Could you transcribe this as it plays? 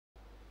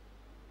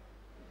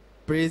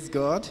Praise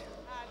God.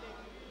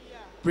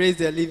 Praise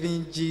the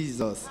living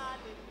Jesus.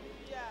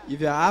 If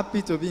you are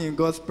happy to be in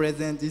God's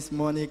presence this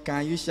morning,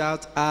 can you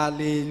shout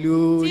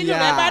hallelujah?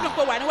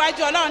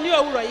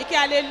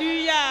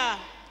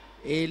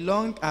 A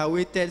long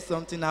awaited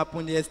something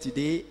happened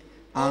yesterday,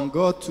 and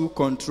God took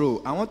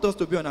control. I want us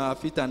to be on our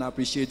feet and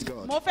appreciate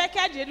God.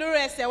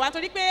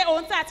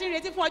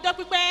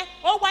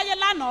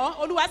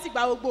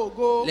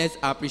 Let's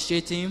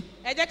appreciate Him.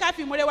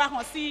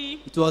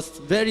 It was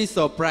very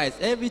surprised.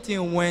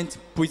 Everything went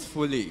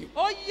peacefully.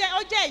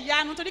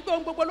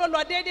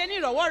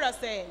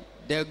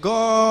 The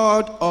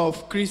God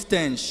of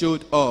Christians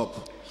showed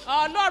up.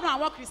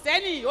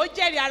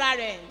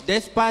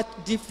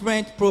 Despite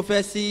different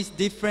prophecies,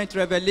 different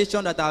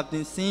revelations that have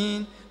been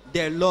seen,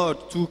 the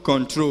Lord took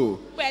control.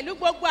 And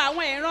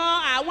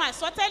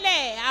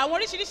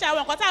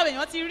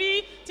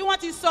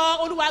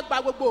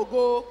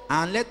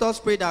let us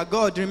pray that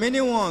God, the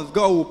remaining ones,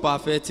 God will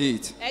perfect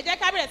it.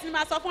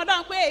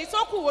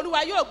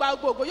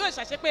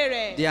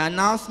 The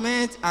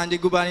announcement and the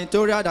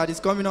gubernatorial that is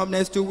coming up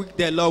next 2 weeks,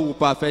 the Lord will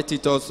perfect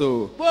it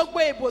also.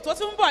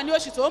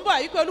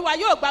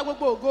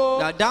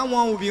 That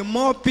one will be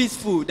more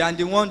peaceful than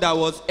the one that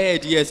was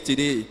aired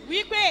yesterday.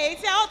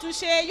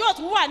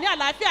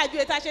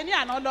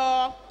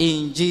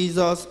 In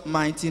Jesus'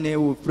 mighty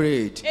name we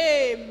prayed.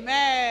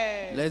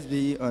 Amen. Let's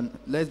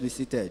be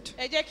seated.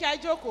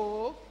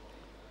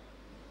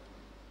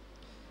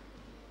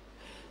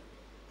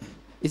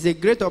 It's a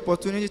great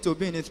opportunity to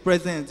be in His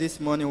presence this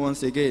morning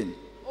once again.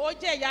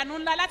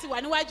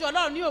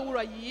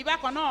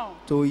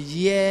 To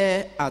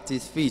hear at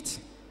His feet.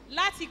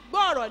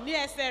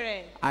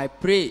 I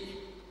pray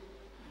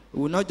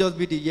we will not just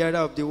be the hearer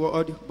of the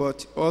word,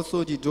 but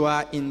also the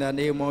doer in the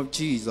name of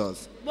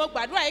Jesus.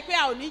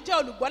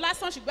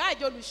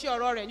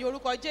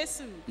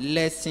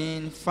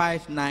 Lesson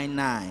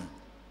 599.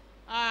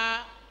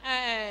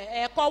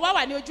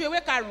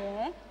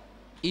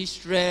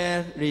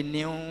 Israel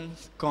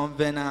renews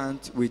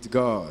covenant with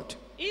God.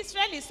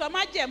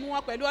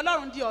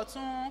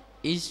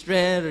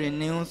 Israel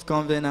renews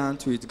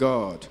covenant with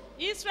God.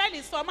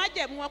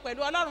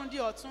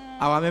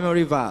 Our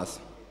memory verse.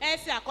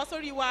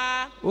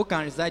 Who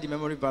can recite the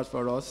memory verse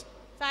for us?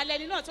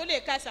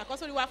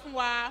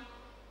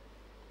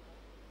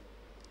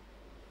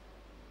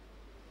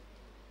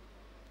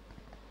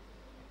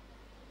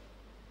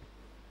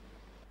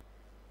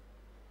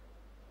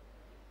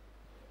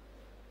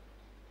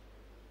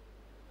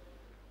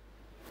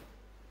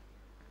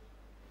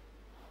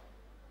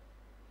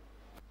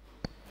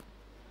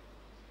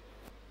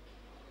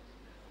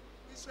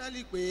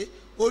 Israeli pé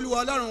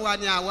Olúwa Ọlọ́run wa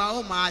ni àwa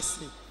ó máa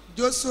sìn.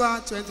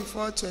 Joshua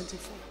 24:24.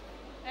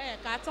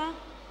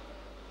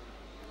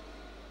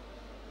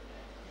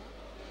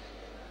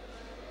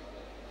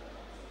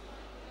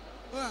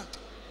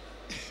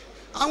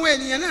 Àwọn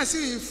ènìyàn náà sì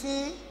wí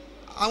fún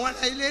àwọn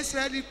ilé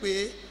Israeli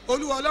pé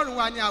Olúwa Ọlọ́run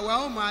wa ni àwa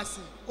ó máa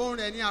sìn, ohùn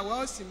rẹ̀ ni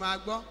àwa ó sì máa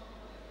gbọ́.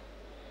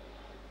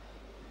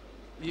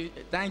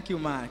 Thank you,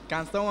 ma.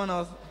 Can someone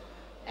else?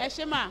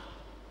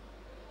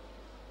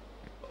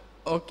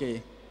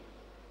 Okay.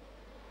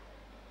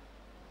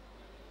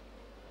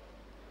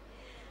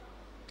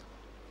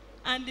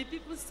 And the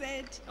people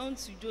said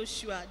unto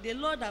Joshua, the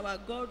Lord our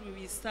God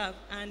we will serve,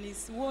 and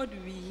his word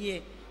we will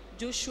hear.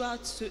 Joshua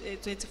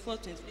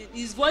 24:24.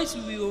 His voice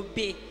we will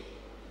obey.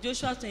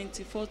 Joshua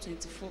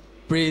 24:24.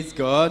 Praise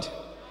God.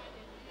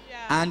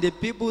 Yeah. And the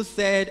people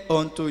said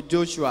unto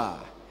Joshua,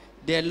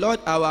 the Lord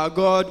our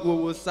God we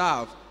will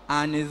serve,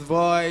 and his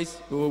voice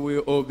we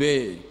will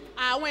obey.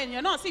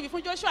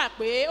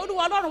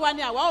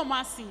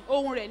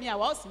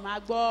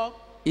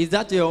 Is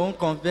that your own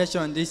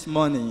confession this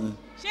morning?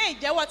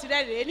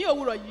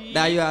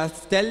 That you are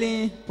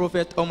telling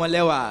Prophet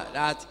Omolewa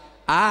that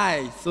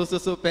I,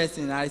 so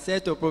person, I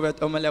said to Prophet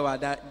Omolewa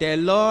that the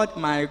Lord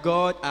my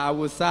God I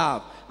will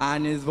serve,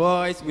 and his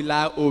voice will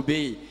I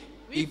obey.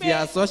 If you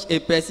are such a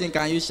person,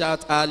 can you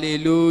shout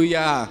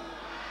hallelujah?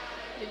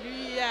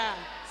 Hallelujah.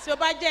 So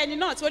bá jẹ́ ẹni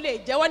náà tó lè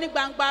jẹ́wọ́ ní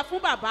gbangba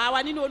fún bàbá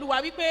wa nínú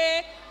Olúwa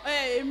wípé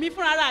mi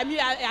fúnra mi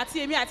àti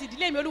èmi àti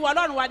ìdílé mi Olúwa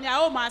Ọlọ́run wa ni a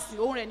ó máa sìn,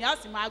 ohùn rẹ̀ ni a ó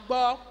sì máa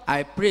gbọ́.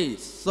 I pray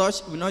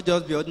such will not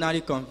just be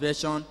ordinary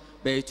confession,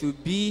 but it will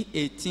be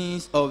a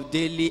thing of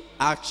daily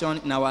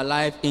action in our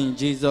life in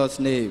Jesus'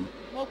 name.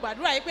 Mo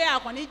gbàdúrà yìí pé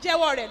àkànní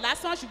jẹ́wọ́ rẹ̀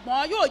lásán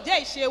ṣùgbọ́n yóò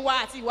jẹ́ ìṣe wa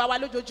àti ìwà wa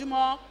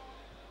lójoojúmọ́.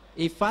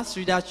 A fast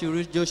reader should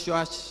read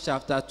Joshua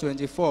chapter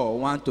 24,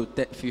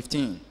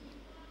 1-15.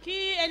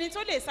 Kí ẹni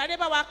tó lè sáré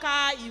bá wa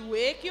ka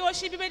ìwé kí ó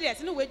ṣí Bíbélì ẹ̀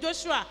sínú ìwé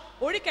Joshua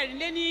orí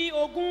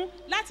 24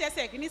 láti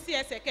ẹsẹ̀ kìíní sí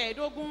ẹsẹ̀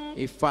 15.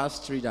 A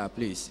fast reader,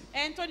 please.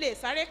 Ẹni tó lè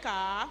sáré kà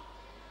á.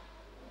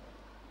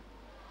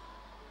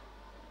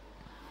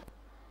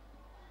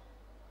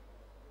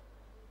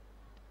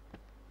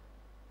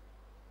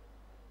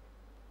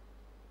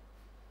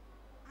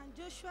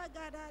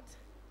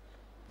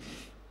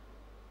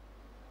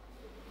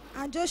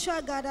 And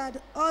Joshua gathered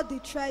all the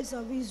tribes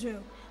of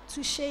Israel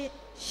to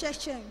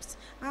Shechem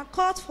and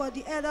called for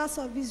the elders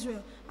of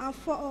Israel and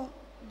for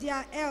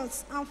their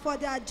earls, and for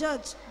their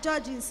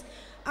judges,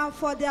 and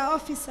for their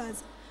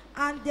officers.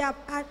 And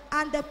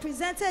they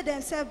presented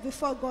themselves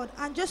before God.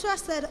 And Joshua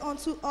said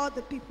unto all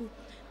the people,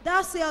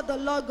 Thus saith the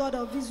Lord God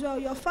of Israel,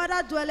 your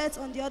father dwelleth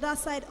on the other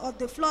side of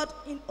the flood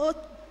in old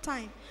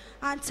time,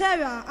 and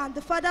Terah, and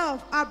the father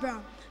of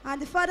Abraham,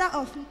 and the father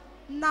of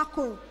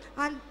Nahor,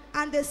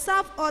 and they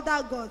serve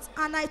other gods.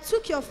 And I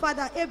took your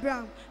father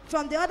Abraham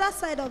from the other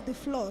side of the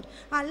flood,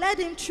 and led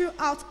him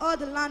throughout all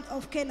the land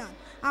of Canaan,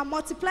 and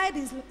multiplied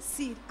his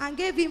seed, and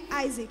gave him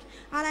Isaac.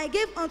 And I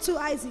gave unto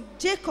Isaac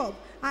Jacob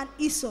and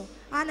Esau.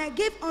 And I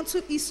gave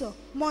unto Esau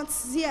Mount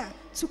Seir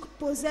to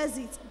possess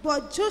it.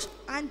 But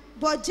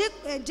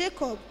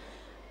Jacob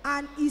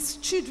and his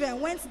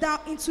children went down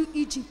into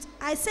Egypt.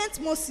 I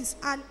sent Moses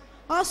and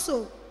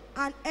also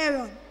and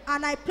Aaron,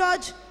 and I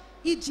purged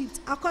Egypt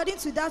according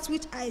to that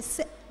which I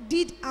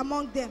did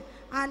among them.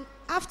 And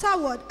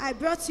afterward I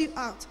brought you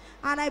out,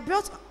 and I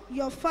brought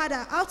your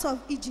father out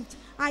of Egypt,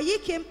 and ye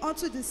came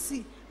unto the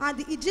sea, and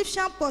the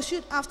Egyptian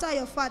pursued after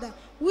your father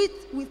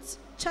with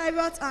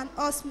chariots and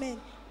horsemen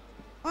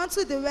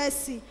unto the Red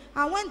Sea.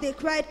 And when they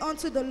cried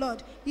unto the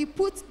Lord, he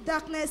put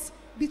darkness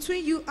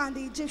between you and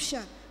the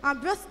Egyptian,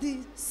 and brought the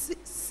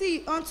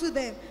sea unto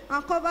them,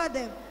 and covered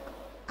them.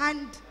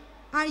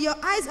 And your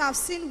eyes have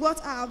seen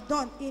what I have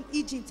done in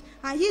Egypt,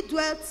 and ye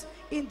dwelt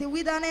in the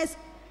wilderness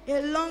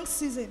a long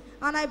season.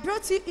 And I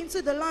brought you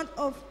into the land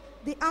of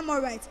the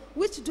Amorites,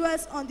 which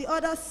dwells on the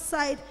other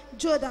side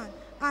Jordan,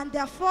 and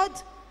they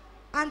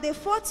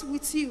fought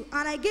with you,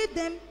 and I gave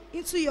them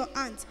into your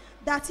hands,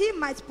 that ye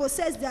might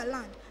possess their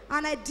land.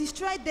 And I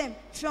destroyed them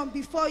from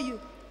before you.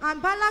 And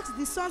Balak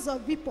the sons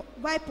of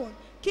Vipon,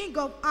 king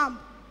of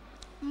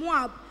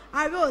Moab,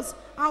 arose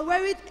and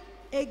warred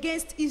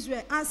against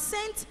Israel, and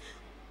sent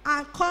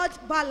and called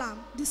Balaam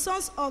the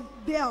sons of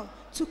Beor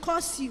to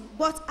curse you.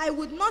 But I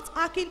would not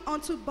hearken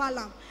unto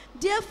Balaam.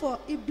 Therefore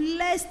he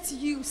blessed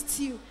you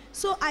still.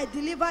 So I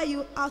deliver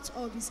you out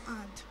of his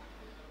hand.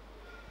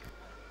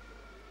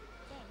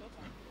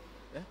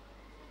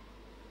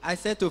 I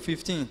said to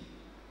 15.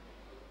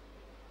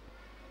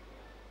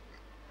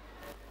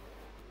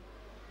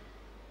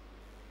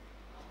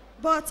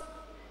 But,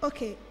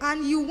 okay,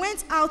 and you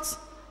went out,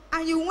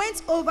 and you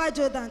went over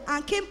Jordan,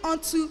 and came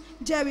unto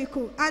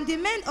Jericho. And the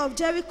men of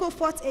Jericho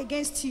fought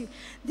against you,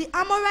 the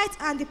Amorites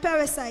and the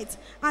Perizzites,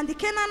 and the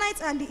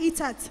Canaanites and the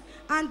Hittites,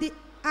 and the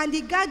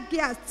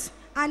Gagites,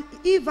 and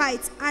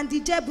Evites, and the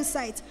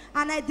Jebusites.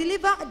 And I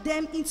delivered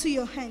them into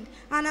your hand.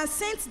 And I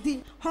sent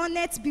the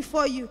hornets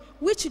before you,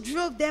 which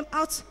drove them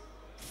out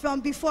from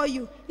before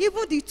you,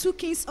 even the two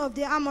kings of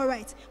the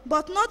Amorites,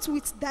 but not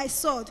with thy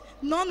sword,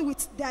 none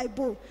with thy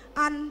bow.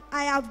 And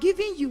I have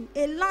given you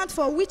a land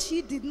for which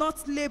ye did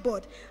not labor,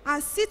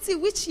 and city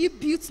which ye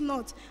built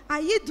not,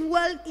 and ye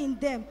dwell in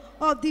them.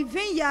 Of the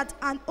vineyard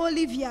and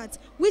olive yard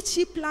which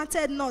ye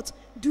planted not,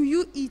 do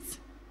you eat.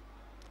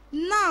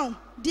 Now,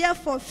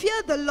 therefore,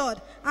 fear the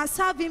Lord, and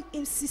serve him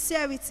in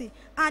sincerity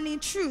and in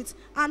truth,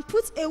 and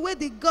put away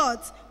the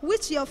gods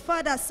which your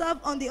father served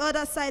on the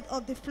other side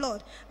of the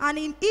flood, and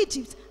in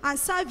Egypt, and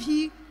serve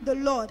ye the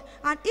Lord.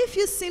 And if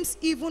it seems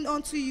even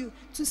unto you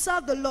to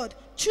serve the Lord,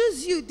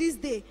 choose you this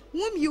day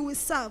whom you will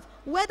serve,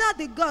 whether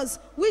the gods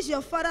which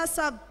your father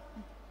served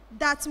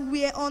that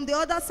were on the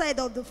other side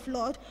of the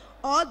flood,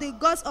 or the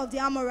gods of the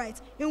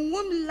Amorites, in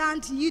whom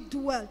land ye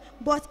dwell.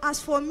 But as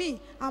for me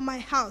and my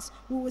house,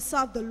 we will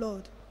serve the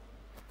Lord.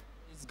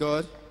 Praise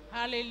God.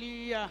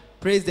 Hallelujah.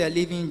 Praise the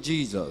living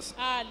Jesus.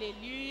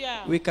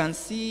 Hallelujah. We can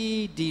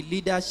see the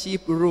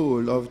leadership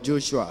role of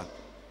Joshua.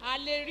 A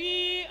lè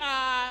rí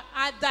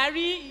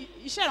adarí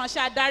iṣẹ́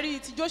ìránṣẹ́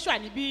adarí ti Joshua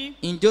níbí.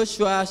 In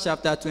Joshua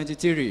chapter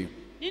 23,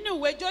 Nínú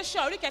ìwé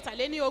Joshua orí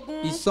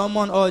kẹtàléníogún. he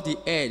summoned all the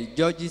heads,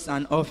 judges,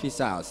 and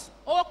officers.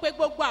 Ó pe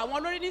gbogbo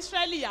àwọn olórí ní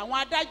Ísírẹ́lì,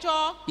 àwọn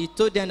adájọ́. He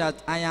told them that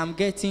I am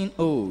getting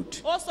old,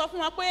 Ó sọ fún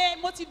wọn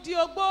pé mo ti di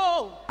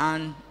ogbó.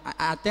 and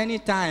at any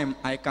time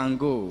I can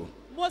go.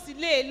 Mo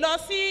lè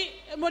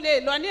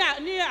lọ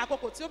ní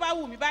àkókò tí ó bá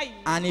wù mí báyìí.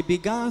 And he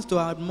began to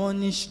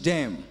admonish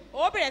them,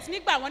 Ó bẹ̀rẹ̀ sí ní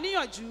gbà wọ́n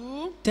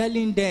níyànjú.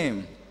 telling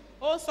them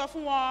Ó sọ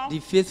fún wọn the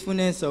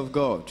faithfulness of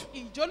God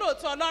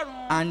ìjólóòtọ́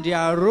Ọlọ́run and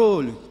their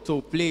role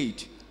to play.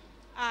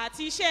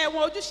 àti iṣẹ́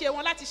wọn, ojúṣe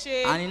wọn láti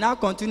ṣe. And he now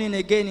continuing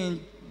again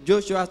in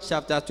Joshua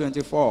chapter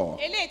 24.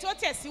 Eléyìí tó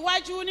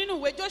tẹ̀síwájú nínú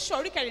ìwé Joshua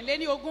orí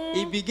kẹrìnléníogún.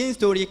 He begins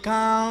to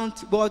recount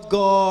what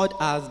God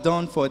has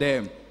done for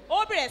them.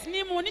 Ó bẹ̀rẹ̀ sí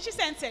ní mú ní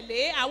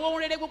ṣísẹ̀ntẹ̀lé àwọn ohun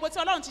rere gbogbo tí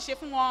Ọlọ́run ti ṣe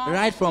fún wọn.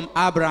 Right from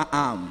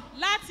Abraham,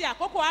 Láti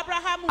àkókò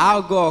Ábúráhámù.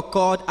 how God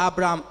called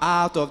Abraham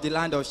out of the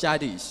land of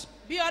Shadish.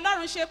 Bí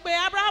Ọlọ́run ṣe pé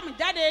Ábúráhámù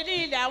jáde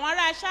ní ilẹ̀ àwọn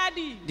ará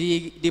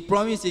Ṣáàdì. The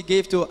promise he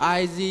gave to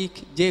Isaac,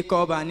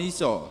 Jacob, and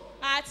Esau.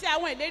 Àti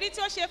àwọn ìlérí tí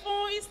ó ṣe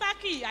fún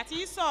Ísákì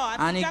àti Ísọ̀ àti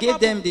And he gave Jákọ́bù.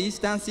 them the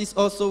instances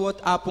also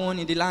what happened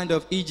in the land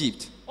of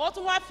Egypt. Ó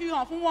tún wá fi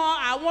hàn fún wọn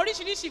àwọn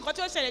oríṣiríṣi nǹkan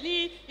tí ó ṣẹlẹ̀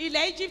ní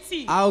ilẹ̀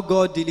Íjíbítì. How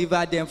God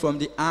delivered them from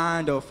the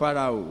hand of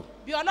Pharaoh.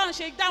 Bí Ọlọ́run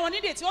ṣe dá wọn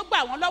nídè tí ó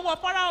gbà wọ́n lọ́wọ́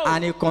Fáráò.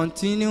 And he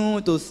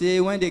continued to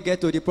say when they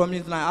get to the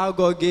promised land, how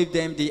God gave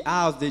them the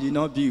house they did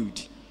not build.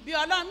 Bí bí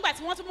ọlọ́run nígbà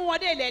tí wọ́n tún mú wọn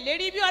dé ilẹ̀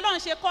lérí bí ọlọ́run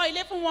ṣe kọ́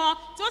ilé fún wọn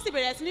tí ó sì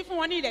bẹ̀rẹ̀ sí ní fún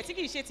wọn ní ilẹ̀ tí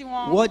kì í ṣe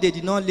tiwọn. What they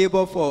did not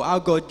labor for, how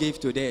God gave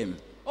to them.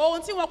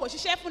 ohun tí wọn kò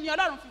ṣiṣẹ́ fún ni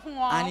ọlọ́run fi fún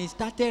wọn. And he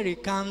started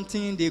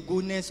recounting the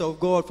goodness of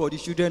God for the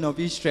children of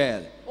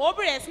Israel. ó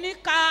bẹ̀rẹ̀ sí ní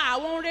ka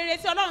àwọn ohun rere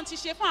tí ọlọ́run ti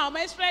ṣe fún àwọn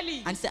ọmọ Ísírẹ́lì.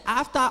 And he said,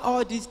 after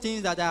all these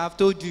things that I have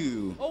told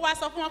you, ó wá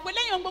sọ fún wọn pé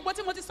lẹ́yìn ohun gbogbo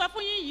tí mo ti sọ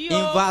fún yín yìí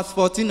in o. verse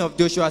 14 of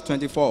Joshua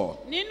 24,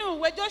 nínú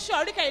ìwé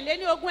Joshua orí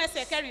kẹrìnlélógún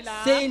ẹsẹ̀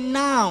kẹrìnlá. say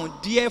now,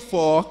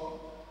 therefore,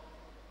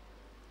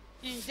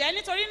 ǹjẹ́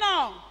nítorí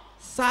náà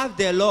serve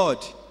the Lord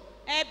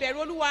ẹ bẹ̀rù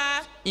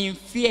olúwa in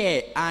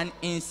fear and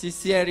in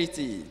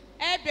sincerity.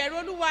 ẹ bẹ̀rù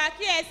olúwa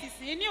kí ẹ sì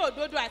sìn ní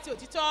òdodo àti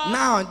òtítọ́.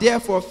 Now,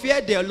 therefore,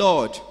 fear the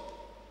Lord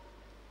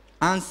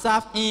and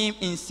serve him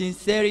in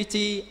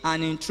sincerity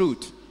and in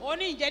truth. ó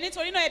ní ǹjẹ́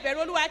nítorí náà ẹ bẹ̀rù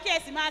olúwa kí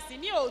ẹ sì máa sìn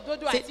ní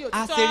òdodo Say, àti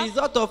as a òtítọ́.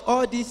 result of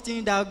all these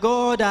things that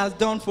God has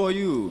done for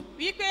you,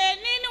 wípé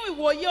nínú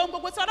ìwòye ohun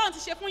gbogbo tí ọlọ́run ti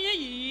ṣe fún yín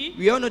yìí.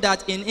 we all know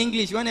that in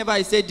English, whenever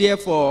I say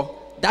therefore,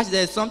 that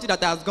there's something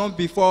that has gone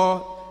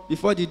before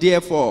the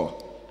therefore.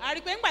 a rí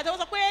i pé nígbà tí wọ́n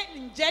sọ pé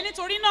ǹjẹ́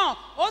nítorí náà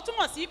ó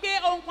túmọ̀ sí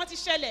pé ohun kan ti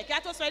ṣẹlẹ̀ kí a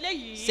tó sọ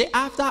eléyìí. Say,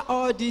 after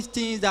all these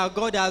things that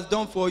God has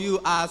done for you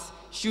as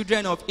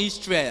children of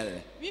Israel,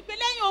 wípé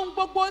lẹ́yìn ohun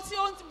gbogbo tí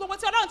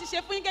ọlọ́run ti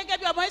ṣe fún yín gẹ́gẹ́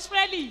bí ọmọ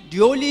Ísírẹ́lì.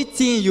 the only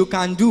thing you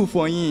can do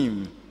for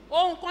him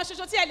ohun kan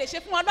ṣoṣo tí ẹ lè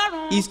ṣe fún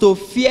ọlọ́run. is to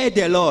fear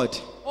the Lord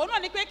òun náà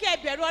ni pé kí ẹ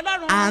bẹ̀rù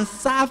ọlọ́run. and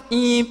serve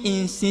him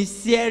in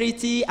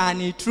sincerity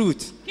and in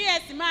truth. kí ẹ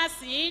sì máa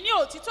sìn ín ní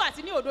òtítọ́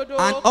àti ní òdodo.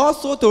 And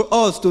also to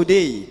us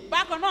today,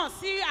 bákan náà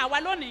sí àwa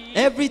lónìí.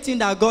 everything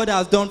that God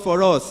has done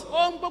for us,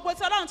 ohun gbogbo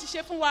tí ọlọ́run ti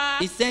ṣe fún wa.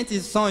 he sent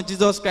his son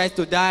Jesus Christ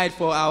to die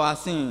for our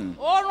sin.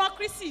 ó rán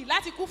Kristi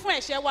láti kú fún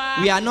ẹ̀ṣẹ̀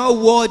wa. We are not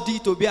worthy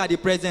to be at the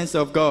presence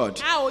of God.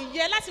 a ò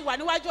yẹ láti wà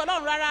níwájú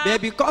ọlọ́run rárá.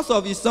 But because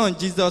of his son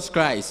Jesus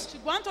Christ,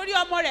 ṣùgbọ́n nítorí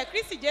ọmọ rẹ̀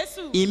Kristi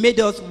Jésù. he made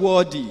us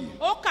worthy.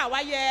 ó kà wá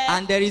yẹ.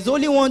 And there is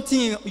only one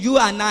thing you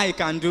and I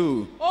can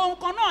do, ohun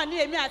kan náà ni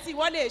èmi àti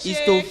ìwọ lè is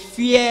to ṣe.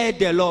 fear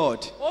the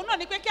Lord òun náà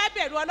ni pé kí á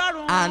bẹ̀rù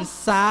ọlọ́run. and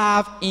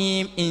serve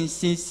him in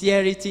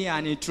sincerity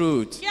and in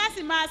truth. kí á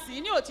sì máa sìn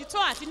ín ní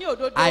òtítọ́ àti ní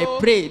òdodo. I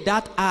pray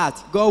that heart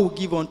God will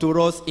give unto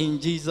us in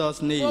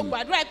Jesus' mo name.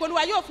 gbàdúrà pé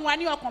Olúwa yóò fún wa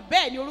ní ọkàn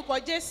bẹ́ẹ̀ ní orúkọ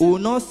We Jésù. will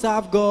not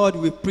serve God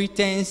with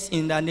pretense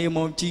in the name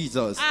of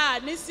Jesus. a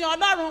ní sin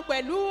ọlọ́run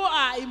pẹ̀lú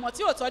ìmọ̀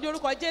tí ò tọ́ ní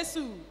orúkọ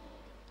Jésù.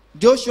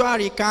 Joshua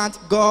recounts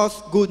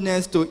God's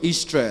goodness to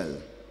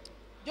Israel.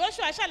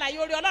 Joshua ṣàlàyé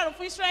oore ọlọ́run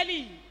fún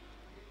Ísírẹ́lì.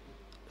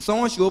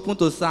 Someone should open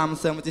to Psalm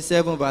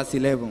 77 verse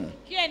 11.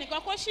 kí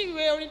ẹnìkan kó ṣí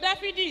ìwé orin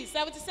Dáfídì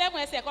 77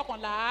 ẹsẹ̀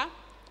kọkànlá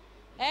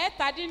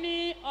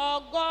ẹ̀ẹ́tàdínní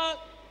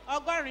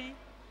ọgọ́rin.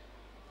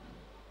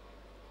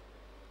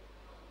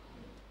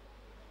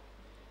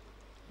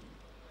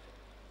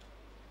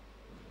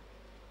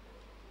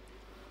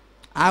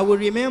 I will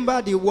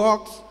remember the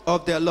works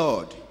of the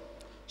Lord.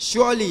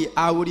 Surely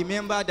I will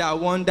remember the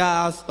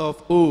wonders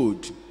of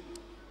old.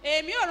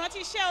 èmi ò rántí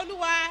iṣẹ́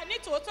olúwa ní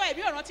tòótọ́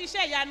èmi ò rántí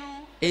iṣẹ́ ìyanu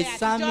A rẹ̀ àtijọ́.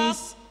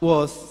 psalmist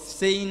was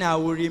saying, I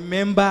will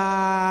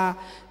remember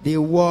the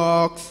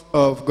works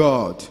of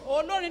God.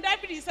 olórin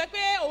Dáfídì sọ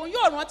pé òun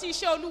yóò rántí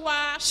iṣẹ́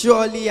olúwa.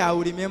 Surely I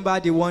will remember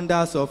the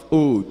wonders of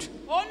old.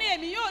 ó ní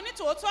èmi yóò ní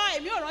tòótọ́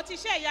èmi ò rántí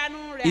iṣẹ́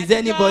ìyanu rẹ̀ Is there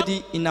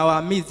anybody in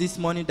our midst this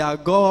morning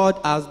that God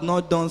has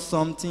not done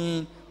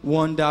something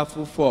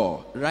wonderful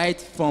for? Right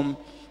from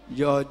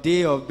your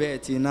day of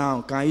birth till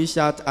now. Can you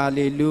shout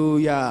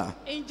hallelujah?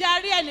 ǹjẹ́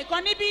a rí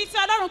ẹnìkan níbí tí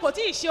ọlọ́run kò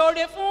tí ì ṣe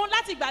oore fún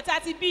láti ìgbà tá a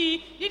ti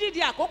bí i dídí di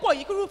àkókò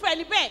yìí kúrúfẹ́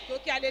ẹni bẹ́ẹ̀ kí ó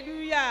kí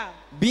hallelujah.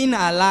 Being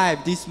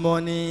alive this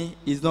morning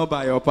is not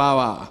by your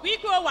power.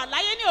 wípé o wà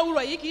láyé ní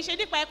òwúrọ̀ yìí kì í ṣe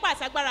nípa ipá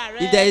àtagbára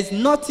rẹ. If there is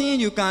nothing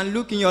you can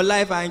look in your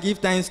life and give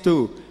thanks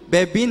to,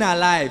 but being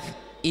alive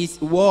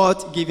is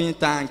worth giving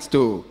thanks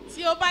to.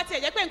 tí o bá tiẹ̀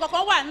jẹ́ pé nǹkan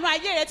kan wà nínú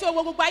ayé rẹ tí o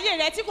wo gbogbo ayé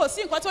rẹ tí kò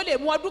sí nǹkan tó lè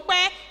mú ọ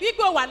dúpẹ́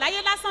wípé o wà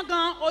láyé lásán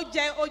gan ó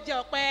jẹ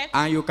ọpẹ́.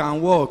 And you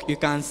can walk, you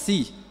can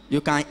see,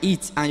 you can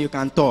eat, and you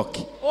can talk.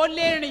 o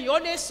lè rìn o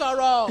lè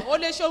sọ̀rọ̀ o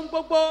lè ṣe ohun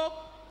gbogbo.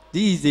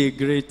 This is a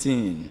great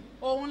thing.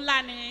 ohun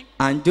ńlá ni.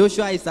 And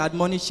Joshua is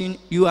admonishing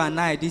you and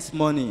I this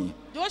morning.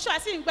 Joshua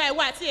sì ń gba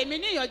ìwọ àti èmi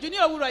ní ìyànjú ní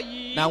òwúrọ̀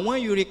yìí. Now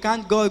when you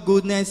recount God's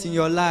goodness in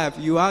your life,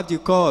 you have the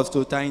cause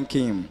to thank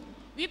him.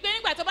 wípé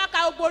nígbà tó bá ka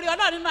gbogbo orí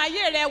ọlọ́run nínú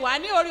ayé rẹ wà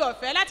ní orí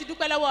ọ̀fẹ́ láti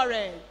dúpẹ́ lọ́wọ́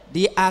rẹ̀.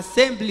 The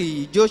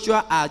assembly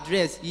Joshua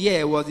addressed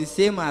here was the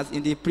same as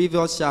in the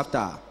previous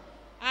chapter.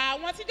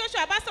 àwọn tí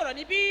Joshua bá sọ̀rọ̀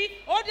níbí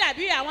ó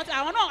dàbí àwọn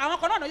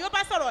kan náà yóò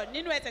bá sọ̀rọ̀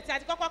nínú ẹsẹ̀ tí a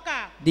ti kọ́kọ́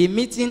kà. The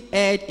meeting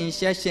held in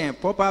Shechem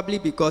probably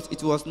because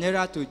it was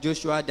nearer to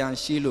Joshua than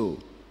Shiloh.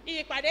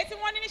 ìpàdé tí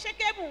wọ́n ní ní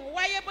Ṣékémù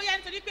wáyé bóyá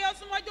nítorí pé ó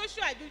súnmọ́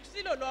Joshua ju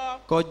Sílò lọ.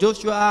 Because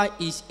Joshua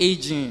is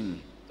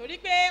aging. torí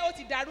pé ó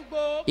ti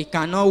darúgbó. He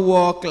cannot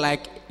walk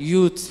like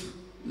youth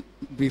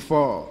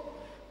before.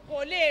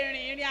 kò lè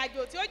rìn ìrìn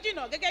àjò tí ó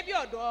jìnnà gẹ́gẹ́ bí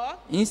ọ̀dọ́.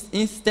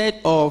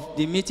 Instead of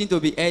the meeting to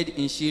be held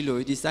in Shiloh,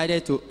 he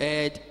decided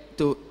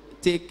to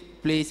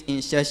take place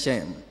in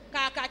Shechem.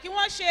 kàkà kí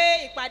wọ́n ṣe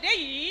ìpàdé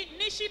yìí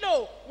ní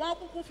Ṣílò wọ́n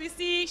kúkú fi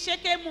sí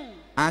Ṣékémù.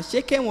 And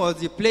Shechem was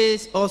the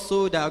place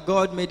also that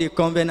God made a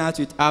covenant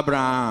with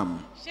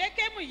Abraham.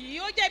 Ṣékémù yìí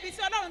ó jẹ́ jẹ́ ibi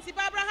tí ọlọ́run ti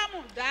bá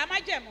abrahamu dá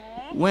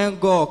májẹ̀mú. When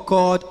God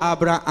called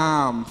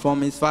Abraham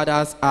from his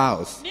father's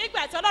house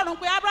nígbà tí ọlọ́run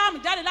pe abrahamu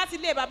jáde láti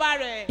ilé bàbá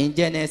rẹ̀. in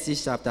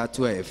Genesis chapter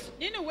 12,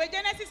 nínú ìwé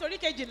genesis orí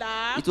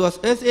kejìlá. it was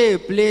also a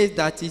place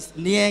that is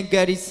near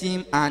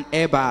Gerizim and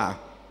Eber.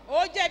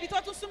 ó jẹ́ ibi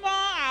tó tún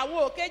súnmọ́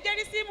àwọn òkè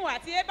jerisimu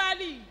àti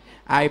ebali.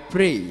 I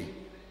pray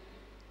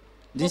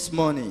this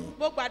morning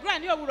mo gbàdúrà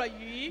ní òwúrọ̀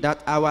yìí. that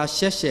our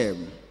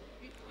Shechem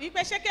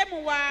wípé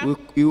ṣékèmù wa.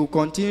 will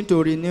continue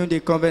to renew the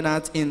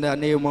covenant in the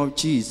name of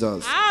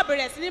Jesus. a ó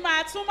bẹ̀rẹ̀ sí ní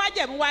máa tún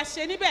májẹ̀mú wa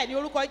ṣe níbẹ̀ ní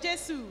orúkọ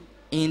jésù.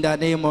 In the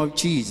name of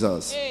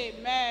Jesus.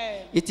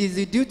 amen. It is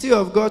the duty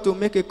of God to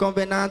make a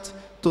covenant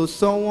to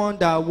someone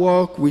that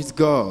walks with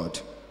God.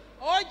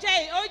 ó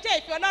jẹ́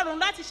ìfẹ́ ọlọ́run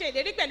láti ṣe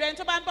ìlérí pẹ̀lú ẹni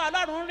tó bá ń bá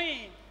ọlọ́run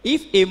rìn.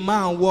 If a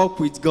man walk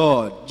with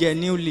God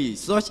genuinely,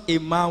 such a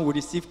man will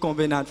receive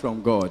covenant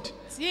from God.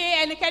 tí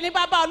ẹnikẹ́ni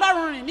bá bá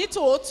ọlọ́run rìn ní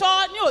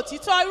tòótọ́ ní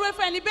òtítọ́ irú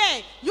ìfẹ́ ẹni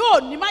bẹ́ẹ̀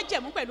yóò ní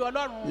májẹ̀mú pẹ̀lú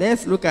ọlọ́run.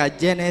 Let's look at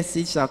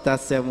Genesis chapter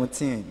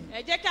 17.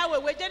 ẹ jẹ́ kí a wo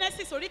ìwé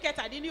genesis orí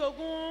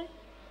kẹtàdínlógún.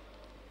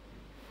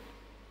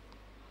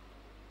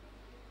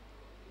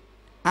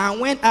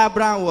 And when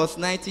Abraham was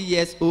 90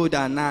 years old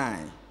and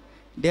nine,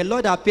 the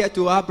Lord appeared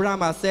to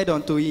Abraham and said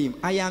unto him,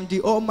 I am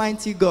the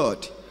Almighty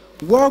God.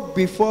 Walk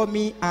before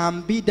me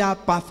and be thou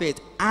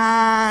perfect,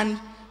 and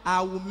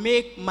I will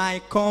make my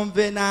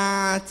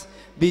covenant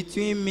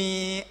between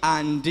me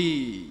and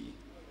thee.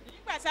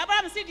 nígbà tí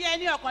abrahamu sì di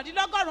ẹni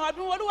ọ̀kàndínlọ́gọ́rùn-ún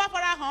ọdún olúwa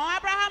fara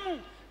hàn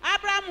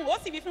abrahamu ó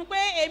sì wí fún pé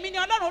èmi ni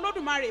ọlọ́run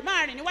olódùmarè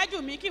máa rìn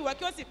níwájú mi kí ìwọ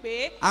kí ó sì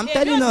pé I'm èmi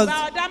telling ò us- sì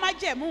bá ọ dá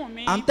májẹ̀mú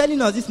mi. I'm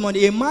telling us this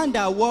morning, a man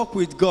that walk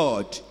with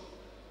God,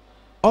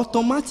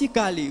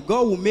 automatically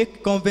God will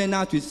make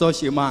covenant with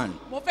such a man.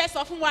 mo fẹ́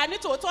sọ fún wa ní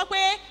tòótọ́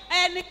pé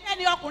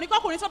ẹnikẹ́ni ọkùnrin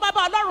kọkùnrin tó bá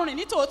bá ọlọ́run rìn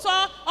ní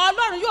tòótọ́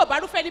ọlọ́run yóò bá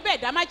rúfẹ́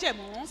níbẹ̀ dá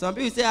májẹ̀mú. Some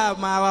people say,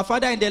 our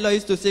father in the Lord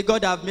used to say,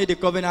 God have made a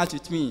covenant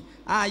with me.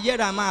 Here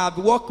am I, I've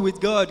walked with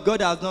God.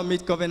 God has not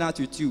made covenant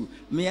with you.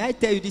 May I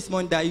tell you this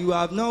morning that you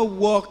have not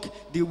walked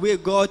the way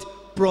God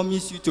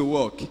promised you to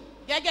walk.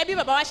 gẹ́gẹ́ bí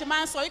bàbá wa ṣe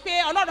máa ń sọ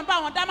wípé ọlọ́run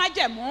bá wọn dá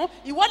májẹ̀mú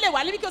ìwọ lè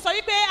wà níbi kí o sọ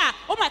wípé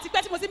ó mà ti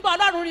pẹ́ tí mo ti ń bá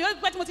ọlọ́run rìn ó ti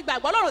pẹ́ tí mo ti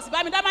gbàgbọ́ ọlọ́run sì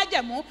bá mi dá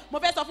májẹ̀mú mo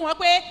fẹ́ sọ fún wọn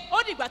pé ó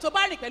dìgbà tó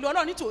bá rìn pẹ̀lú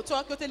ọlọ́run ní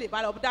tòótọ́ kí ó tó lè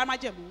bá lọ dá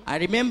májẹ̀mú. I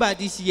remember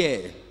this year,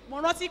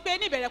 mo rántí pé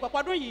ní ìbẹ̀rẹ̀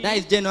pọ̀pọ̀ ọdún that yìí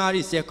is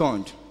January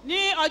 2nd.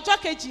 ní ọjọ́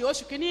kejì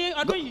oṣù kìíní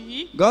ọdún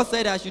yìí God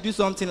said I should do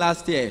something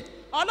last year,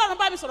 ọlọ́run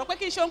bá mi sọ̀rọ̀ pé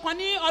kí n ṣe ohun kan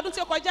ní ọdún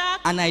tí ó kọjá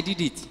and I did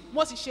it.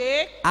 mo sì ṣe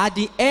é. At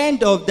the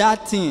end of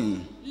that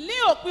thing, ní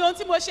òpin ohun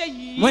tí mo ṣe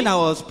yìí when I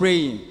was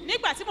praying,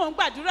 nígbà tí mò ń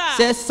gbàdúrà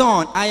said,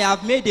 son, I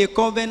have made a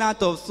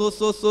covenant of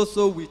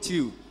so with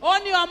you. ó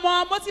ní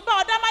ọmọ mo ti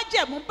bá ọ dá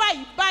májẹ̀mú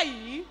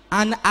báyìí.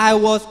 And I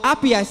was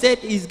happy. I said,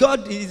 is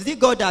it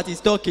God that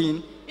is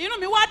talking? inú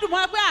mi wá dùn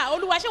mọ́ pé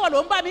olúwa ṣé wọ́n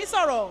ló ń bá mi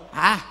sọ̀rọ̀.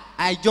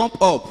 I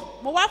jump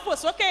up. mo wá fò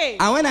sókè.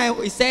 And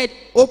when he said,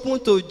 open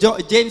to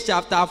James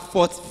chapter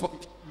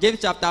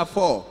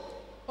 4,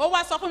 ó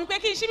wá sọ fún mi pé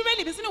kí n ṣí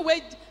bíbélì mi sínú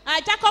ìwé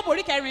jacob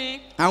orí kẹrin.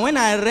 and when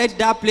I read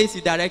that place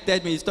he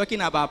directed me, he's talking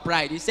about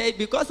pride. He said,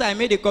 because I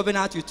made a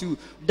covenant with you,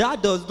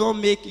 that does not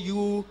make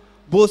you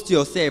boast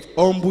yourself,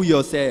 humble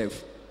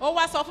yourself. ó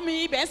wá sọ fún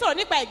mi ibẹ̀ ń sọ̀rọ̀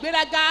nípa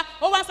ìgbéraga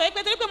ó wá sọ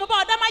pé torí pé mo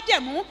bá ọ dá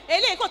májẹ̀mú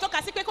eléyìí kò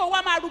tọ́ka sí pé kó o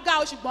wá máa rúgà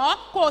o ṣùgbọ́n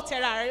kó o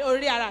tẹ̀ra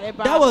orí ara rẹ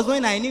bá. That was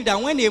when I knew that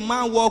when a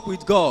man walk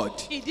with God,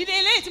 ìdílé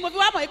eléyìí tí mo fi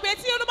wá mọ̀ pé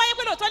tí olúbá yẹ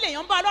pé lóòótọ́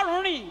lèèyàn ń bá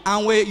ọlọ́run rìn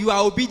and when you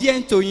are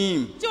obedient to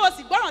him, tí o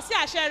sì gbọ́ràn sí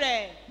àṣẹ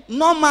rẹ̀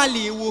normally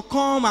he will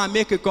come and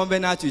make a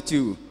covenant with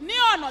you. ní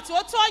ọ̀nà tí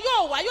ó tọ́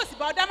yóò wá yóò sì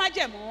bá ọ dá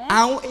májẹ̀mú.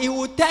 And he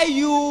will tell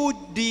you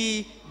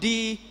the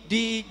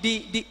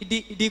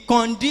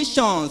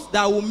conditions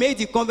that will make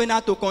the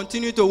covenant to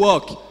continue to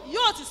work.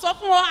 yóò ti sọ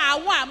fún ọ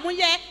àwọn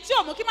àmúyẹ tí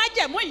ò mú kí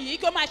májẹ̀mú yìí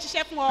kí ó máa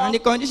ṣiṣẹ́ fún And the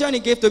ọ. condition he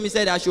gave to me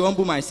said I should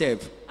humble myself.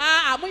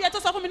 àmúyẹ tó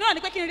sọ fún mi náà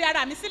ni pé kí n rí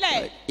ara mi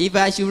sílẹ̀. If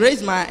I should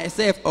raise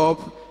myself up,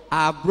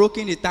 I have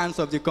broken the terms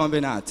of the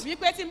covenant.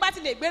 wípé tí n bá ti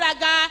lè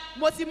gbéraga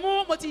mo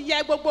ti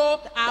yẹ gbogbo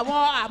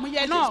àwọn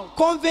àmúyẹ náà.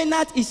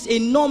 Covenant is a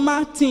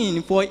normal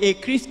thing for a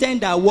Christian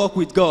that walk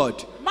with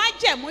God.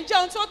 májẹ̀mú jẹ́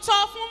ohun tó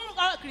tọ́ fún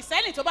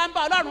kìrìsìtẹ́nì tó bá ń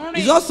bá ọlọ́run It's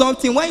rìn. not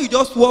something when you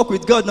just walk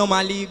with God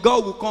normally,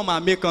 God will come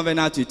and make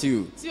covenant with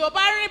you. tí o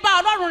bá rí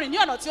bá ọlọ́run rìn ní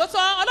ọ̀nà tí ó tọ́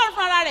ọlọ́run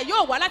fúnra rẹ̀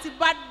yóò wá láti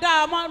bá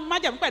dá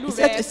májẹ̀mú pẹ̀lú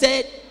He rẹ̀.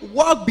 said,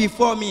 walk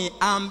before me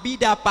and be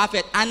that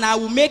perfect, and I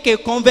will make a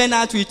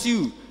covenant with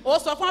you. ó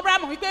sọ fún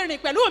abrahamu wípé rìn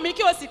pẹ̀lú mi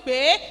kí o sì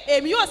pé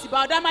èmi yóò sì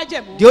bá ọ dá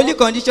májẹ̀mú. The only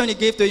condition he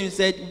gave to him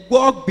said,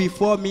 walk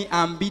before me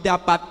and be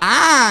that perfect.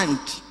 And,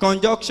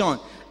 conjunction,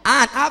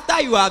 and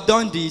after you have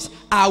done this,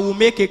 I will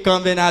make a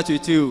covenant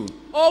with you.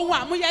 ohun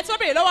àmúyẹ tó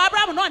béèrè lọ́wọ́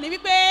abrahamu náà ni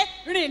wípé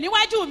rìn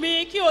níwájú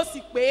mi kí o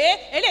sì pé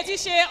eléyìí ti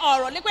ṣe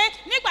ọ̀rọ̀ lé pé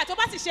nígbà tó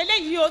bá ti ṣe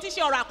léyìí o ti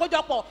ṣe ọ̀rọ̀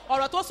àkójọpọ̀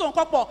ọ̀rọ̀ tó so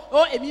nǹkan pọ̀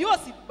o èmi yóò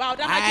sì bá ọ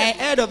dá I májẹ̀mú.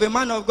 heard of a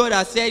man of God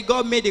that said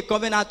God made a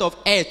covenant of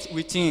earth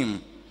with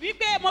him.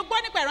 wípé mo gbọ́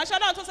nípa ìránṣẹ́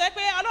ọlọ́run tó sọ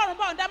pé ọlọ́run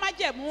bá òun dá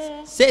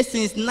májẹ̀mú. Say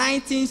since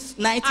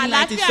 1990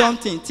 Àlàáfíà.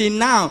 something till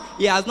now,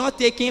 he has not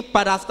taken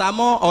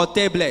paracetamol or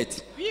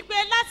tablet wípé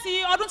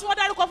láti ọdún tí wọ́n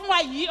dárúkọ fún wa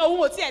yìí òun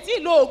ò tiẹ̀ tí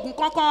ì lo oògùn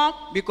kankan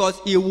because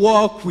he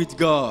walked with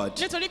God.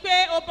 nítorí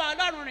pé ó bá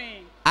ọlọ́run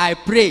rìn. I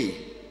pray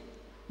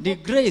the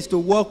grace to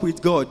walk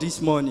with God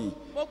this morning.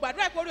 mo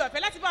gbàdúrà pé orí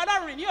ọ̀fẹ́ láti bá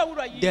ọlọ́run rìn ní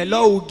òwúrọ̀ yìí. The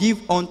Lord will give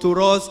unto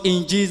us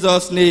in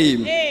Jesus'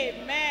 name.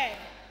 Amen.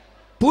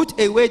 Put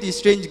away the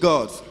strange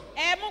gods.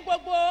 ẹ mú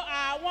gbogbo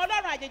àwọn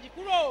ọlọ́run àjèjì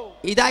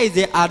kúrò. That is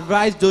the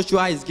advice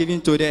Joshua is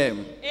giving to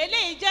them.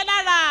 eléyìí jẹ́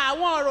lára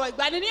àwọn ọ̀rọ̀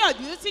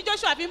ìgbaniníyànjú tí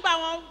Joshua fi ń bá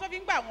wọn tó fi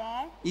ń gbà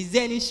wọ́n. Is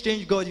there any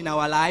strange God in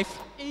our life?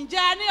 ǹjẹ́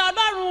a ní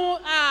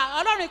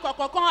ọlọ́run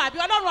ìkọ̀kọ̀ kan àbí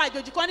ọlọ́run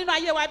àjòjì kan nínú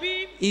ayé wa bí?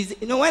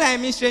 When I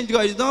mean strange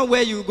God, it's not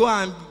where you go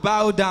and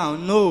bow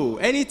down. No.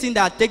 Anything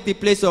that takes the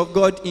place of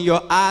God in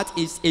your heart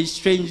is a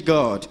strange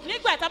God.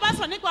 nígbà tá a bá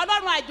sọ nípa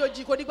ọlọ́run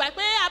àjòjì kò dìgbà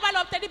pé a bá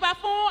lọ tẹríba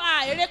fún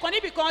èrè kan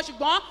níbì kan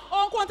ṣùgbọ́n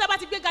ohunkóhun tá a bá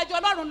ti gbé ga ju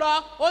ọlọ́run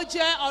lọ ó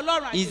jẹ́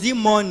ọlọ́run àjòjì. Is it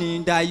money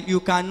that you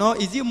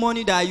cannot? Is it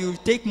money that you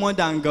take more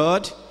than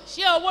God?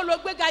 ṣé owó ló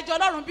gbé ga ju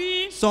ọlọ́run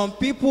bí? Some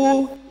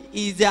people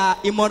is their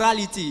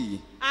immorality.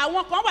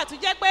 àwọn kan wà tó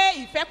jẹ́ pé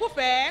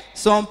ìfẹ́kùfẹ́.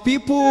 Some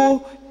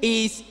people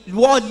is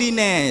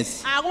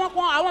worldliness.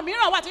 àwọn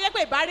mìíràn wà tó jẹ́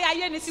pé ìbárí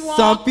ayé ni tiwọn.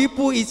 Some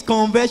people is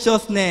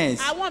covetousness.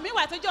 àwọn míì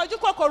wà tó jẹ́ ojú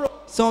kòkòrò.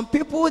 Some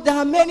people, there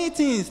are many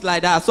things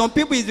like that. Some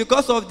people is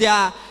because of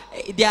their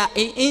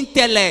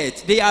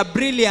intellect. They are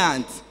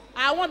brilliant.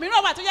 àwọn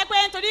mìíràn wà tó jẹ́ pé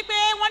nítorí pé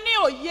wọ́n ní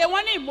òye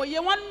wọ́n ní ìmòye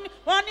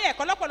wọ́n ní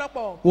ẹ̀kọ́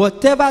lọ́pọ̀lọpọ̀.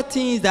 Whatever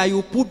things that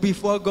you put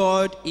before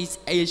God is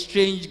a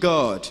strange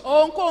God.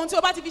 ohunkóhun tí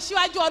o bá ti fi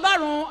síwájú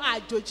ọlọ́run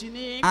àjòjì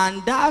ni.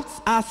 And that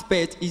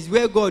aspect is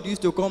where God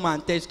used to come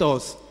and test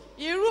us.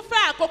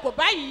 irúfẹ́ àkókò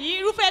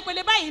báyìí irúfẹ́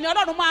ìpele báyìí ni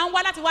ọlọ́run máa ń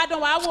wá láti wá dán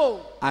wa wò.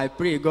 I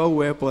pray God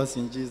will help us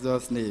in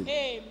Jesus' name.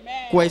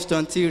 Amen.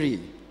 Question 3.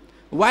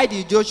 Why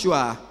did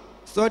Joshua,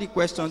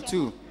 question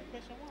 2.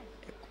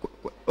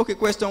 Okay,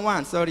 question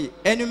 1, sorry.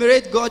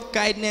 Enumerate God's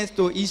kindness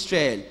to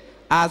Israel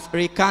as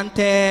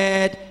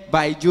recounted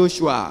by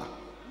Joshua.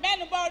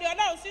 mẹ́nu bà orí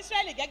ọlọ́run sí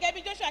Ísírẹ́lì gẹ́gẹ́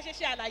bí Joshua ṣe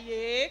ṣe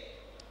àlàyé.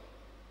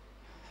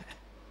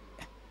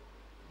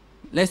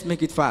 Let's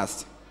make it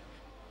fast.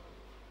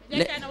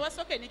 jẹ́ kí a náwó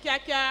sókè ní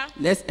kíákíá.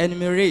 Let's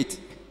enumerate.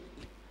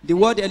 The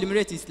word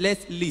enumerate is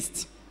let's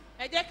list.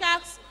 ẹ jẹ́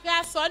kí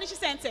a sọ ní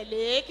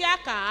ṣísẹ̀ntẹ̀lé kí a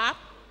kà á.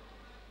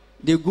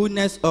 The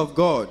goodness of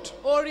God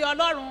orí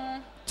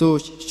ọlọ́run to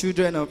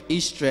children of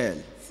Israel.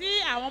 sí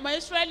àwọn ọmọ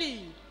Ísírẹ́lì.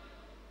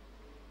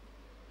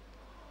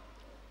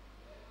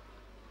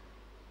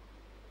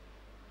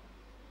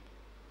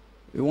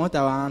 We want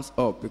our hands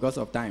up because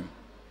of time.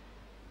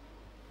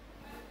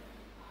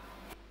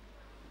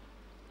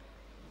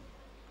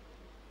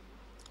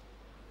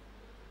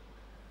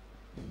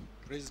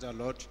 Praise the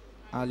Lord.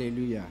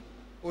 Hallelujah.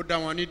 Ó dá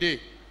wọn nídè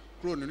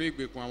kúrò nínú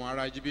ìgbèkùn àwọn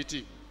ará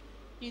Íjíbítì.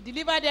 He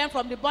delivered them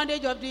from the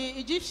bondage of the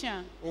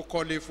Egyptian. Ó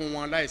kọ́lé fún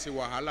wọn láìsí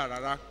wàhálà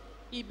rárá.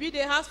 He built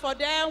a house for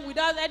them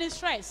without any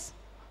stress.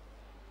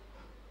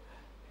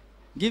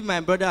 Give my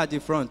brother at the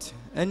front.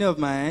 Any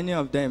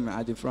of them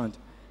at the front.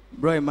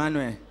 Bro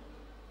Emmanuel.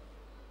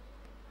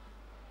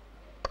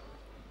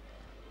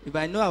 If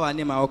I know our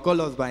name, I will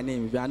call us by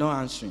name if you are not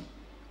answering.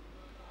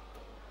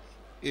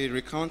 He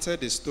recounted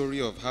the story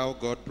of how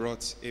God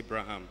brought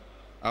Abraham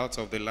out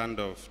of the land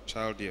of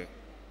Chaldea.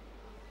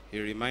 He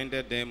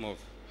reminded them of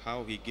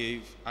how he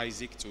gave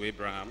Isaac to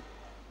Abraham.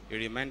 He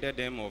reminded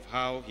them of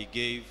how he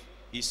gave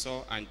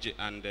Esau and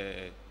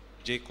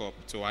Jacob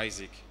to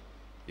Isaac.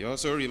 He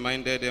also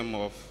reminded them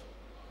of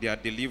their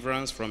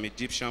deliverance from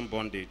Egyptian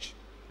bondage.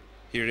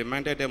 He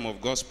reminded them of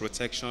God's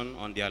protection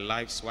on their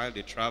lives while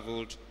they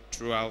traveled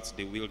throughout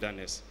the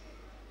wilderness.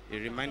 He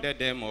reminded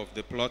them of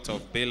the plot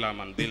of Balaam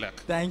and Balak.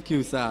 Thank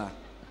you, sir.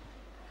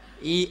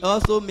 He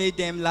also made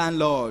them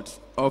landlords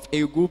of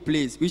a good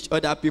place which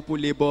other people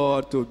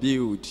labored to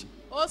build.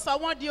 Ó sọ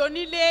wọ́n di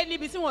onílé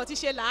níbi tí wọ́n ti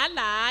ṣe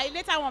làálàá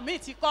ilé táwọn míì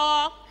ti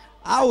kọ́.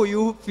 How will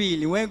you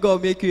feel when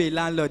God make you a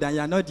landlord and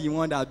you are not the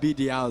one that build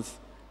the house?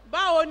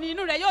 Báwo ni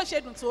inú rẹ yóò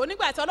ṣe dùn tó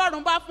nígbà tí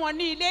Ọlọ́run bá fún ọ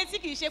ní ilé tí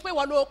kìí ṣe pé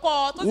wọ́n ló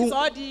kọ́ tó sì sọ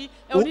ọ́ di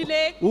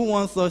onílé? Who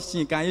wants such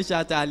thing? Can you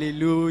shout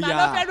hallelujah?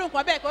 Ta ló fẹ́ rú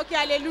nǹkan bẹ́ẹ̀ kó kí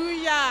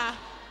hallelujah?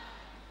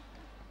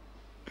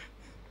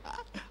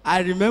 I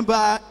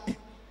remember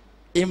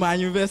in my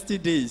university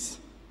days,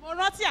 Mo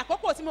rántí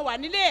àkókò tí mo wà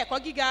nílé ẹ̀kọ́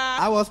gíga.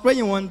 I was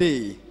praying one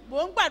day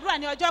Mo ń gbàdúrà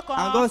ní ọjọ́ kan.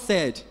 and God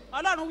said,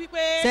 Ọlọ́run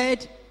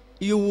wípé.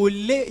 you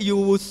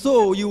will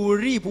sow, you will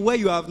reap where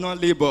you have not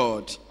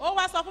labored. Ó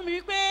wá sọ fún mi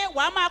wípé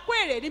wàá máa kó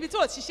èrè níbi tó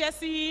o ti ṣiṣẹ́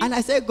sí. And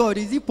I said, God,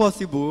 is it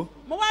possible?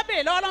 Mo wá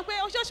béèrè lọ́wọ́ Ọlọ́run pé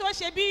oṣooṣù ó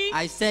ṣe bí.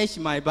 I searched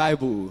my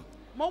Bible.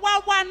 Mo wá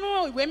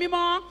wánú ìwé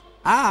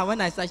mímọ́. When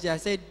I searched it, I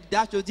said,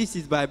 this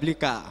is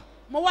biblical.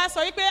 Mo wá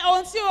sọ wípé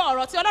ohun tí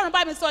ọ̀rọ̀ tí Ọlọ́run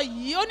bá mi sọ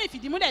yìí ó ní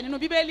ìfìdímúlẹ̀ nínú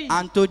Bíbélì.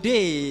 And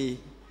today,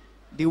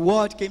 the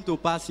word came to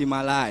pass in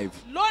my life.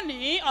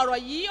 Lónìí ọ̀rọ̀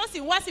yìí ó sì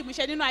ń wá sí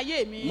ìmúṣẹ nínú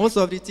ayé mi. Most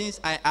of the things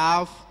I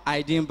have,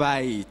 I didn't buy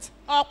it.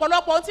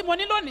 Ọ̀pọ̀lọpọ̀ ohun tí mo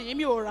ní lónìí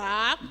mi ò rà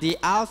á. The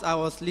house I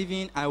was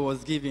living, I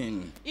was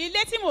given.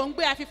 Ilé tí mò ń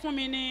gbé a fi fún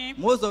mi ni.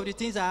 Most of the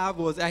things I have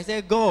I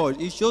said,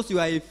 God, it shows you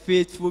are a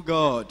faithful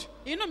God.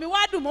 Inú mi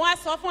wá dùn mo wá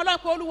sọ fún Ọlọ́run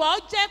pé Olúwa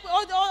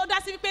ó dá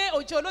sí wípé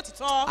ó jẹ́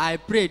olótìtọ́. I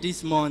pray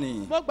this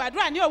morning. Mo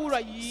gbàdúrà ní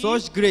òwúrọ̀ yìí.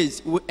 Such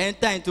grace will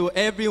enter into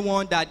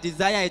everyone that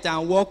desire it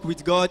and walk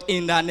with God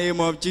in the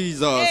name of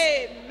Jesus.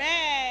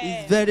 Amen. bẹ́ẹ̀.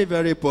 It's very,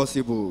 very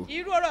possible.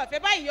 Irú ọ̀rọ̀ ọ̀fẹ́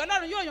báyìí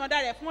Ọlọ́run yóò yọ̀ǹda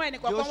rẹ̀ fún ẹnì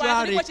kọ̀ọ̀kan wa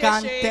Joshua ní bó ṣe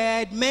ṣe.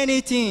 recanted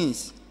many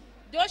things,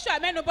 Joshua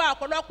mẹ́nuba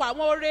ọ̀pọ̀lọpọ̀ àwọn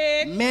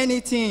oore. many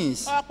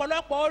things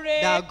Ọ̀pọ̀lọpọ̀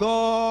oore. that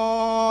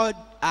God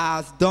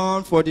has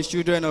done for the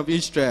children of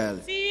Israel.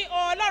 Tí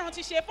Ọlọ́run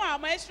ti ṣe fún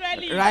àwọn ọmọ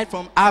Ísírẹ́lì. Right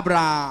from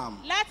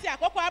Abraham Láti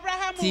àkókò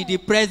Ábúráhámù. till the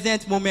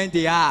present moment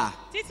they are.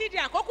 Títí di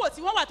àkókò tí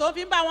wọ́n wà tó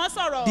fi ń bá wọn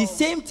sọ̀rọ̀. The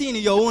same thing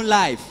in your own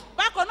life.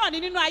 Bákan náà ni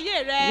nínú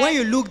ayé rẹ. When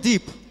you look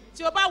deep,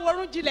 Tí o bá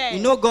worún jinlẹ̀. you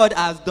know God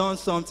has done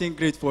something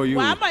great for you.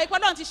 Wàá mọ̀ ipò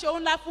Ọlọ́run ti ṣe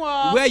ohun ńlá fún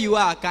ọ. Where you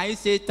are, can you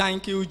say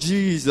thank you, Níbi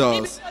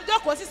Jesus? tí o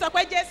jókòó sí sọ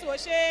pé Jésù ò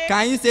ṣe.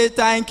 Can you say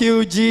thank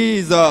you,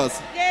 Jesus?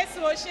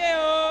 Jésù ò ṣe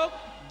o.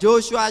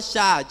 Joshua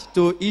charged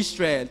to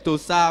Israel to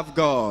serve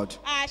God.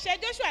 Àṣẹ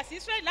Joshua sí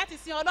Ísírẹ́lì láti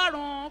sin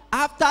Ọlọ́run.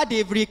 After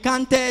they've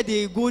recanted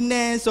the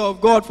goodness of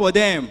God for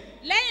them,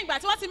 Lẹ́yìn ìgbà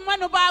tí wọ́n ti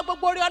mẹ́nu bà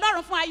gbogbo oore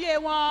Ọlọ́run fún ayé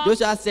wọn.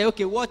 Joshua said,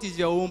 okay, what is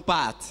your own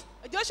part?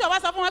 Joshua wá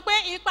sọ fún wọn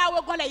pé ipa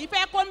wo gan lẹ̀yin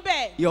fẹ́ kó ń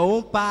bẹ̀. Your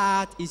own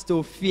part is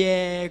to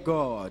fear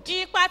God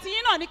Ipa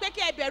tiyín náà ni pé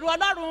kí ẹ bẹ̀rù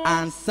Ọlọ́run.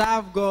 and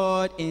serve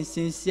God in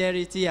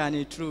sincerity and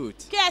in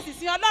truth. Kí ẹ sì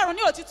sin Ọlọ́run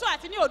ní òtítọ́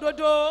àti ní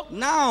òdodo.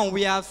 Now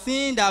we have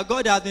seen that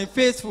God has been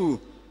faithful.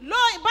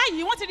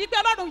 Báyìí wọ́n ti rí pé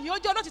Ọlọ́run yìí ó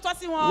jẹ́ olótìtọ́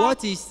sí wọn.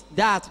 What is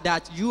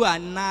that you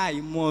and I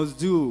must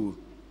do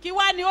Kí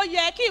wá ni ó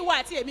yẹ kí ìwọ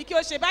àti èmi kí ó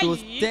ṣe to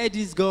báyìí? tell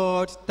this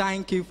God,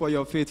 thank you for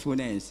your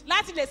faithfulness?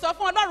 Láti lè sọ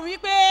fún Ọlọ́run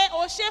wípé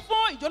o ṣe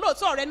fún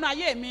ìjólóòtọ́ rẹ nínú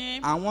ayé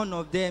mi. And one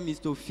of them is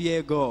to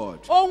fear God.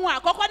 Ohun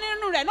àkọ́kọ́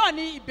nínú rẹ̀ náà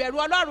ni ìbẹ̀rù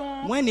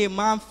Ọlọ́run. When a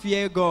man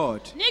fear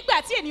God,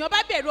 Nígbà tí ènìyàn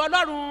bá bẹ̀rù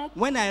Ọlọ́run.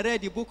 when I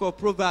read the book of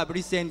Proverbs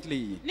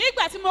recently,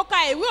 Nígbà tí mo ka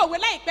ìwé òwe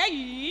láìpẹ́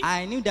yìí.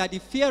 I knew that the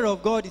fear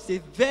of God is a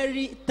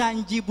very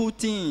tangible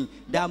thing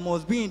that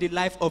must be in the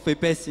life of a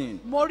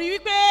person. Mo rí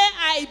wípé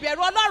ìbẹ̀rù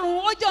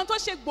Ọlọ́run ó jẹ́ ohun tó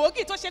ṣe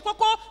gbòógì tó ṣe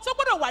kókó tó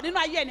gbọ́dọ̀ wà nínú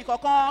ayé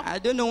ẹnìkọ̀ọ̀kan. I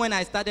don't know when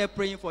I started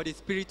praying for the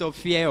spirit of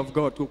fear of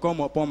God to come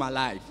upon my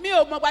life. Mi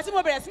ò mọ̀gbà tí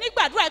mo bẹ̀rẹ̀ sí ní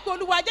gbàdúrà pé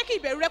Olúwa jẹ́ kí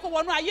ìbẹ̀rù rẹ kó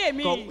wọnú ayé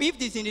mi. Because if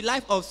this is in the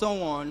life of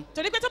someone,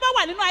 Torí pé tó bá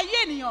wà nínú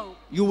ayé ènìyàn,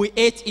 you will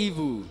hate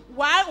evil.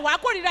 wàá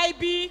kórìíra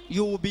ibi,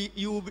 You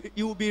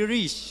will be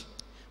rich.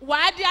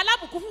 wàá di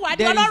alábùkún fún, wàá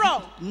di There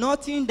ọlọ́rọ̀. is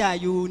nothing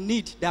that you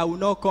need that will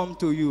not come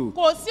to you.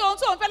 Kò sí ohun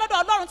tí òun fẹ́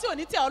lọ́dọ̀ Ọlọ́run tí ò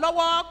ní tẹ̀ ọ́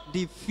lọ́wọ́.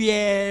 The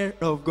fear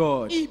of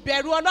God.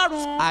 Ìbẹ̀rù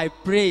Ọlọ́run. I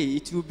pray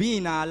it will be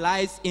in our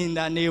lives in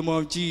the name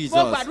of Jesus.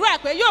 Mo gbàdúrà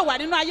pé yóò wà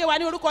nínú ayé wa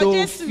ní orúkọ To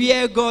Jésù.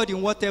 fear God in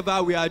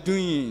whatever we are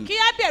doing. Kí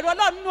á bẹ̀rù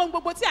Ọlọ́run nínú ohun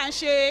gbogbo tí à ń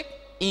ṣe.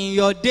 In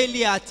your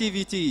daily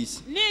activities.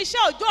 Ní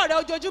iṣẹ́ òjò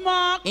rẹ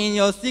ojoojúmọ́. In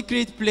your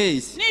secret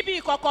place. Níbi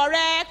ìkọ̀kọ̀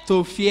rẹ.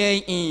 To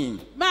fear Him.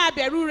 Máa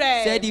bẹ̀rù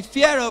rẹ̀. Said the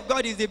fear of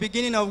God is the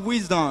beginning of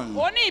wisdom.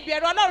 Ó ní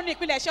ìbẹ̀rù Ọlọ́run ní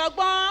ìpilẹ̀ṣẹ̀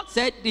ọgbọ́n.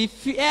 Said the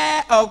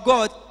fear of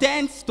God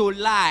tends to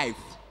life.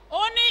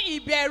 Ó ní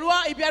ìbẹ̀rù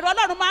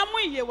Ọlọ́run máa ń mú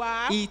ìyè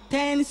wá. It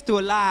tends to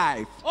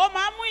life. Ó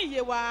máa ń mú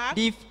ìyè wá.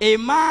 A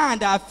man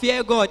that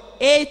fear God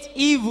hates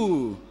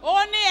evil.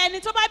 Ó ní ẹni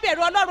tó bá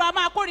bẹ̀rù Ọlọ́run a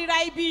máa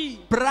kórìíra ibi.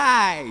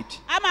 Pride.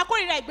 A máa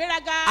kórìíra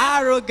ìgbéraga.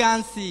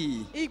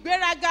 Arrogancy.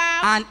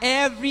 Ìgbéraga. And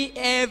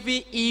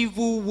every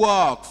evil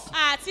works.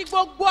 Àti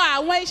gbogbo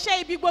àwọn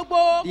iṣẹ́ ibi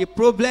gbogbo. The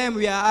problem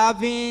we are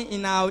having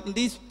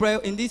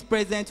in this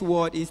present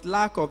world is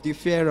lack of the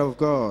fear of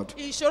God.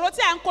 Ìṣòro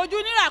tí à ń kojú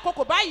nírú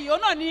àkókò báyìí ó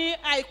náà ní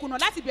àìkùnà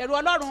láti bẹ̀rù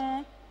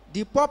Ọlọ́run.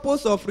 The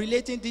purpose of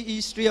relating the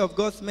history of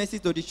God's mercy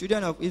to the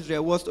children of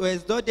Israel was to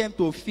exhort them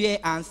to fear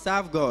and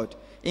serve God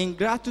in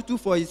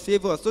gratitude for His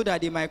favor so that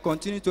they might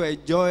continue to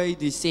enjoy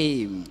the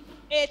same.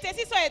 Ète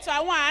sísọ ètò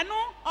àwọn àánú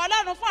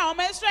Ọlọ́run fún àwọn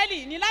ọmọ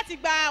Ísírẹ́lì ní láti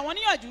gba àwọn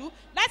níyànjú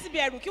láti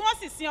bẹ̀rù kí wọ́n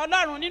sì sin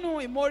Ọlọ́run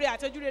nínú ìmoore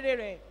àti ojúrere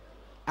rẹ̀.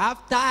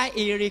 After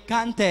he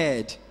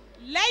recanted,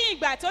 Lẹ́yìn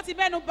ìgbà tó ti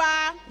mẹ́nu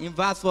bà. in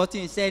verse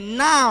 14, he said,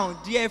 now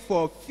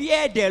therefore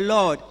fear the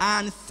Lord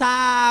and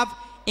serve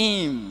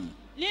Him.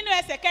 Nínú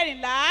ẹsẹ̀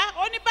 14,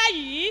 ó ní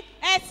báyìí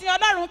ẹ sin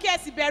Ọlọ́run kí ẹ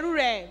sì bẹ̀rù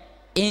rẹ̀.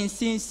 In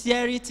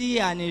sincerity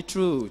and in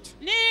truth.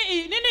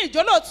 Nínú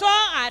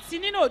ìjólóòtọ́ àti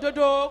nínú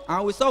òdodo.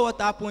 And we saw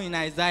what happened in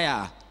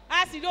Isaiah.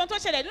 A sì rí ohun tó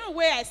ṣẹlẹ̀ nínú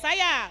ìwé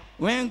Àìsáyà.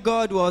 When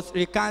God was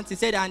recanted, he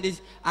said,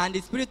 and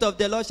the Spirit of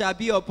the Lord shall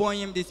be upon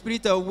him, the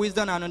Spirit of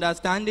wisdom and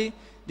understanding,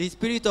 the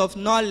Spirit of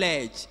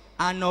knowledge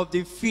and of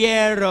the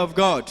fear of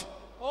God.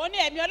 Ó ní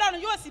ẹ̀mí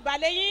Ọlọ́run yóò sì bà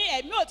lé yín,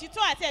 ẹ̀mí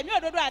òtítọ́ àti ẹ̀mí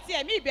òdodo àti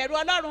ẹ̀mí ìbẹ̀rù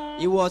Ọlọ́run.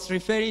 He was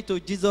referring to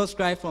Jesus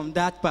Christ from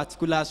that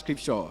particular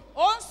scripture.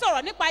 Ó ń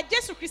sọ̀rọ̀ nípa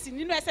Jésù Kristi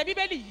nínú ẹsẹ̀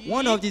Bíbélì yìí.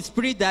 One of the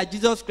spirits that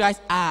Jesus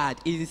Christ had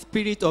is the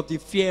spirit of the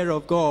fear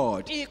of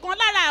God. Ìkan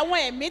lára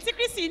àwọn ẹ̀mí tí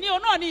Kristi ní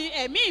òun náà ni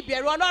ẹ̀mí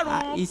ìbẹ̀rù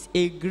Ọlọ́run. It's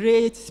a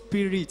great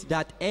spirit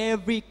that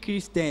every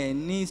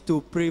Christian needs to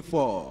pray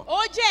for. Ó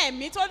jẹ́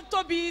ẹ̀mí tó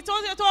tóbi tó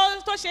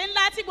ṣe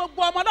ńlá tí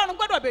gbogbo ọmọ Ọlọ́run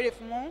gbọ́dọ̀ béèrè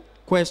fún.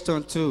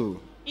 Question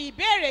 2.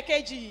 Ìbéèrè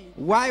kejì.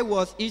 Why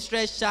was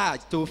Israel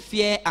charged to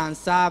fear and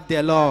serve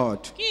the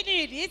Lord? Kí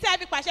ni ìdí tí a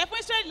fi pàṣẹ fún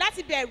Ísírẹ́lì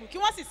láti bẹ̀rù kí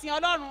wọ́n sì sin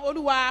Ọlọ́run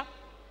Olúwa?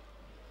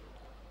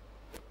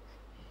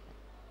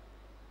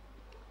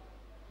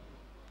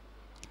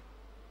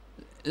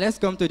 Let's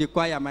come to the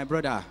choir, my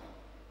brother.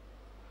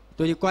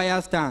 To the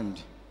choir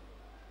stand.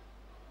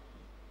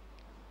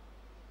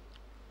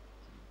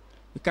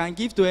 You can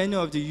give to any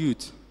of the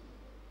youth.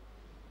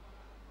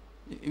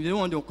 If you don't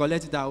want to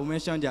collect it, I will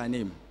mention their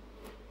name.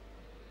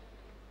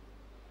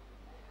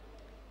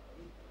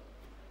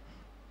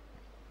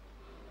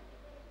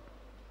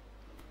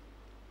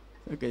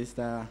 Okay,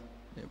 Sister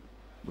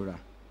Bura.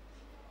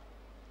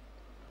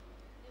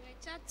 They were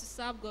charged to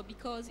serve God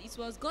because it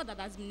was God that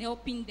has been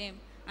helping them,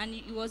 and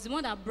it was the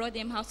one that brought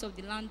them out of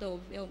the land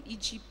of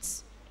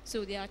Egypt.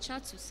 So they are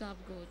charged to serve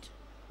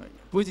God.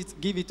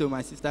 Give it to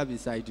my sister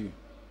beside you.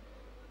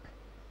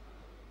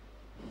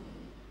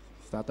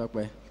 Start up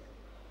where?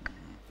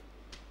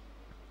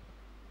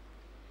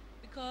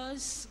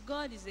 Because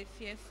God is a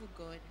fearful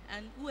God,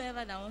 and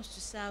whoever that wants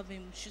to serve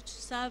him should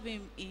serve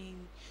him in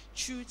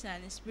truth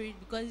and in spirit,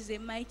 because he's a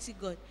mighty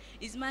God.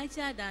 He's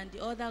mightier than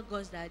the other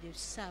gods that they've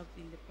served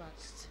in the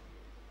past.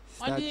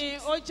 wọ́n ní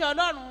ó jẹ́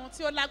ọlọ́run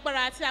tí ó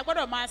lágbára tí a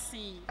gbọ́dọ̀ máa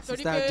sìn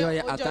torí pé Sister Joy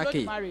ó jẹ́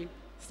Atake. olódùmarè.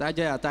 Sister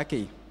Joy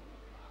Atake.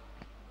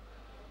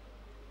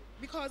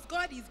 Because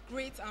God is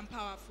great and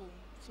powerful,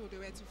 so they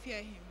were to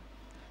fear him.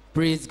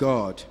 Praise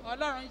God.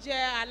 ọlọ́run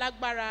jẹ́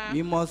alágbára.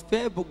 We must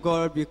fear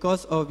God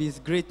because of his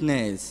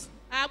greatness,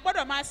 a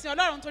gbọ́dọ̀ máa sin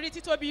ọlọ́run torí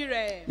títóbi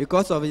rẹ̀,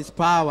 because of his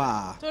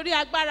power, torí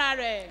agbára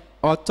rẹ̀,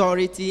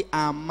 authority,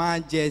 and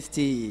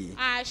majesty.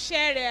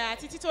 àṣẹ rẹ̀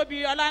àti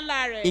títóbi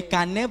ọláńlá rẹ̀. It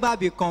can never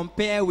be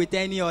compared with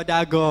any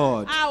other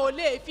God. a ò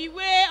lè fi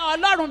wé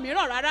ọlọ́run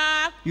mìíràn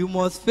rárá. You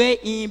must fear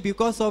him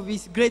because of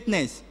his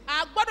greatness.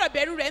 a gbọ́dọ̀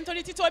bẹ̀rù rẹ̀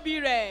nítorí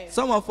títóbi rẹ̀.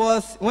 Some of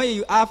us, when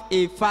you have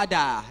a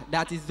father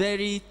that is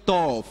very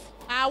tough,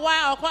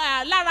 àwa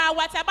ọ̀kan lára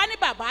wa tí a bá ní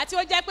bàbá tí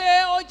ó jẹ́ pé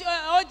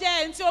ó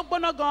jẹ́ ẹni tí ó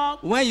gbóná gan.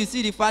 when you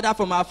see the father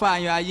from afar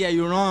and you are here,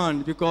 you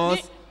run because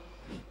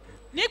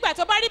nígbà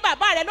tó bá rí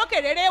bàbá rẹ̀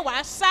lókè rere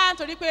wàá sá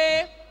nítorí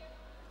pé.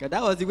 okay,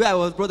 that was the way I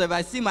was brought up. If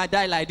I see my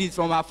dad like this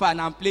from afar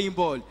and I'm playing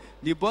ball,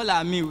 the ball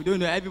at me, we don't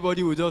know,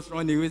 everybody will just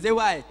run away. Say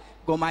why?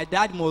 Because my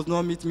dad must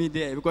not meet me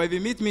there. Because if he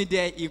meet me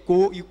there, he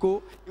will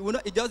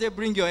not, he just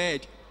bring your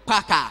head,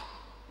 paka.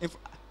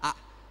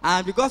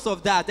 And because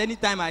of that,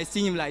 anytime I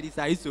see him like this,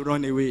 I used to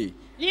run away.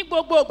 ní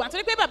gbogbo ìgbà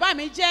torí pé bàbá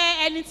mi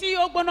jẹ́ ẹni tí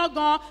ó gbóná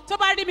gan, tó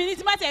bá rí mi ní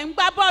tí má tẹ̀ ń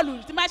gbá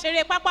bọ́ọ̀lù tí má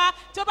ṣeré pápá,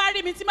 tó bá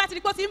rí mi tí má ti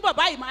rí kó ti ń bọ̀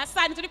báyìí máa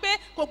sá nítorí pé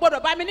kò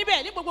gbọdọ̀ bá mi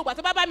níbẹ̀. Ní gbogbo ìgbà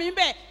tó bá bá mi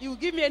níbẹ̀, he will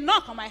give me a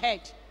knock on my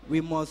head.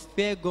 We must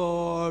fear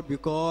God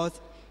because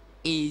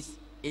he's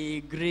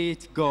a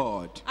great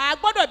God. a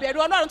gbọ́dọ̀ bẹ̀rù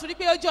ọlọ́run torí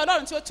pé ó jẹ́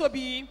ọlọ́run tí ó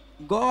tóbi.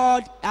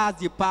 God has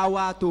the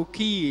power to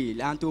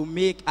kill and to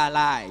make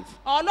alive.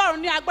 ọlọ́run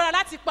ní agbára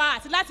láti pa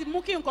àti láti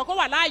mú kí nǹkan kó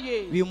wà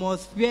láàyè. We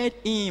must fear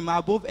him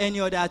above any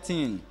other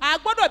thing. a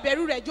gbọ́dọ̀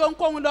bẹ̀rù rẹ̀ ju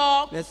ohunkóhun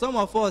lọ. But some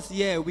of us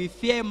here, we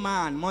fear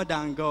man more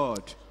than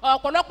God.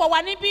 ọ̀pọ̀lọpọ̀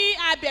wa níbí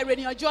a bẹ̀rù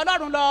ènìyàn ju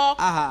ọlọ́run lọ.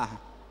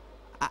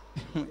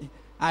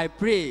 I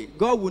pray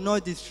God will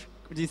not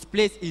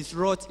displace his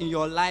wrath in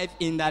your life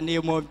in the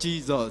name of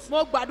Jesus.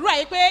 mo gbàdúrà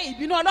yìí pé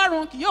ìbínú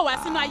ọlọ́run kì yóò wá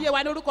sínú ayé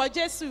wa ní orúkọ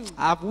Jésù.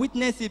 I've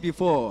witnessed it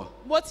before.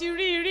 mo ti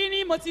rí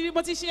ní mo ti ṣe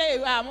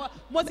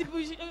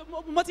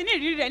mo ti ní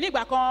ìrírí rẹ̀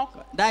nígbà kan.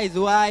 That is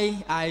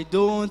why I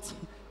don't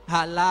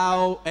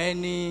allow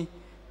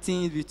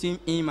anything between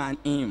him and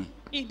him.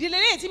 ìdílé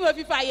lẹ́yìn tí mo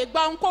fi fààyè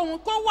gba ohunkóhun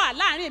kó wà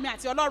láàrin èmi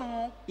àti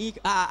ọlọ́run.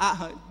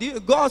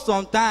 God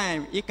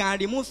sometimes he can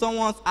remove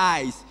someone's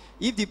eyes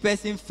if the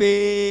person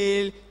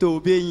fail to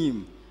obey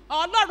him.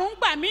 ọlọ́run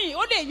gbà mí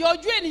ó lè yọ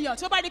ojú ènìyàn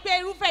tí ó bá rí pé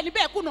irúfẹ́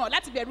níbẹ̀ kùnà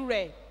láti bẹ̀rù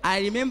rẹ̀. I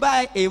remember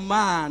a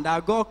man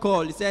that God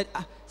called. He said,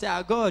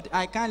 God,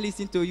 I can't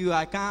listen to you.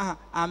 I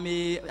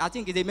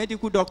think he's a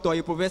medical doctor,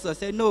 a professor.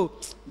 Said, no,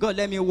 God,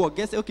 let me work.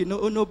 Guess, okay,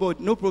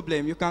 no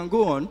problem. You can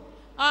go on.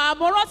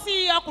 mo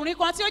rántí ọkùnrin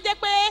kan tí ó jẹ́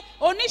pé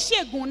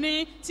oníṣègùn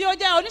ni tí ó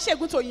jẹ́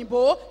oníṣègùn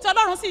tòyìnbó tí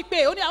ọlọ́run sì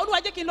pé ó ní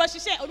olúwa jẹ́ kí n lọ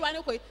ṣiṣẹ́ olúwa ní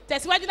kò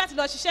tẹ̀síwájú láti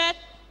lọ ṣiṣẹ́.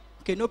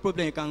 Okay, no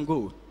problem, you can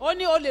go. ó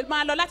ní o lè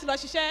máa lọ láti lọ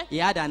ṣiṣẹ́. He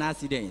had an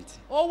accident.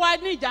 ó wá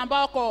ní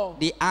ìjàmbá ọkọ̀.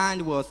 The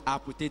hand was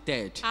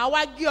amputated.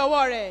 àwa gé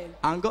ọwọ́ rẹ̀.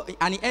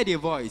 And he heard a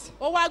voice.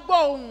 ó wá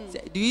gbọ́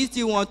ohùn. Do you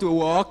still want to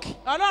walk?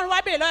 ọlọ́run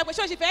wá béèrè lọ́wọ́ pé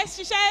ṣé o sì fẹ́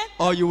ṣiṣẹ́.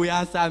 Or you will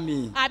answer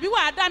me? àbí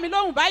wàá dá mi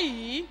lóhùn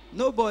báyìí.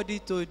 Nobody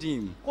told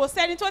him. kò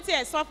sẹ́ni tó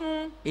tiẹ̀ sọ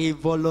fún. He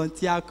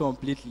volunteered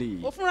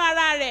completely. ó fúnra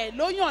ara rẹ̀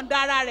ló yọ̀ǹda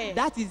ara rẹ̀.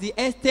 That is the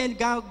extent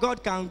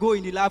God can go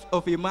in the life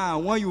of a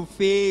man when you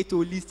fail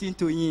to listen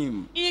to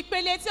him.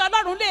 ìpele tí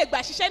ọlọ́run lè gbà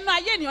ṣiṣẹ́ nínú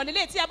ayé ènìyàn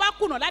lélẹ̀ tí a bá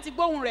kùnà láti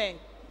gbóhùn rẹ̀.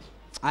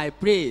 I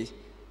pray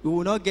we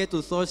will not get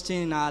to such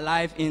thing in our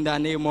life in the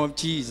name of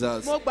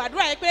Jesus. mo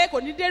gbàdúrà yìí pé kò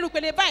ní dérú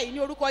pele báyìí ní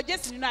orúkọ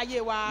Jésù nínú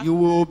ayé wa. You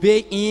will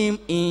obey him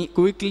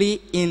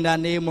quickly in the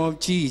name of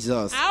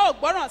Jesus. a ó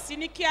gbọ́ràn sí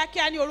ní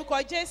kíákíá ní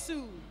orúkọ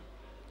Jésù.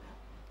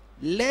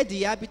 Let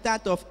the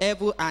inhabitants of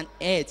heaven and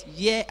earth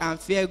hear and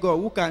fear God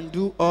who can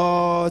do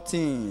all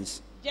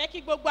things. jẹ́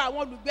kí gbogbo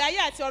àwọn olùgbé ayé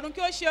àti ọ̀run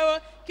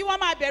kí wọ́n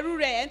máa bẹ̀rù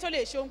rẹ̀ ẹni tó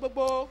lè ṣe ohun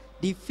gbogbo.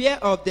 The fear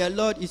of the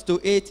Lord is to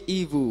hate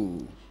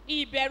evil.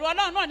 ìbẹ̀rù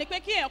ọlọ́run náà ni pé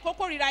kí èèyàn kó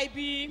kórìíra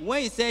ibi.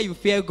 When you say you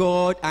fear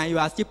God and you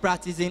are still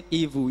practicing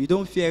evil, you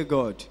don't fear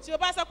God. tí o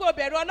bá sọ pé o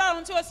bẹ̀rù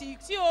ọlọ́run tí o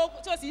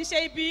sì ń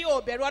ṣe ibi o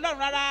bẹ̀rù ọlọ́run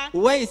rárá.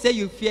 When you say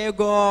you fear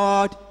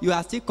God, you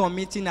are still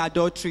committing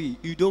adultery,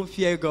 you don't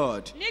fear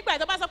God. nígbà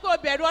tó bá sọ pé o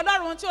bẹ̀rù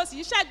ọlọ́run tí o sì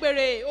ń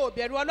ṣàgbèrè o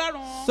bẹ̀rù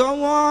ọlọ́run.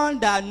 Someone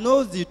that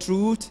knows the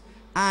truth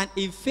and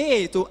he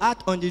fails to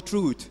act on the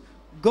truth,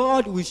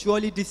 God will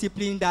surely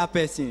discipline that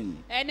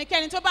person.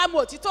 ẹnikẹ́ni tó bá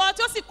mọ òtítọ́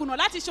tí ó sì kùnà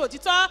láti ṣe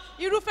òtítọ́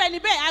irúfẹ́ ẹni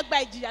bẹ́ẹ̀ á gba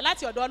ìjìyà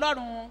láti ọ̀dọ̀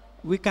ọlọ́run.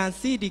 We can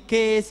see the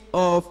case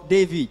of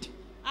David.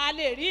 a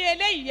lè rí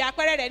eléyìí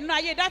àpẹẹrẹ rẹ̀ nínú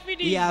ayé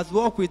dáfídì. He has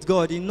walked with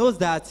God. He knows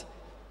that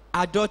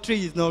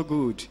adultery is not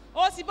good.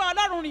 ó sì bá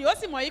ọlọ́run rìn ó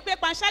sì mọ̀ yí pé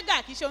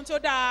panṣágà kì í ṣe ohun tó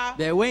dáa.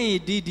 But when he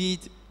did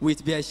it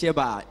with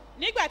Bathsheba,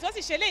 nígbà tó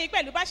sì ṣe léyìí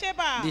pẹ̀lú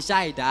báṣẹ́bà the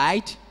child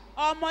died.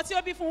 ọmọ tí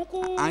ó bí fún un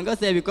kú. And God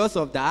said, because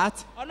of that,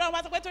 ọlọ́run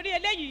wá sọ pé torí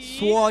eléyìí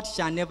sword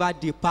shall never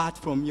depart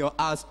from your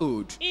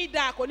household.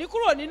 idà kò ní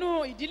kúrò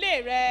nínú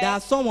ìdílé rẹ. There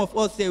are some of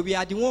us say we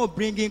are the one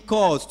bringing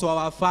cause to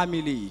our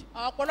family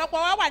ọ̀pọ̀lọpọ̀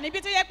wa wà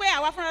níbi tó yẹ pé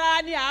àwa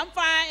fúnra ni à ń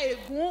fa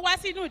ègún wá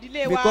sínú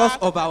ìdílé wa. because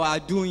of our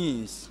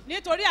doings.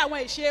 nítorí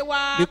àwọn ìṣe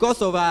wa.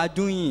 Because of our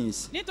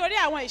doings, nítorí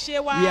àwọn ìṣe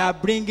wa. we are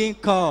bringing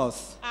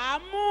cause. à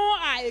ń mú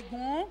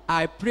ègún.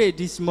 I pray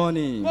this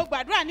morning. mo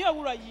gbàdúrà ní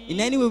òwúrọ̀ yìí. In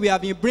any way we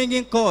have been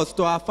bringing cause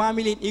to our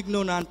family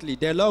ignorantly,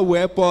 the Lord will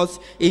help us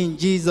in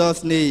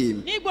Jesus'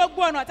 name. ní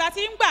gbogbo ọ̀nà tá a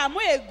ti ń gbà mú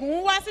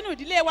ègún wá sínú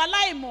ìdílé wa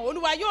láìmọ̀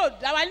olúwa yóò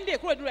dá wa nídè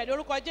kúrò nínú rẹ̀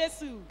lórúkọ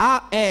jésù.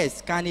 How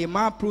else can a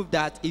man prove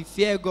that he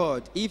fear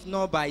God if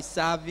not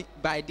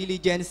by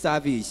diligent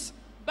service?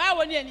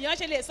 báwo ni ènìyàn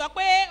ṣe lè sọ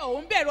pé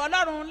òun bẹ̀rù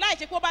ọlọ́run láì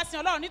ṣe pé ó bá sin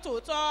ọlọ́run ní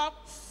tòótọ́.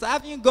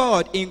 Serving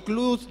God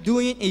includes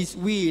doing his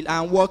will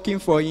and working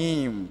for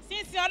him.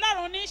 sísin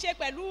ọlọ́run ní í ṣe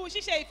pẹ̀lú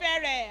ṣíṣe ìfẹ́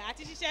rẹ̀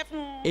àti ṣiṣẹ́ fún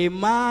un. A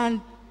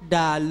man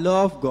that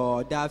loves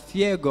God, that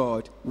fear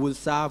God, will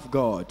serve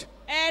God.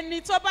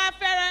 ẹni tó bá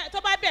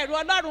bẹ̀rù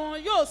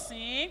ọlọ́run yóò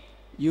sìn.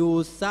 You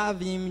will serve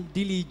him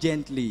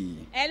diligently,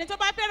 ẹni tó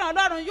bá fẹ́ràn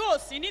ọlọ́run yóò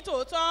sìn ní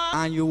tòótọ́.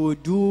 and you will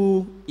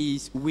do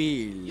his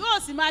will. yóò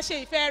sì máa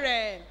ṣe ìfẹ́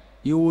rẹ̀.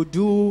 You will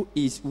do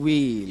his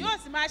will. yóò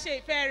sì máa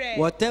ṣe ìfẹ́ rẹ̀.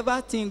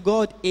 Whatever thing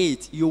God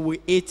hates, you will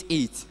hate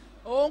it.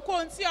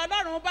 ohunkóhun tí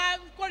ọlọ́run bá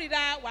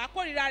kórìíra wàá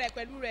kórìíra rẹ̀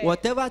pẹ̀lú rẹ̀.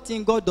 Whatever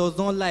thing God does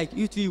not like,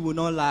 you too will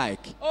not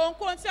like.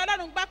 ohunkóhun tí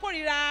ọlọ́run bá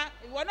kórìíra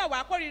ìwọ náà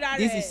wàá kórìíra rẹ̀.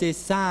 This is a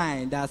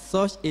sign that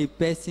such a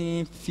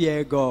person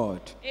fear God.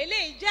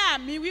 eléyìí jẹ́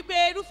àmì wípé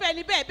irúfẹ́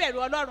ẹni bẹ́ẹ̀ bẹ̀rù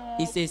ọlọ́run.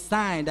 It's a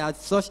sign that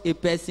such a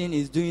person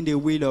is doing the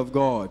will of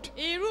God.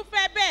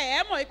 irúfẹ́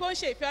bẹ́ẹ̀ ẹ mọ̀ pé ó ń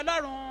ṣe ìfẹ́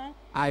ọlọ́run.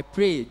 I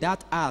pray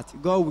that heart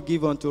God will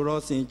give unto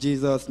us in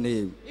Jesus'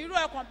 name. irú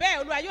ọkàn bẹ́ẹ̀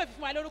olúwa yóò fi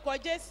fún wa lórúkọ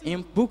jésù.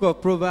 In book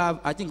of Proverbs,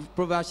 I think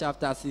Proverbs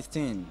chapter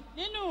 16,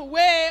 nínú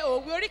ìwé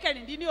òwe orí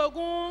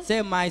kẹrìndínlógún.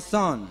 say, my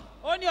son,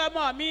 ó ní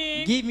ọmọ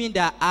mi. give me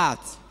the heart,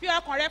 fi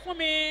ọkàn rẹ fún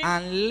mi.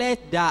 and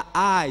let the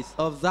eyes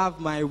observe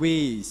my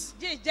ways.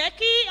 jẹ́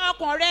kí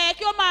ọkàn rẹ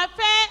kí ó máa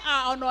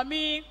fẹ́ ọ̀nà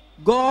mi.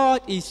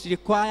 God is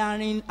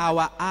requiring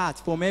our heart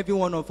from every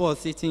one of us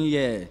sitting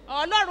here.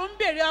 ọlọ́run ń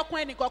bèrè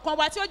ọkàn ẹnìkọ̀ọ̀kan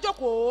wa tí ó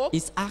jókòó.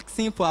 He's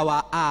asking for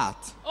our heart.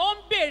 ó ń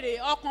bèrè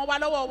ọkàn wa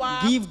lọ́wọ́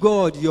wa. Give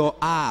God your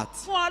heart.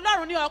 fún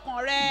ọlọ́run ní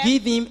ọkàn rẹ.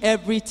 Give him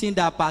everything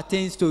that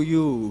pertains to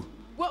you.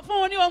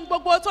 fún un ní ohun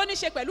gbogbo tó ní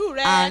ṣe pẹ̀lú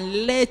rẹ.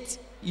 And let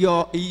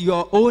your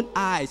own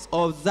eyes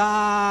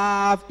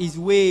observe his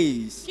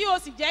ways. kí o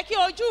sì jẹ́ kí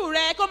ojú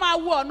rẹ kó máa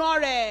wo ọ̀nà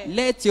rẹ̀.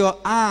 Let your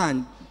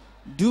hand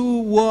do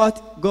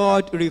what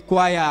God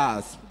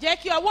requires. jẹ́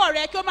kí ọwọ́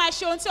rẹ kí ó máa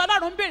ṣe ohun tí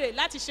ọlọ́run ń bèrè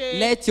láti ṣe.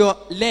 Let your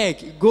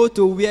leg go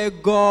to where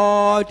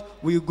God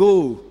will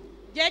go.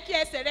 jẹ́ kí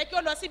ẹsẹ̀ rẹ kí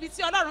ó lọ síbi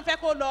tí ọlọ́run fẹ́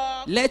kó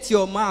lọ. Let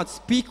your mouth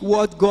speak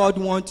what God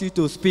wants you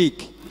to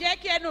speak. jẹ́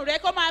kí ẹnu rẹ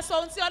kó máa sọ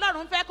ohun tí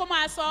ọlọ́run fẹ́ kó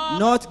máa sọ.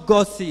 Not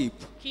gossip,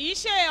 kì í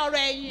ṣe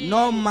ọ̀rọ̀ ẹ̀yìn.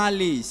 not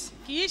malice,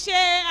 kì í ṣe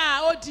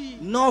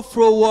òdì. not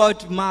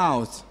froward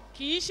mouth,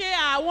 kì í ṣe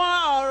àwọn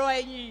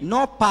ọ̀rọ̀ ẹ̀yìn.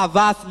 not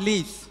perverse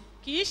lips.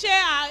 kì í ṣe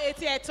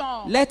ètè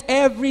ẹ̀tàn. Let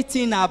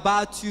everything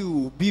about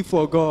you be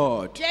for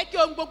God. jẹ́ kí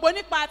ohun gbogbo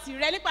nípa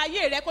tìrẹ nípa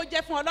ayé rẹ kó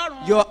jẹ́ fún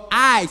ọlọ́run. Your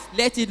eyes,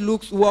 let it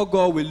look what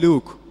God will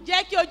look.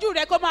 jẹ́ kí ojú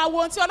rẹ kó máa wo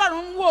ohun tí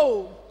ọlọ́run ń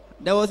wò.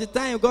 There was a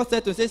time God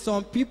said to say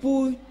some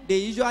people, they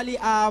usually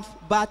have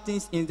bad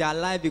things in their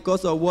life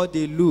because of what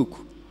they look.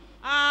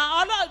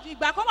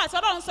 ìgbà kan wà tí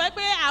ọlọ́run sọ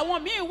pé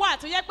àwọn míì wà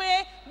tó yẹ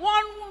pé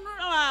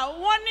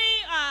wọ́n ní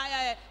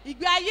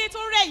ìgbé ayé tó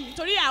rẹ̀yìn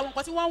nítorí àwọn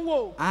nǹkan tí wọ́n ń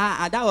wò.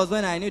 And that was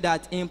when I knew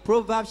that in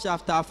Proverbs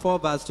chapter 4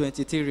 verse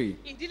 23.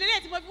 ìdílé lè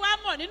tí mo fi wá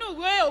mọ̀ nínú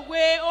ìwé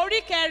òwe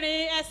orí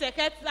kẹrin ẹsẹ̀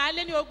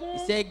kẹtàléníogún.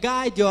 It said,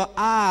 guide your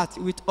heart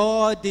with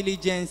all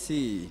diligence,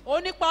 ó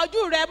nípa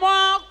ojú rẹ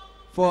mọ́.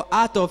 for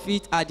out of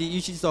it are the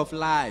issues of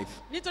life.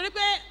 nítorí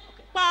pé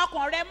pa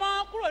ọkàn rẹ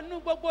mọ́ kúrò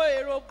nínú gbogbo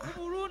èrò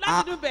búburú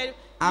láti dùn bẹ̀rẹ̀.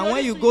 And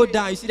when you go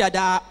down, you see that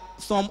there are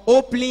some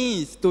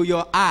openings to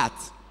your heart.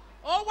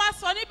 ó wá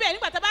sọ níbẹ̀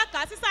nígbà tá a bá kà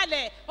á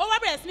sísàlẹ̀ ó wá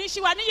bẹ̀rẹ̀ sí ní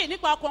ṣí wa níyè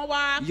nípa ọkàn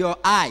wa. Your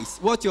eyes,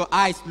 what your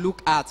eyes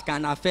look at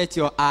can affect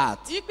your heart.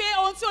 wípé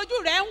ohun tí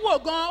ojú rẹ ń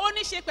wò gan ó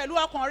ní ṣe pẹ̀lú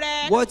ọkàn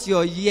rẹ. What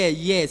your ear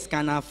hears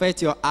can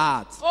affect your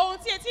heart. ohun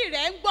tí etí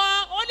rẹ ń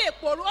gbọ́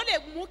ó lè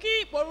mú kí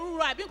ìpòrúurú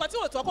àbí nǹkan tí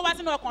ò tọ́ kó wá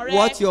sínú ọkàn rẹ.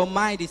 What your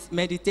mind is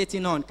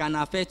meditating on can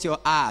affect your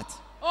heart.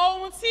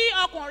 ohun tí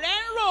ọkàn rẹ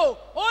ń rò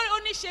ó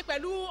ní ṣe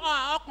pẹ̀lú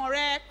ọkàn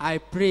rẹ. I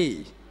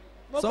pray.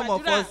 Some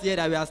of us here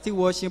that we are still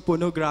watching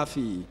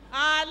pornography.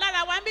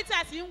 lára wa ń bí tí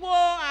a ti ń wo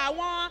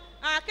àwọn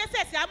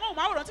kẹ́sẹ̀tì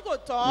amóhùnmáwòrán tí kò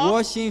tọ́.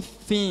 Watching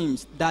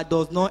films that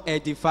does not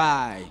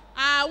edify.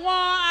 àwọn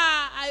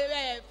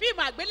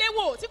fíìmù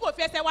àgbéléwò tí kò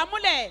fi ẹsẹ̀ wa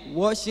múlẹ̀.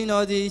 Watching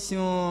all this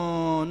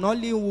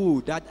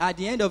Nollywood, that at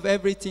the end of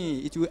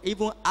everything, it will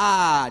even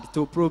add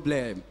to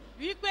problem.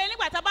 wípé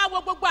nígbà tá a bá wo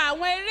gbogbo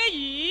àwọn eré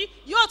yìí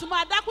yóò tún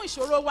máa dákún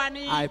ìṣòro wa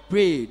ni. I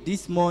pray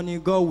this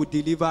morning God will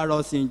deliver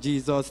us in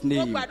Jesus' mo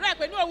name. gbàdúrà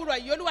pé ní òwúrọ̀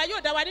yìí olúwa yóò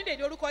dá wa ní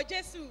dèdè orúkọ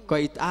jésù.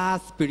 Because it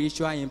has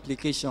spiritual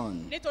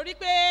implication. nítorí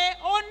pé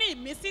ó ní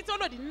ìmísí tó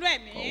lòdì nínú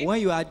ẹ̀mí.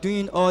 When you are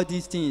doing all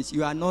these things,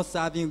 you are not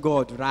serving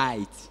God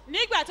right.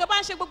 nígbà tó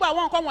bá ń ṣe gbogbo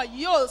àwọn nǹkan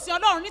wọ̀nyí ò sin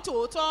ọlọ́run ní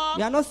tòótọ́.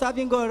 You are not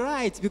serving God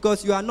right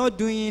because you are not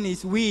doing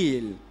His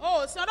will.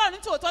 ò sin ọlọ́run ní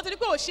tòótọ́ torí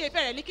pé ò ṣe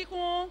ìfẹ́ rẹ̀ ní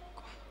kíkún.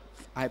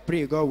 I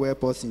pray God will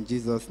help us in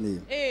Jesus'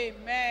 name.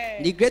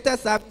 amen. The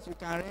greatest service we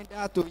can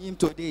render to Him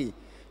today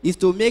is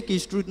to make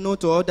His truth known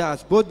to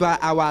others, both by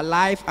our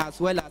life as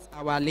well as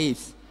our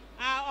lives.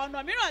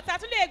 ọ̀nà mìíràn tá a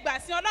tún lè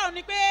gbà sin ọlọ́run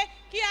ni pé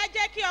kí á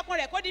jẹ́ kí ọkàn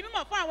rẹ̀ kó di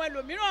mímọ̀ fún àwọn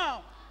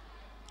ẹlòmíràn.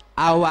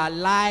 Our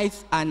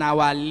lives and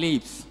our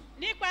lives.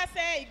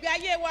 nípasẹ̀ ìgbé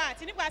ayé wa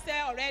àti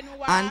nípasẹ̀ ọ̀rọ̀ ẹnu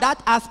wa. And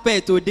that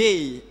aspect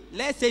today,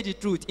 let's say the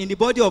truth, in the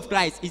body of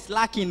Christ is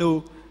lacking.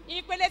 Oh.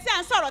 ìpele tí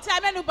a ń sọ̀rọ̀ tí a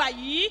mẹ́nu bà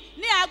yìí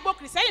ní agbo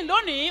kìrìsẹ́yìn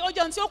lónìí ó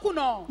jẹ́ ohun tí ó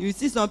kùnà. You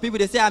see some people,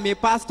 they say, I'm a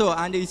pastor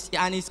and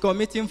he's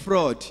committing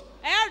fraud.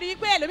 ẹ rí i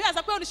pé ẹlòmíràn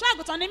sọ pé olùṣọ́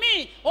àgùntàn ni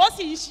mí ó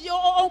sì ń ṣe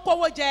ó ń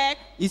kówó jẹ.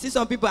 You see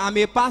some people, I'm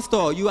a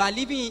pastor, you are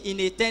living in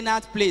a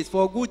tenant place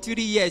for good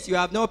 3 years, you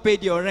have not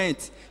paid your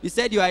rent. You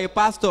said you are a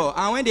pastor,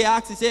 and when they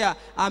ask you, say,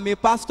 I'm a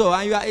pastor,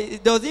 and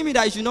it doesn't mean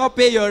that you should not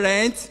pay your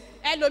rent.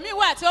 ẹlòmíì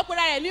wà tí ó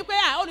pera rẹ̀ ní pé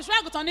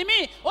olùṣọ́ àgùntàn ni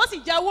mí ó sì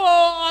jẹ́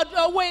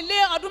owó ilé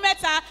ọdún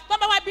mẹ́ta tó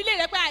bá wá bí ilé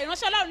rẹ̀ pé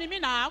ìránṣẹ́ ọlọ́run ni mí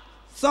nà.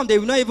 Some, they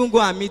will not even go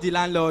and meet the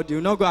landlord, they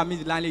will not go and meet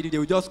the landlady, they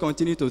will just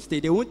continue to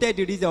stay. They won't tell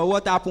the reason or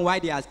what happened, why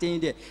they are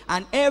staying there.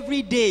 And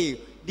every day,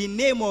 the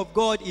name of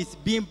God is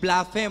being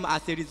blasphemed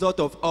as a result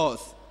of us.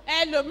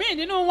 ẹlòmíì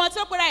nínú wọn tí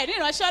ó pera ẹ̀ ní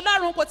ìránṣẹ́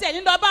ọlọ́run kò tiẹ̀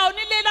ní lọ bá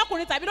onílé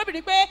lọ́kùnrin tàbí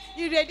lóbìnrin pé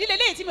ìrèdí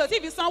lélẹ́yìí tí mi ò tí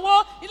ì fi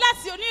sanwó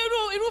láti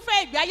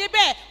irúfẹ́ ìgbé ayé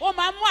bẹ́ẹ̀ ó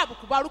máa ń mú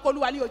àbùkù bá orúkọ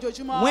olúwa ní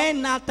ojoojúmọ́.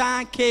 When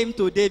Nathan came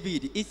to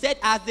David, he said,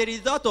 as a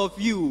result of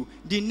you,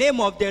 the name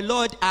of the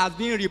Lord has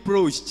been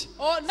reproached.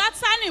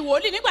 Nátánì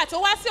wòlíì nígbà tó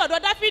wá sí ọ̀dọ̀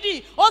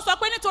dáfídì ó sọ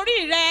pé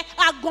nítorí rẹ̀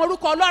àgàn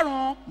orúkọ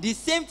ọlọ́run. The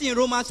same thing in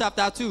Romans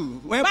chapter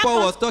 2, when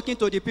Paul was talking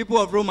to the people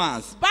of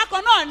Romans.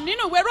 bákan náà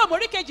nínú ìwé róòmù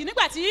orí kejì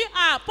nígbà tí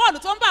paul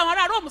tó ń bá àwọn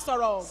ará róòmù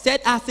sọ̀rọ̀.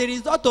 Said, as a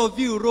result of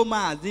you,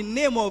 Romans, the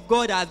name of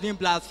God has been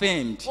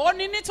blasphemed. ó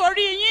ní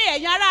nítorí yín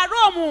ẹ̀yin ará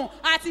róòmù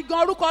àti gan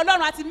orúkọ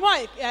ọlọ́run àti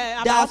mọ́ There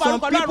are àbáwọ́ some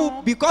orúkọ people,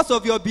 ọlọ́run. because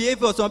of your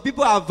behavior, some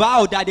people have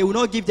vowed that they will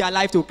not give their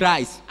life to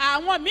Christ.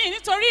 àwọn míì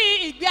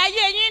nítorí ìgbé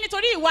ayé yín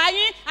nítorí ìwà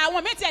yín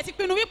àwọn míì tiẹ̀ ti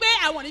pinnu wípé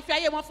àwọn ò ní fi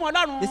ayé wọn fún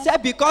ọlọ́run. They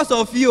said, because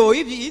of you,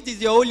 if it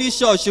is your holy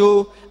church,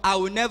 I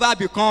will never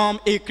become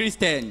a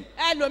Christian.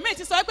 ẹlòmíì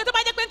ti sọ pé tó bá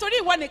jẹ́ pé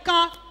nítorí ìwọ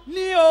nìkan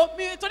ni o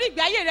nítorí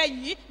ìgbé ayé rẹ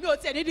yìí mi ò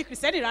tiẹ̀ ní di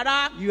kìrìsìtẹ́nì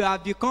rárá. You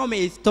have become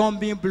a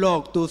stumbling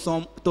block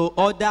to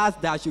others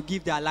that should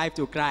give their life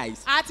to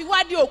Christ. àti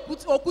wá di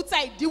òkúta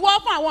ìdíwọ́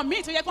fún àwọn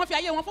míì tó yẹ kán fi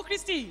ayé wọn fún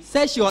kristi.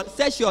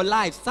 Search your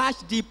life, search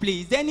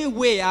deeply. Is there any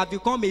way I have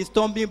become a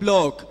stumbling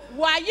block?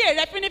 wo ayé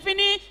rẹ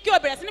fínífíní kí o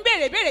bẹ̀rẹ̀ sí ní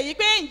béèrè ìbéèrè yìí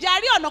pé ǹjẹ́ a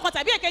rí ọ̀nà kan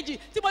tàbí èkejì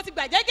tí mo ti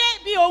gbà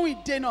jẹ́gẹ́ bí ohun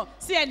ìdènà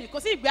sí ẹnìkan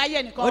sí ìgbé ayé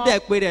ẹnìkan. Ó dẹ̀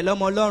pé rẹ̀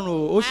lọ́mọ Ọlọ́run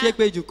o, ó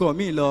ṣépè jù kàn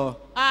mí lọ.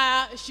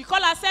 She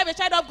call herself a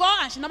child of God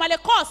and she normally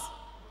curse.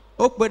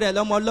 Ó pé rẹ̀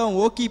lọ́mọ Ọlọ́run,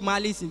 ó keep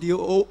malice in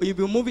the if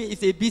you move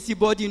it's a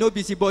busybody, no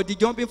busybody,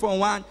 jumping from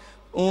one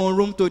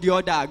room to the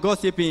other,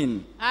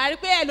 gossiping. àrí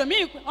pé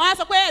ẹlòmíì wọn á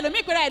sọ pé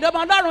ẹlòmíì pé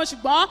ẹ̀dọ́mọ Ọlọ́run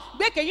ṣùgbọ́n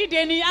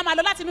gbẹ́kẹ̀yíde ni a máa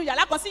lọ láti inú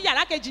yàrá kan sí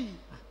yàrá kejì.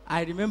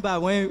 I remember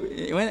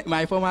when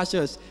my former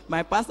church,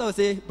 my pastor would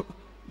say,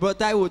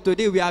 Brother Taiwo,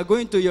 today we are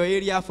going to your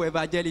area for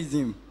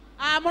evangelism.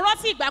 mo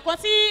rántí ìgbà kan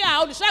tí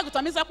olùṣọ́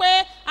àgùntàn mi sọ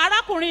pé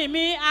arákùnrin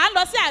mi à ń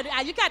lọ sí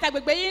àyíká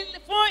àtàgbègbè yín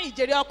fún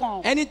ìjèrè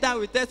ọkàn. Anytime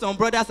we tell some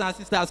brothers and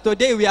sisters,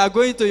 today we are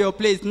going to your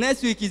place,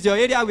 next week is your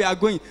area we are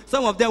going,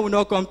 some of them will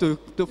not come to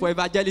for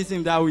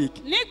evangelism that week.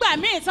 nígbà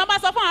míì tí wọ́n bá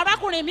sọ fún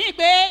arákùnrin mi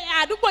pé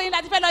àdúgbò yín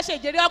láti fẹ́ lọ ṣe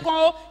ìjèrè ọkàn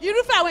o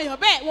irúfẹ́ àwọn èèyàn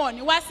bẹ́ẹ̀ wọn ò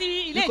ní wá sí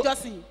ilé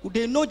ìjọsìn.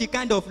 They know the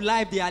kind of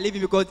life they are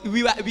living because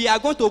we are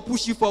going to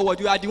push you forward.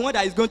 You are the one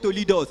that is going to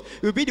lead us.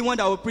 You will be the one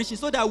that will preach it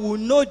so that we will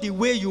know the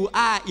way you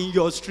are in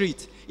your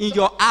street. In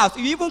your house,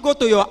 you even go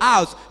to your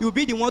house, you'll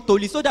be the one to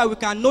lead so that we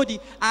can know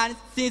and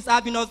since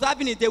I've been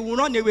observing it, they will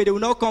run away, they will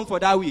not come for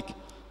that week.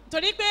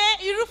 torí pé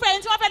irúfẹ́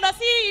ẹni tí wọ́n fẹ́ lọ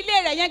sí ilé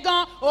rẹ̀ yẹn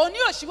gan òun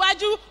yóò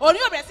ṣíwájú òun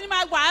yóò bẹ̀rẹ̀ sí ní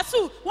máa wàásù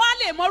wọ́n á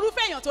lè mọ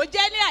irúfẹ́ èèyàn tó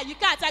jẹ́ ní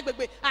àyíká àti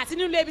agbègbè àti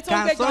nínú ibi tó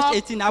ń gbé Can such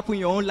a thing happen in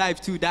your own life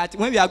too, that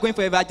when we are going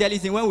for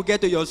evangelism, when we get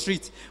to your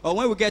street or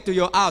when we get to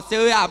your house, say,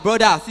 oh,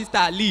 brother,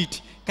 sister, lead.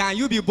 Can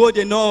you be bold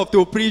enough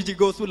to preach the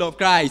gospel of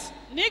Christ?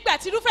 nígbà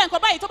tí irúfẹ́ nǹkan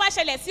báyìí tó bá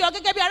ṣẹlẹ̀ sí ọ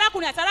gẹ́gẹ́ bí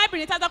arákùnrin àti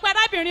arábìnrin tá a sọ pé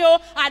arábìnrin o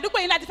àdúgbò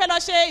yín láti fẹ́ lọ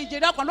ṣe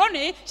ìjèrè ọkàn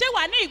lónìí ṣé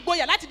wàá ní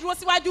ìgboyà láti dúró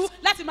síwájú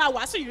láti máa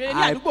wàásù ìrere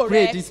ní àdúgbò I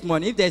pray rẹ. this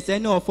morning, if there's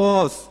any of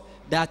us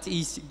that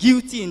is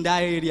guilty in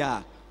that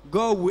area,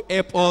 God will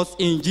help us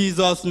in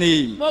Jesus'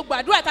 name. mo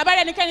gbàdúrà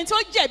tábàárẹ̀ ẹnikẹ́ni tó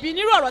jẹ̀bi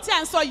nírú ọ̀rọ̀ tí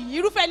à ń sọ yìí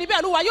irúfẹ́ ẹni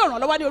bẹ́ẹ̀ olúwa yóò ràn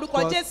lọ́wọ́ ní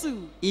orúkọ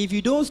jésù. If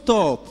you don't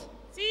stop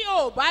tí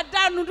o bá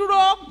dánu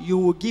dúró you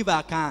will give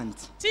account.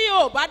 tí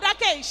o bá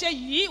dákẹ́ ìṣe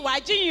yìí wàá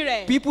jíyìn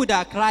rẹ̀. People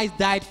that Christ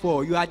died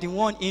for, you are the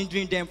one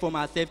hindering them from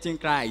accepting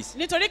Christ.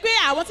 nítorí pé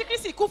àwọn tí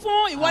Kristi kú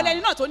fún ìwọlẹ̀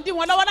nínú tó ń dí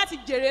wọn lọ́wọ́ láti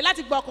jèrè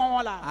láti gbọ́kàn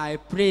wọn là. I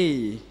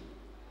pray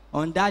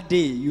on that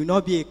day you will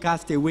not be a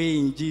castaway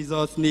in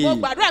Jesus' mo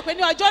name. gbàdúrà pé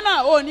ní ọjọ́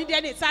náà ò ní di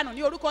ẹni ìtanù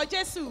ní orúkọ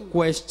Jésù.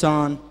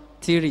 Question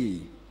 3.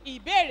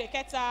 ìbéèrè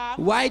kẹta.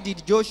 Why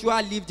did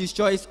Joshua leave the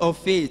choice of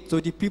faith to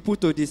the people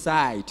to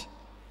decide?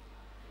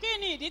 kí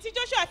ni ìdí tí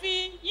Joshua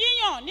fi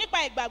yíyàn nípa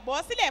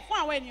ìgbàgbọ́ sílẹ̀ fún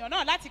àwọn ènìyàn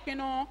náà láti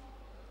pinnu?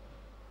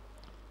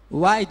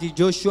 Why did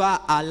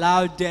Joshua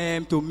allow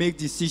them to make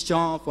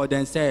decisions for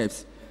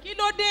themselves? kí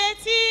ló dé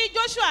tí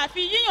Joshua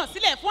fi yíyàn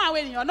sílẹ̀ fún àwọn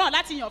ènìyàn náà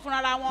láti yàn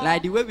fúnra wọn?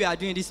 Like the way we are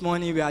doing this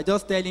morning, we are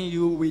just telling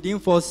you, we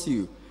didn't force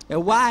you.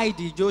 Why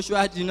did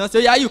Joshua do not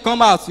say, yeah, you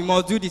come out, you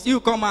must do this, you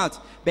come out.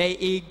 But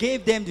he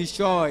gave them the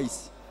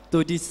choice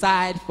to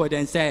decide for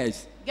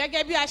themselves.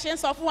 gẹ́gẹ́ bí a ṣe ń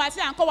sọ fún wa tí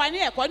à ń kọ́ wa ní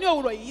ẹ̀kọ́ ní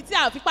òwúrọ̀ yìí tí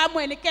a ò fipá mú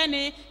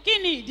ẹnikẹ́ni kí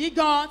ni ìdí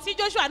gan tí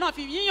Joshua náà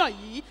fi yíyàn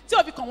yìí tí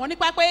ò fi kàn wọ́n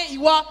nípa pé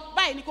ìwọ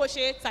báyìí ni kò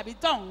ṣe tàbí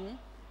tọ̀hún.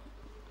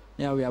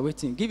 Yeah, we are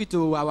waiting. Give it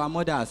to our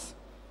mothers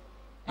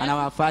and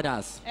our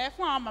fathers. ẹ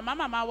fún àwọn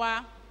màmá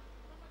wa.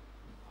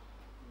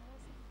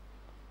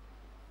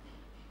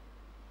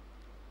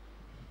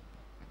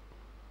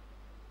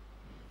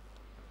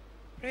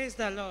 Praise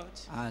the Lord.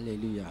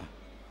 Hallelujah.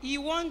 He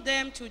wants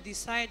them to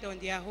decide on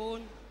their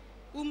own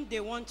whom they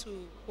want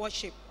to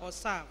worship or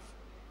serve.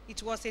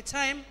 It was a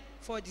time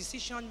for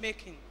decision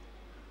making.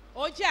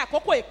 ó jẹ́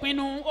àkókò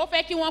ìpinnu ó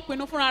fẹ́ kí wọ́n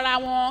pinnu fúnra ara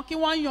wọn kí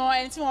wọ́n yan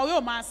ẹni tí wọn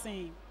yóò máa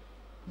sìn.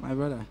 My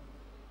brother,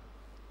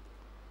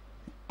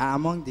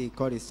 among the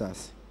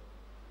choristers,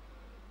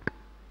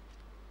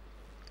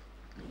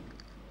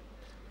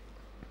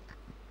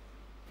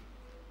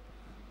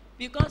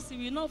 Because he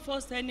will not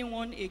force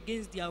anyone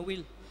against their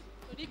will.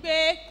 torí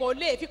pé kò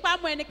lè fipá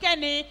mú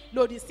ẹnikẹ́ni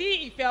lòdì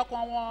sí ìfẹ́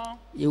ọkàn wọn.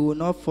 he will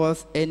not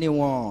force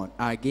anyone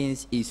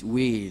against his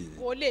will.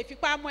 kò lè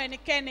fipá mú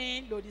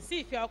ẹnikẹ́ni lòdì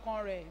sí ìfẹ́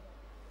ọkàn rẹ̀.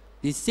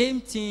 The same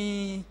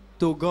thing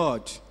to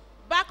God.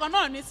 bákan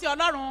náà ní sí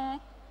Ọlọ́run.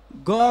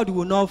 God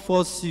will not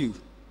force you.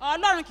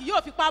 Ọlọ́run kì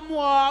yóò fipá mú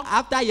ọ.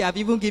 After you have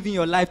even given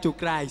your life to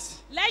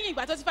Christ, lẹ́yìn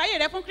ìgbà tó ti fayé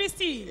rẹ fún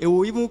Kristi. it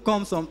will even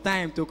come some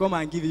time to come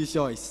and give you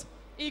choice.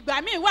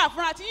 ìgbà míì wà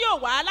fúnra tí yóò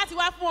wá láti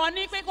wá fún ọ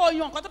ní pé kó o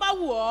yan nǹkan tó bá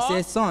wù ọ́.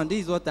 Say, son, this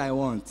is what I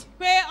want.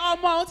 pé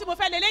ọmọ ohun tí mo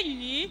fẹ́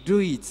leléyìí. Do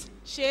it.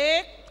 ṣe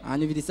é.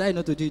 And if you decide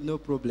not to do it, no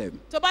problem.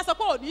 tó bá sọ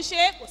pé ò ní ṣe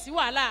é kò sí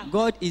wàhálà.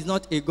 God is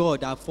not a God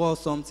that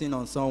forces something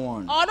on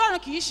someone. Ọlọ́run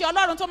kì í ṣe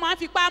Ọlọ́run tó máa ń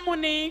fipá mú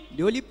ni.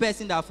 The only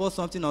person that forces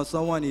something on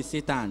someone is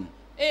Satan.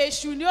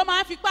 èṣù ni ó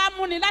máa ń fipá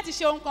mú ni láti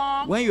ṣe ohun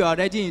kan. When you are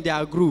already in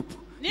their group,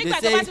 they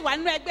nígbà tó bá ti say, wà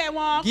nínú ẹgbẹ́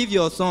wọn. give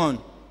your son.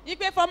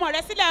 ipe fọmọ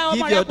rẹ sílẹ̀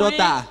Give ọmọ your rẹ ọkùnrin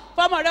daughter.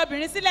 fọmọ rẹ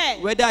obìnrin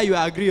sílẹ̀. Whether you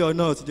agree or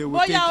not, they will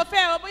take bóyá o it.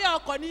 fẹ́ o bóyá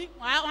ọkọ ni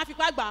wọ́n á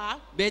fipá gbà á.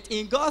 But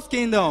in God's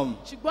kingdom,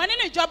 ṣùgbọ́n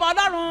nínú ìjọba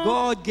Ọlọ́run.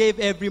 God gave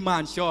every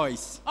man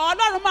choice.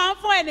 Ọlọ́run máa ń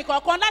fún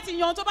ẹnìkọ̀ọ̀kan láti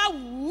yan ohun tó bá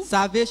wù ú.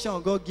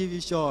 Salvation, God give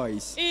you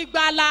choice.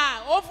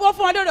 ìgbàlà ó fún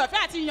ọ lórí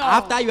ọ̀fẹ́ àti yan.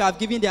 After you have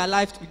given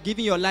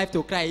your life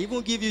to Christ, he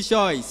even give you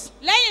choice.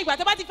 lẹ́yìn ìgbà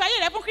tó bá ti fi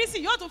ayé rẹ fún Kristi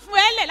yóò tún fún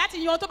ẹ lẹ̀ láti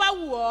yan ohun tó bá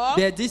wù ọ́.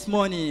 But this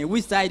morning,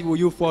 which side will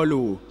you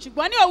follow?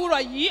 ṣùgbọ́n ní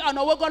òwúrọ̀ yìí ọ̀nà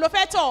owó gan ló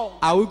fẹ́ tọ̀.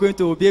 Are we going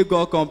to obey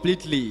God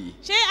completely?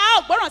 ṣé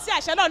a ò gbọ́ràn sí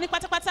àṣẹ Ọlọ́run ní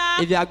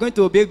pátápátá. If you are going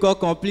to obey God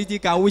completely,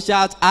 can we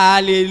shout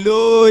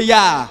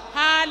hallelujah?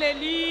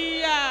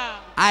 hallelujah.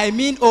 I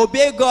mean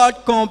obey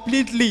God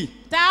completely.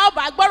 tá a ó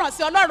bá gbọ́ràn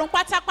sí Ọlọ́run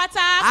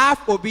pátápátá.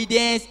 Half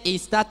obedience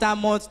is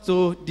tantamount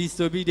to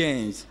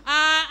disobedience.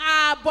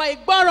 ààbọ̀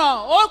ìgbọ́ràn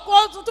ó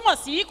túmọ̀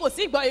sí kò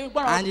sí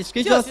ìgbọ́ràn And the tí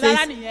scripture ò sí rárá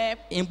says nìyẹn.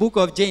 in book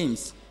of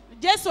James,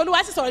 Jésù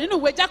Olúwa sì sọ̀rọ̀ nínú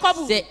ìwé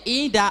Jákọ́bù. say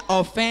he that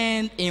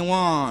offend in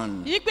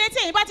one, yìí pé tí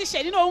èyí bá ti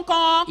ṣẹ̀ nínú ohun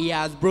kan. he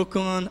has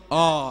broken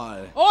all.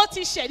 ó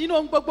ti ṣẹ̀ nínú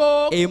ohun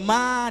gbogbo. A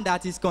man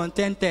that is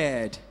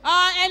contented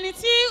ẹni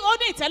tí ó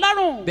ní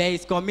ìtẹ́lọ́rùn. but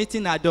is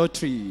committing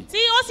adultery, tí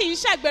ó sì ń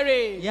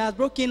ṣàgbèrè. he has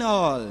broken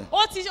all.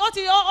 ó ti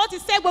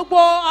ṣẹ̀ gbogbo.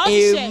 ó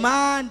ti A ṣẹ̀.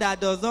 man that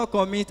does not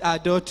commit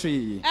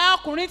adultery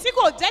ọkùnrin tí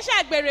kò jẹ́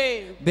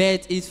ṣàgbèrè.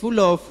 but is full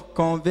of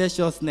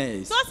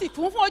covetousness. tó sì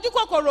kún fún ojú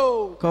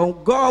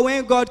kòkòrò. God,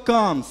 when God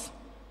comes,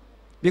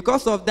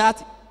 because of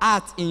that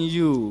heart in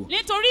you,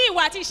 nítorí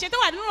ìwà àti ìṣe tó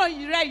wà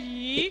nínú rẹ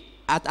yìí.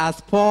 it has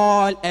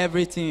spoiled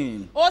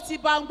everything. ó ti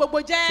bà ohun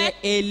gbogbo jẹ́. Say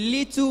a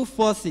little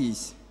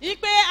forces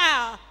ipe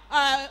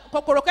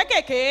kòkòrò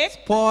kékèké.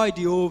 spoil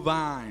the whole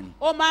vine.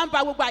 ó máa ń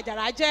ba gbogbo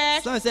àjàrà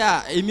jẹ́. Some say,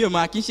 èmi ò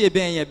mà kí n ṣe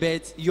bẹ́ẹ̀ yẹn,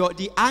 but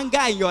the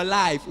anger in your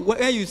life,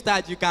 when you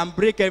start, you can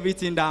break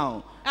everything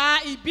down.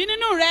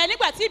 ìbínú rẹ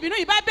nígbà tí ìbínú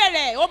yìí bá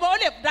bẹ̀rẹ̀ ó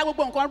lè dá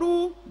gbogbo nǹkan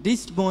rú.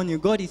 This morning,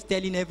 God is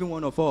telling every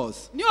one of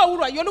us, ní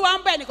òwúrọ̀ yìí Olúwa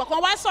ń bá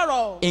ẹnìkọ̀ọ̀kan wá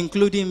sọ̀rọ̀.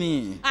 including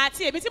me,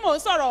 àti èmi tí mò ń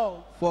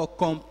sọ̀rọ̀. for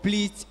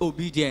complete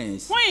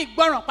obedience. fún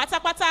ìgbọràn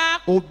pátápátá.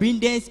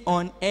 Obedience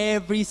on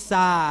every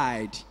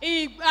side.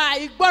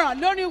 ìgbọràn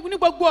ní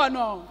gbogbo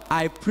ọ̀nà.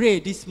 I pray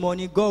this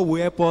morning God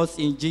will help us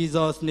in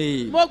Jesus'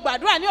 name. mo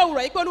gbàdúrà ní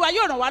òwúrọ̀ yìí pé Olúwa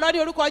yóò ràn wá lọ ní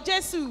orúkọ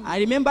Jésù. I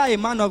remember a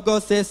man of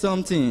God said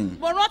something.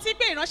 mo rántí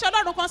pé ìránṣẹ́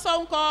Ọlọ́run kan sọ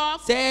ohun kan.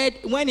 said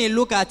when he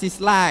looked at his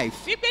life,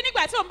 wípé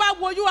nígbà tí òun bá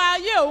wo ojú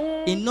ayé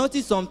òun. he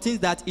noticed some things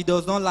that he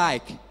does not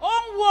like. ó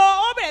ń wo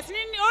ó bẹ̀rẹ̀ sí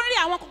ní ó ń rí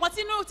àwọn kankan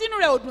tínú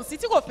rẹ̀ ò dùn sí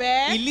tí kò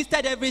fẹ́. He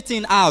listed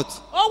everything out.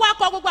 ó wá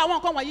kọ gbogbo àwọn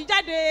nǹkan wọ̀nyí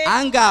jáde.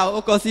 Anger,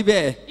 ó kọ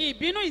síbẹ̀.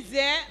 ìbínú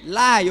ìzẹ́.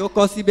 Lie, ó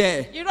kọ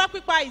síbẹ̀. irọ́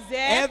pípa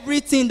ìzẹ́.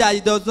 Everything that he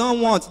does not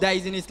want that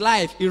is in his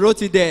life, he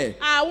wrote it there.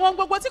 àwọn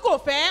gbogbo tí kò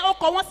fẹ́ ó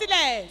kọ wọ́n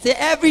sílẹ̀. Say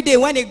every day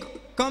when he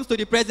comes to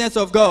the presence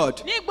of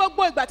God, ní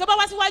gbogbo ìgbà tó bá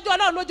wá síwájú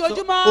ọlọ́run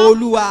lójoojúmọ́.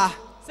 Olúwa,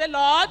 say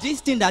Lord.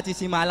 this thing that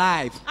is in my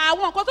life,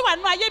 àwọn nǹkan tó wà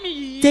nínú ayé mi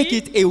yìí. take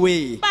it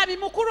away. bá mi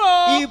mú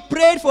kúrò. He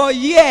prayed for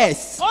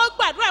years. ó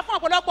gbàdúrà fún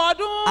ọ̀pọ̀lọpọ̀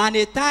ọdún. And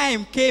a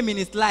time came in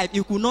his life,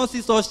 he could not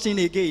see such thing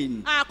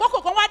again.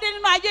 àkókò kan wá dé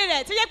nínú ayé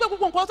rẹ̀ tí yẹ pé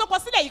gbogbo nǹkan tó kọ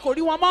sílẹ̀ yìí kò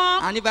rí wọn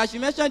mọ́. And if I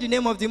should mention the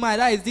name of the man,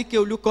 that is D.K.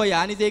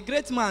 Olukoya, and he's a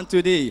great man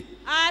today.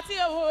 àti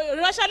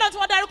ìránṣẹ́ lọ́run tí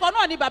wọ́n dárúkọ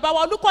náà ni bàbá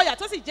wa Olúkọ̀yà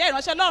tó sì jẹ́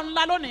ìránṣẹ́ lọ́run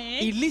ńlá lónìí.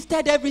 He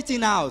listed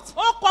everything out.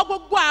 ó kọ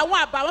gbogbo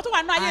àwọn àbàwọ́n tó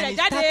wà nínú ayé And rẹ̀ he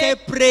jáde. started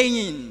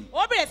praying.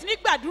 ó bẹ̀rẹ̀ sí ní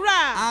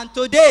gbàdúrà. And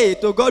today,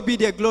 to God be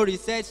the glory, he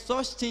said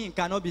such thing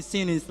cannot be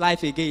seen in his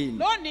life again.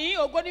 lónìí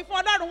ògo ni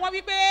fún ọlọ́run wọn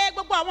wípé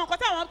gbogbo àwọn nǹkan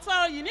táwọn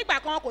sọ yìí nígbà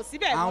kan kò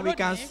síbẹ̀ mọ́ And we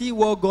can lónìí. see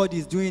what God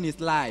is doing in his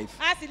life.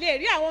 a sì lè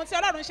rí àwọn ohun tí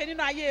ọlọ́run ṣe nínú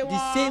ayé wọn.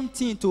 The same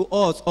thing to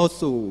us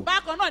also.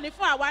 bákan náà ni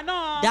fún àwa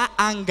náà. That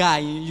anger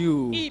in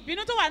you.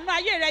 ìbínú tó wà nínú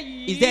ayé rẹ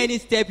yìí. Is there any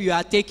step you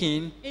are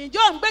taking? ǹjẹ́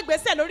ò ń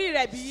gbégbèsè lórí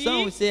rẹ̀ bí?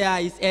 Some will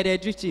say, it's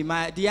hereditary.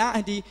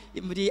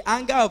 The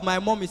anger of my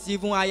mom is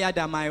even higher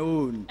than my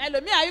own.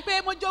 ẹlòmíà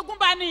wípé mo jogún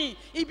bá ní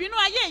ìbínú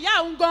ayé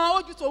ìyá òun gan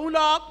ojú tòun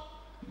lọ.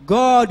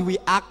 God will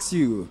ask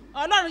you.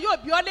 ọlọ́run yóò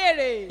bí ọ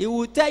léèrè. He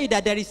will tell you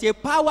that there is a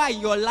power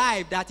in your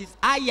life that is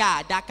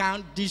higher that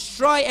can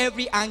destroy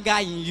every anger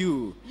in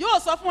you. yóò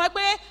sọ fún ẹ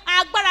pé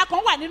agbára kan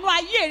wà nínú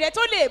ayé rẹ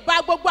tó lè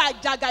ba gbogbo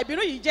àjàgà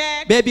ìbínú yìí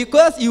jẹ́. But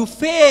because you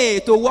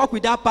fail to work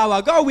with that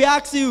power, God will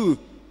ask you.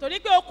 torí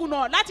pé o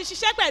kùnà láti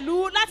ṣiṣẹ́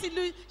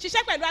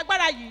pẹ̀lú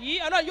agbára yìí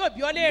ọlọ́run yóò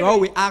bí ọ léèrè.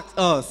 God will ask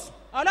us.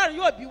 ọlọ́run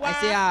yóò bí wá. I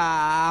say,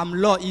 I'm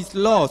lost. It's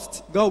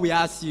lost. God will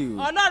ask you.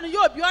 ọlọ́run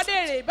yóò bí ọ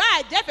léèrè bá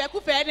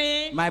àjẹfẹ́kúfẹ́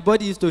ni. My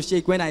body used to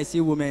shake when I see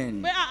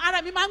women. pé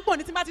ara mi máa ń gbọ̀n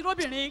ní tí bá ti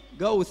róbìnrin.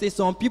 God will say,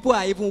 some people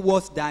are even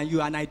worse than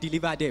you, and I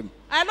deliver them.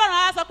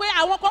 ọlọ́run á sọ pé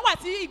àwọn kan wà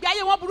tí ìgbé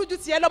ayé wọn burú ju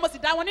tiẹ̀ lọ mo sì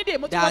dá wọn nídè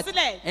mo tú wọn That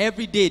sílẹ̀.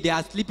 every day they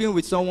are sleeping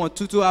with someone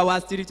 2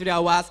 hours, 3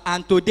 hours,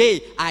 and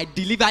today I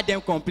deliver them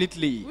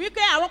completely.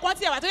 wípé àwọn kan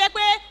tiẹ̀ wà tó yẹ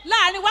pé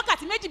láàrin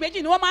wákàtí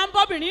méjì ni wọ́n máa ń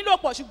bọ́bìnrin lò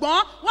pọ̀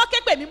ṣùgbọ́n wọ́n ké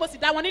pè mí mo sì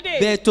dá wọn nídè.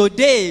 But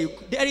today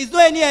there is no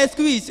any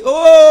excuse.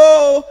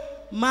 Oh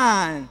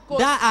man,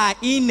 that are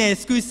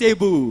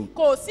inexcusable.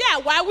 kò sí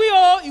àwáwí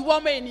o ìwọ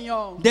ọmọ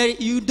ènìyàn. There,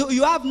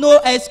 you have no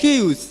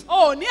excuse.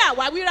 o ò ní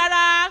àwáwí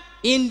rárá.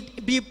 In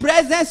the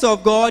presence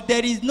of God,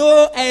 there is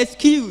no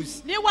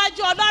excuse.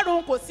 níwájú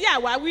ọlọ́run kò sí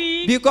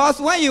àwáwí. Because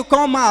when you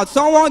come out,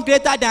 someone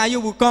greater than you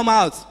will come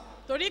out.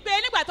 torí pé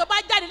nígbà tó bá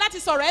jáde láti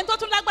sọ̀rọ̀ ẹni tó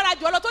tún lágbára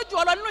jù ọ lọ tó jù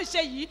ọ lọ nínú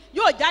ìṣe yìí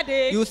yóò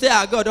jáde. You say,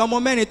 God, ọmọ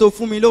mẹ́rin tó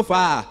fún mi ló fà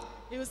á.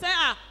 you say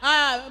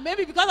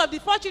maybe because of the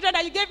 4 children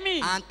that you gave me.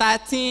 And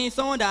 13,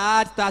 someone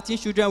that had 13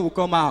 children will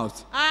come out.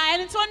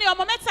 ẹni tó ní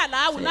ọmọ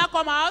mẹ́tàlá will now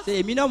come out.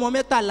 Say, èmi náà ọmọ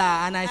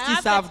mẹ́tàlá and I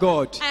still serve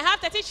God. I have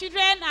 13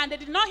 children and they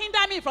did not hinder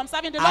me from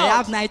serving the Lord. I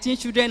have 19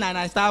 children and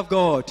I serve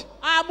God.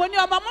 mo ní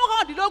ọmọ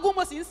mọ́kàndínlógún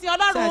mo sì ń sin So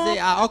I say,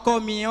 ọlọ́run.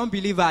 ọkọ mi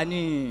unbeliever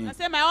ni. I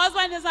say my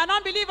husband is an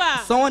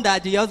unbeliever. Someone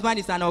that the husband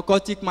is an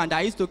occultic man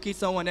that used to kill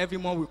someone every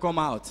month will come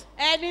out.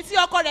 ẹni tí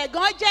ọkọ rẹ̀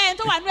gan jẹ́ ẹni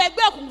tó wà nínú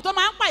ẹgbẹ́ òkùnkùn tó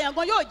máa ń pààyàn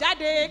gan yóò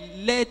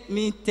jáde. Let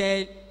me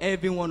tell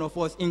every one of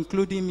us,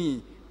 including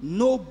me,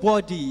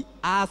 nobody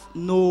has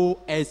no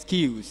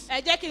excuse.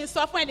 ẹ jẹ́ kí n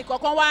sọ fún ẹnì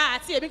kọ̀ọ̀kan wa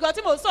àti èmi gan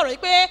tí mo sọ̀rọ̀ yìí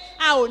pé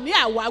a ò ní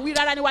àwáwí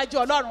rárá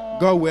níwájú ọlọ́run.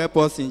 God will help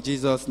us in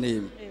Jesus'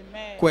 name.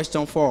 Amen.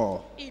 Question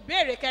 4.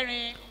 ìbéèrè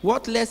kẹrin.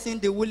 What lesson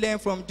did we learn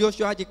from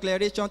Joshua's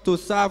declaration to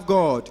serve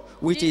God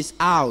with his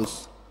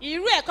house?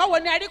 irú ẹ̀kọ́ wo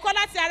ni a rí kọ́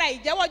láti ara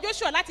ìjẹ́wọ́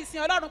Joshua láti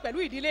sin ọlọ́run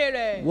pẹ̀lú ìdílé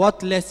rẹ̀.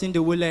 What lesson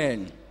did we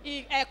learn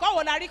ẹ̀kọ́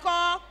wo la rí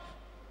kọ́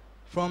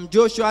from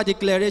Joshua's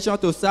declaration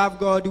to serve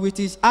God with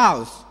his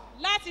house?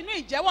 láti inú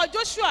ìjẹ́wọ́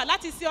Joshua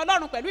láti sin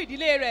ọlọ́run pẹ̀lú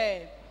ìdílé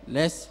rẹ̀.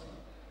 Let's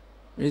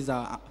raise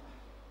our.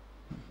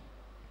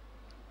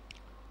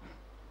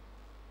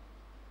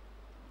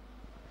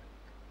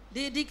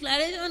 The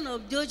declaration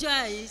of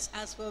Joshua is,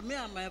 as for me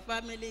and my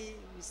family,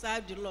 we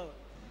serve the Lord.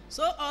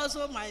 So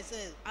also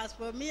myself, as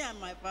for me and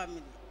my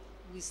family,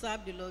 we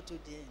serve the Lord to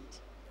the end.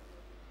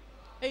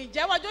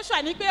 ìjẹ́wọ́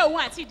Joshua ní pé òun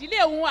àti ìdílé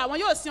òun àwọn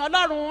yóò sin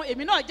ọlọ́run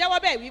èmi náà jẹ́wọ́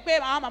bẹ́ẹ̀ wípé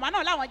àwọn màmá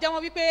náà láwọn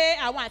jẹ́wọ́ wípé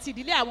àwọn àti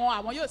ìdílé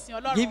àwọn yóò sin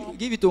ọlọ́run.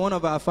 Give it to one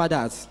of our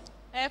fathers.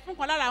 fún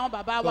kan lára àwọn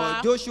bàbá wa.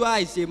 But Joshua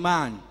is a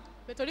man.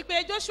 torí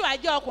pé Joshua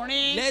jẹ́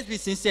ọkùnrin. Let's be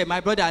sincere, my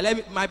brother.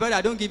 My brother,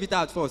 don't give it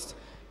out first.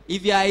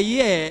 If you are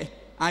here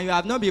and you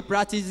have not been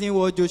practicing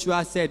what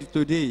Joshua said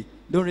today,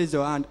 don't raise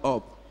your hand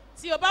up.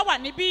 tí o bá wà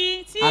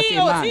níbí tí As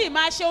a o man. tí ì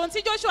máa ṣe ohun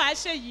tí Joshua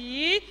ṣe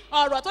yìí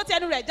ọ̀rọ̀ tó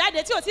tẹnu rẹ̀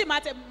jáde tí o tí ì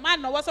máa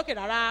nawọ́ sókè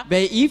rárá.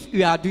 But if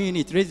you are doing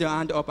it, raise your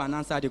hand up and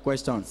answer the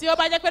question. tí o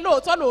bá jẹ́ pé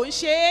lóòótọ́ ló ń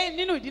ṣe é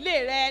nínú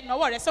ìdílé rẹ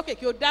nawọ́ rẹ sókè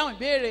kí o dáhùn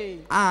ìbéèrè.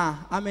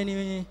 How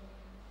many?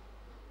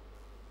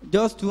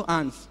 Just 2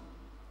 hands.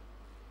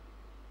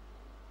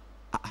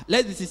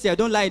 Let's be sincere.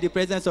 Don't lie in the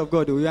presence of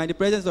God. You are in the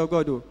presence of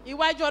God.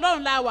 Iwájú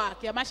Ọlọ́run la wà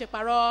kí ẹ má ṣe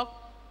parọ́.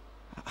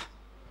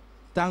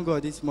 Thank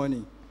God this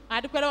morning.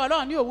 Àdúpẹ́ lọ́wọ́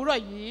Ọlọ́run ní òwúrọ̀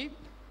yìí.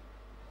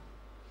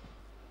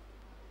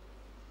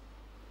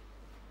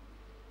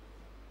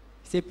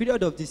 It's a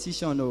period of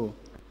decision.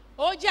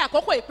 Ó jẹ́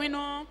àkókò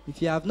ìpinnu.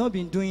 If you have not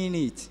been doing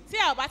it, Tí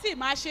a ò bá sì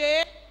máa ṣe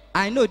é.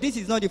 I know this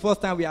is not the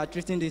first time we are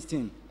treating this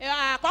thing.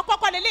 Àkọ́kọ́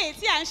kọ́ leléyìí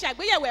tí à ń ṣe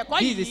àgbéyẹ̀wò ẹ̀kọ́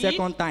yìí. This is the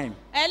second time.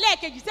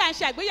 Ẹlẹ́ẹ̀kejì tí à ń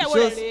ṣe It àgbéyẹ̀wò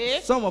rẹ̀ shows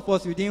rèé. some of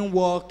us, we didn't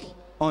work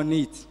on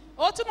it.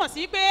 Ó túmọ̀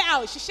sí pé a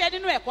ò ṣiṣẹ́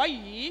nínú ẹ̀kọ́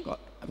yìí.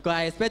 Because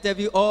I expect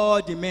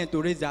all the men to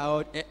raise their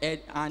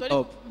hand Torí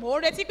up. mò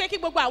ń retí pé kí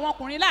gbogbo àwọn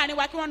ọkùnrin láàrin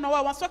wa kí wọ́n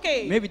nawọ́ wọn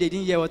sókè. Maybe they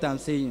didn't hear what I'm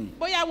saying.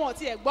 Bóyá wọn ò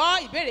tiẹ̀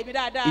gbọ́ ìbéèrè mi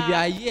dáadáa. If you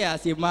are here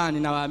as a man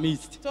in our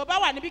midst, Tó bá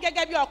wà níbí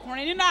gẹ́gẹ́ bí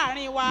ọkùnrin nínú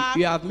àárín wa.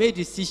 you have made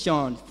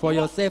decision for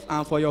yourself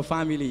and for your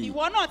family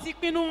Ìwọ náà ti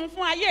pinnu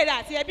fún ayé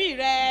rẹ àti ẹbí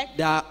rẹ.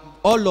 that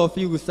all of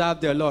you will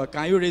serve the Lord.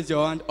 Can you raise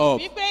your hand up?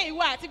 Wípé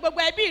ìwọ àti gbogbo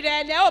ẹbí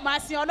rẹ lẹ ó máa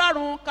sin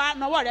Ọlọ́run ká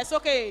nawọ́ rẹ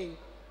sókè.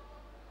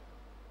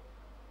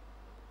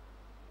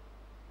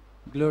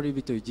 Glory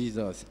be to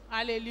Jesus.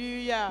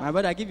 Hallelujah. My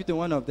brother, give it to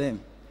one of them.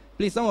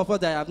 Please, some of us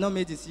that have not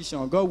made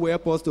decision, God will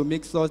help us to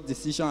make such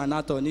decision and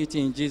act on it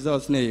in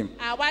Jesus' name.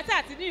 Àwa tí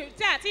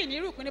àti ní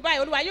irú ìpinnu báyìí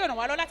Olúwa yóò ràn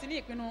wá lọ láti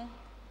ní ìpinnu.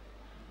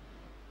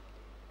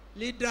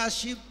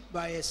 Leadership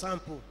by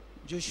example,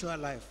 Joshua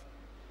life.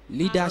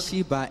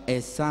 Leadership by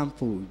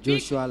example,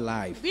 Joshua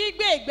life.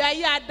 Gbígbé ìgbé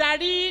ayé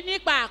adarí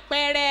nípa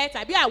àpẹẹrẹ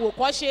tàbí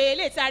àwòkọ́ṣe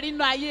eléyìí tí a rí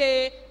nínú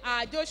ayé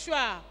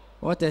Joshua.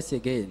 What else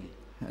again?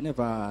 Any of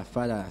our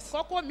fathers?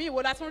 Kókó mi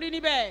wo la tún rí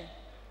níbẹ̀?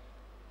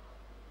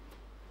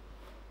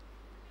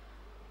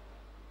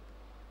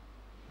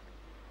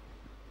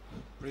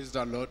 Praise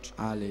the Lord.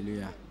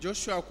 Hallelujah.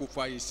 Joshua kò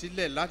fààyè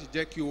sílẹ̀ láti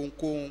jẹ́ kí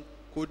ohunkóhun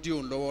kó dí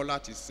òun lọ́wọ́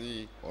láti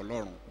sin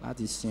Ọlọ́run.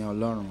 Láti sin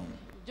Ọlọ́run.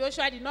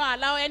 Joshua did not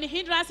allow any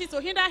hindrances to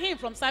hinder him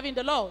from serving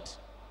the Lord.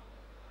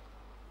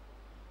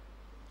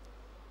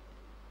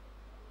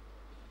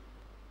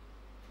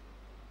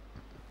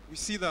 We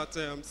see that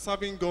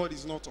serving God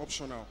is not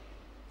optional.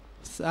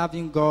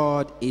 Serving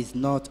God is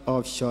not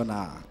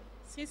optional.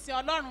 Sísin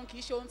Ọlọ́run kì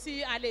í ṣe ohun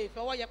tí a lè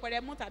fọwọ́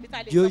yẹpẹrẹ mú tàbí tá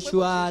a lè sọ pé kò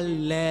Joshua ṣeé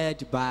ṣe.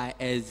 led by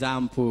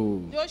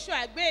example.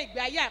 Joshua gbé ìgbé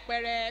ayé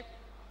àpẹẹrẹ.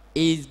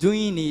 He's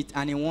doing it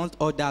and he wants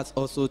others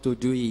also to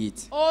do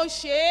it. Ó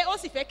ṣe é, ó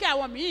sì fẹ́ kí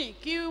àwọn míì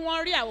kí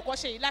wọ́n rí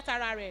àwòkọ́ṣe yìí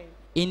látara rẹ̀.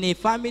 In a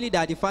family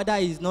that the father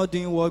is not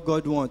doing what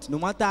God wants, no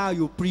matter how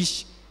you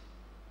preach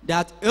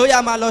that, oh yeah,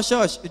 my Lord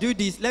church, do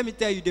this, let me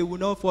tell you, they will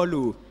not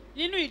follow.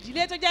 Nínú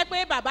ìdílé tó jẹ́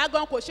pé bàbá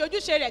gan kò ṣe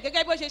ojúṣe rẹ̀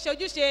gẹ́gẹ́ bí ó ṣe ṣe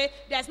ojúṣe,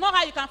 there is no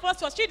how you can force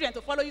your children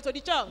to follow you to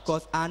the church.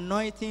 Because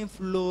anointing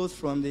flows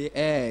from the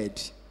head.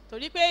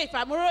 Torí pé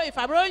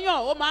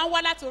ìfàmúróyàn ó máa ń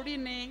wá láti orí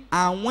ni.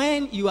 And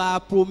when you are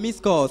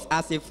promiscuous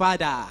as a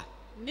father,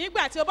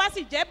 Nígbà tí o bá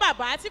sì jẹ́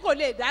bàbá tí kò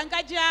lè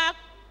dángájá,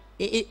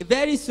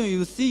 very soon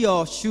you see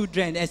your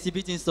children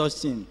exhibiting such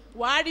thing.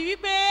 wàá rí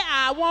wípé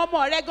àwọn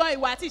ọmọ rẹ gan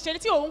ìwà àti ìṣe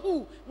tí òun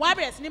hù wọ́n á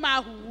bẹ̀rẹ̀ sí ní máa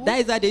hù ú. That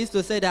is why they used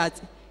to say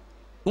that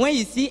when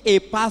you see a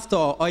pastor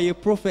or a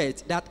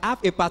prophet that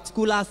have a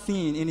particular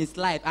sin in his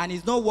life and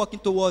is not working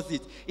towards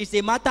it, it's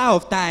a matter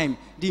of time.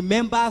 The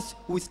members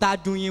will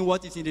start doing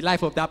what is in the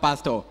life of that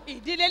pastor.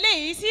 Ìdílé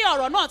léyìí sí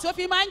ọ̀rọ̀ náà tí ó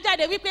fi máa ń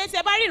jáde wípé tí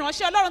ẹ bá rí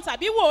ìránṣẹ́ Ọlọ́run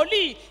tàbí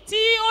wòlíì tí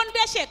ó ń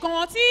dẹ́ṣẹ̀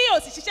kan tí ò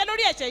sì ṣiṣẹ́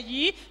lórí ẹ̀ṣẹ̀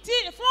yìí tí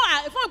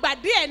fún ìgbà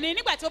díẹ̀ ni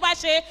nígbà tí ó bá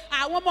ṣe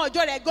àwọn ọmọ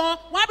ọjọ́ rẹ̀ gan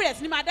wọ́n á bẹ̀rẹ̀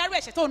sí ní máa dárú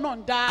ẹ̀ṣẹ̀ tó náà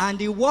ń dá. And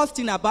the worst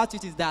thing about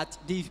it is that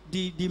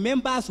the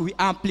members will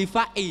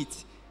amplify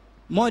it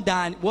more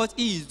than what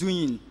he is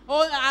doing.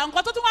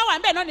 Nǹkan tó tún wá wà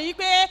níbẹ̀ náà ni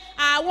wípé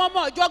àwọn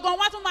ọmọ ìjọ gan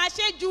wọ́n tún máa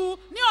ṣe ju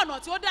ní ọ̀nà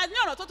tí ó dá ní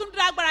ọ̀nà tó tún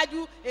dágbára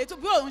ju ètò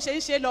bí òun ṣe ń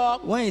ṣe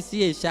lọ. When you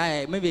see a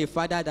child, maybe a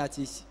father that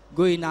is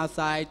going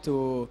outside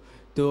to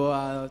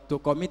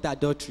commit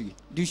adultery,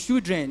 the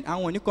children,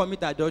 and when you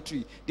commit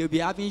adultery, they'll be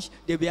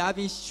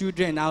having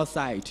children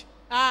outside.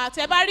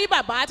 Tẹ bá rí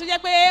bàbá tó jẹ́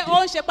pé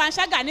ó ń ṣe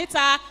panṣágà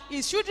níta,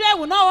 his children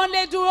will not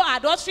only do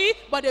adultery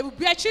but they will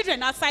bear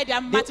children outside their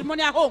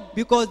matrimonial home.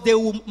 Because they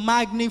will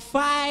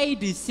magnify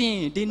the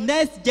sin. The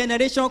next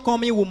generation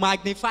coming will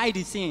magnify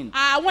the sin.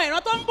 Àwọn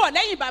ìran tó ń bọ̀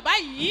lẹ́yìn bàbá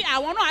yìí,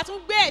 àwọn náà á tún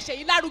gbé ẹ̀ṣẹ̀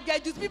yìí lárugẹ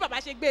ju bí bàbá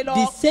ṣe gbé lọ.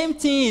 The same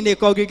thing in a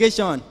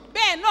congregation.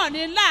 Bẹ́ẹ̀ náà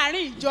ni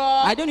láàrin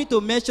ìjọ. I don't need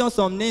to mention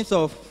some names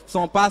of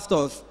some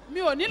pastors Mi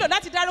ò nílò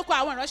láti dárúkọ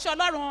àwọn ìránṣẹ́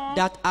Ọlọ́run.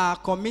 that are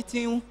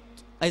committing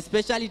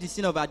especially the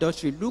sin of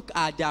adultery. Look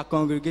at their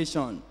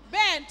congregation.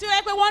 Bẹ́ẹ̀ tí ó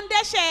yẹ pé wọ́n ń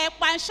dẹ́ṣẹ̀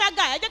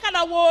panṣágà, ẹ jẹ́ ká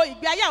lọ wo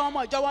ìgbé ayé àwọn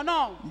ọmọ ìjọ wọn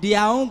náà. Their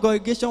own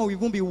congregation will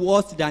even be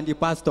worse than the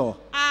pastor.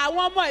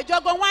 Àwọn ọmọ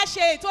ìjọ gan wọ́n á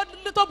ṣe ètò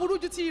tó burú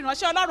ju ti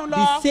ìránṣẹ́ Ọlọ́run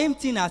lọ. The same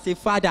thing as a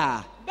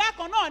father,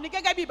 Bákan náà ni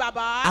gẹ́gẹ́ bí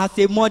bàbá. as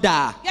a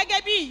mother.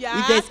 Gẹ́gẹ́ bí ìyá.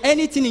 If there's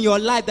anything in your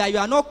life that you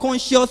are not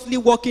consciously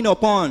working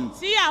upon,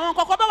 Tí àwọn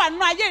kọ̀ọ̀kan bá wà nínú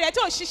ayé rẹ̀ tí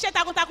ò ṣiṣẹ́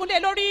takuntakun lé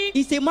lórí.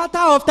 it's a matter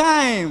of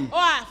time.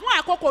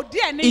 Fún àkókò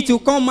díẹ̀ ni. It will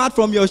come out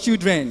from your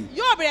children.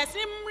 Yóò bẹ̀rẹ̀ sí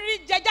ní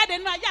jẹ jáde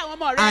nínú ayé àwọn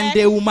ọmọ rẹ. and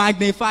they will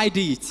magnify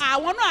it.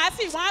 àwọn náà á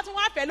sì wọ́n á tún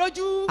wá fẹ́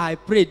lójú. I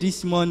pray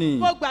this morning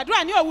mo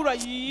gbàdúrà ní òwúrọ̀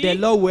yìí. the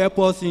Lord will help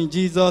us in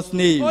Jesus'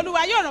 name.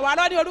 olúwa yóò ràn wá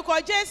lọ́ ní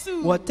orúkọ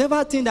jésù.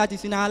 Whatever thing that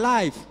is in our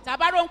life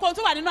tàbá ro ohunkóhun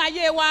tó wà nínú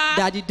ayé wa.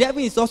 that the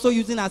devil is also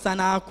using as an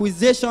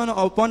accusation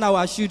upon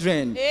our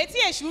children, èyí tí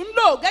èṣù ń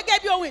lò gẹ́gẹ́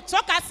bí ohun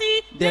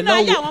ìtọ́kasí the nínú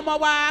Lord ayé àwọn ọmọ will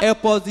wa.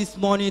 help us this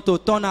morning to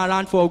turn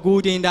around for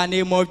good in the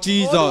name of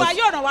Jesus. olúwa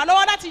yóò ràn wá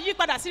lọ́wọ́ láti yí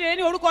padà sí rere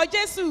ní orúkọ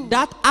jésù.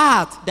 That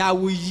heart that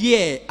we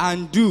hear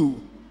and do,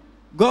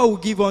 God will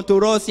give unto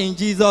us in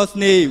Jesus'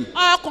 name.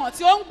 ọkàn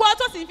tí ó ń gbọ́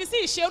tó sì ń fi sí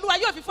ìṣe olúwa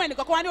yóò fi fún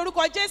ẹnìkankan wá ní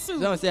orúkọ jésù.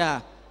 Some say,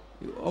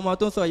 ọmọ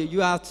tó ń sọ yìí,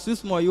 you are too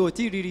small, you ò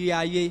tí ì rírí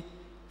ayé.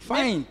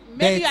 Fine.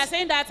 Maybe you are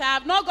saying that I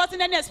have not gotten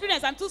any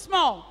experience, I'm too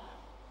small.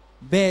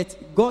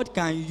 But God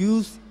can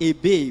use a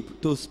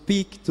babe to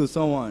speak to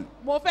someone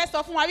mo fẹ́ sọ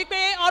fún wa wípé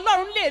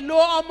ọlọ́run lè lo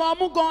ọmọ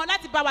ọmú gan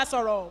láti bá wa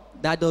sọ̀rọ̀.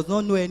 that does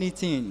not know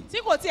anything. tí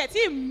kò tiẹ̀ tí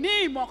ì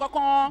ní ìmọ̀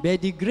kankan.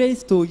 But the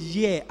grace to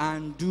hear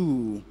and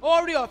do,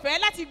 oore ọ̀fẹ́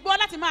láti gbọ́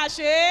láti máa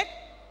ṣe é.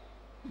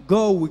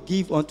 God will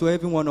give unto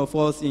every one of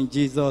us in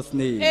Jesus'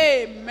 name.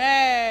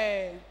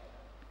 Amen.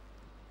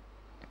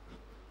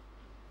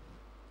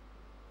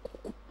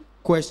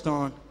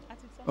 Question.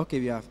 Okay,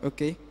 we have.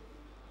 Okay.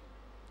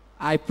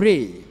 I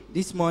pray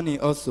this morning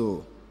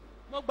also,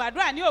 mo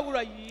gbàdúrà ní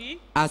òwúrọ̀ yìí.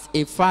 as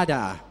a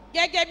father,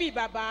 gẹ́gẹ́ bí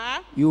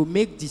bàbá. you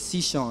make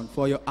decision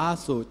for your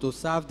household to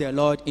serve the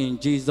Lord in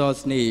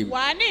Jesus' name. wà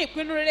á ní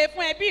ìpinnu rere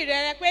fún ẹbí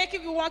rẹ pé kí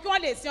wọ́n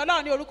lè sin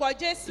ọlọ́run ní orúkọ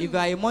jésù. If you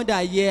are a mother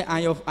here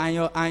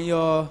and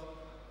your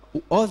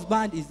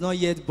husband is not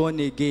yet born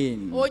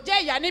again, ò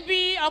jẹ́ ìyá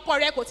níbí ọkọ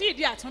rẹ kò tí ì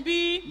di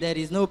àtúnbí. there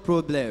is no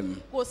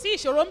problem. kò sí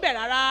ìṣòro ń bẹ̀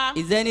rárá.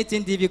 Is there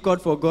anything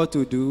difficult for God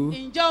to do?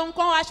 ǹjẹ́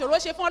nǹkan aṣòro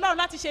ṣe fún ọlọ́run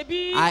láti ṣe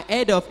bí? I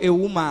heard of a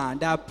woman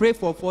that prayed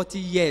for 40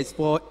 years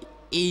for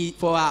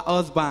her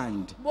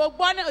husband. mo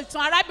gbọ́ ní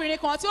ìtàn arábìnrin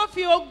kan tí ó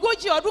fi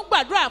 40 ọdún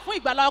gbàdúrà fún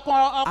ìgbàlá ọkọ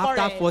rẹ̀.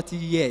 After 40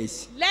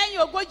 years,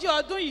 lẹ́yìn 40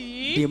 ọdún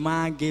yìí. the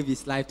man gave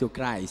his life to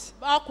Christ.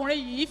 ọkùnrin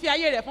yìí fi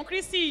ayé rẹ̀ fún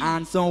kristi.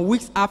 And some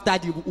weeks after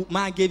the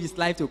man gave his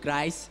life to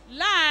Christ,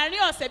 láàárín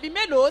ọ̀sẹ̀ bíi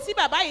mélòó tí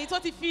bàbá yìí tó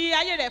ti fi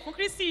ayé rẹ̀ fún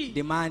kristi.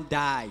 the man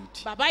died.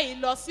 bàbá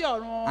yìí lọ sí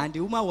ọ̀run. And the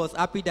woman was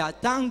happy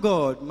that, thank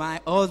God, my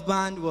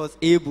husband was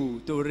able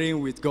to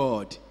reign with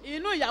God.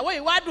 inú ìyàwó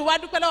yìí wá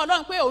dúpẹ́ lọ́wọ́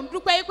ọlọ́run pé òun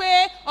dúpẹ́ pé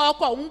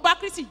ọkọ òun bá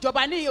kristi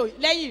jọba ní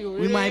lẹ́yìn ìròyìn.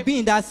 We might be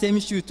in that same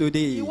shoe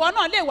today. ìwọ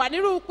náà lè wà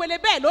nírú pele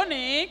bẹ́ẹ̀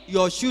lónìí.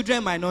 Your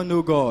children might not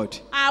know God.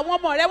 àwọn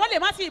ọmọ rẹ wọ́n lè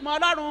má sì mọ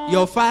ọlọ́run.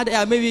 Your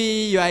father,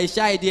 maybe you are a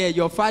child here.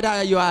 Your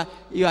father, you are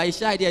a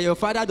child here. Your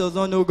father does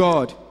not know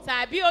God.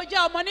 tàbí o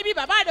jẹ́ ọmọ níbí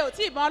bàbá rẹ̀ ò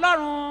tí ì mọ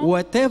ọlọ́run.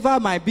 Whatever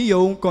might be your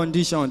own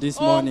condition this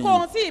morning,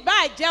 ohunkóhun tí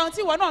ìbá jẹ́ ohun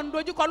tí ìwọ náà ń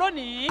dojúkọ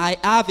lónìí. I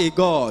have a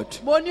God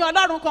mo ní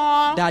ọlọ́run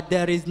kan. that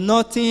there is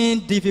nothing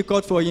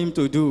difficult for him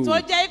to do. tó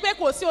jẹ́ pé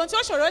kò sí ohun tí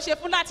ó ṣòro ṣe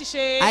fún láti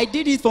ṣe. I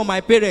did it for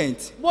my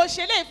parents. mo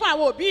ṣe léyìí fún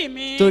àwọn òbí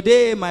mi.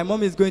 Today, my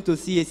mom is going to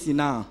CAC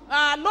now.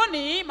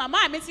 lónìí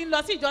màmá mi ti ń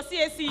lọ sí ìjọ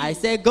CAC. I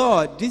said,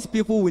 God, these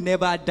people will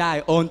never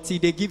die until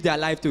they give their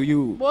life to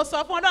you. mo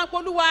sọ fún ọlọ́run pé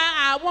olúwa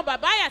àwọn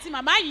bàbá àti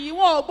màmá yìí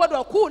wọn ò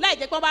gbọdọ̀ kú láì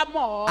jẹ́ pé wọ́n bá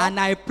mọ̀ ọ́. And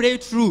I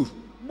prayed through.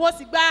 mo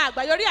sì gba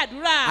àgbáyọrí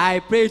àdúrà. I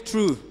prayed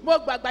through. mo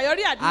gba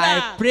àgbáyọrí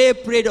àdúrà. I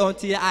prayed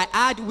until I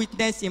had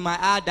witness in my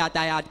heart that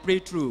I had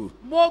prayed through.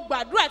 mo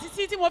gbàdúrà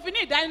títí tí mo fi ní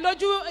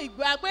ìdánilójú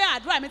ìgbà pé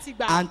àdúrà mi ti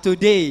gbà. And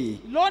today,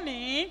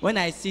 lónìí. when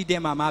I see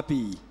them, I'm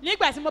happy.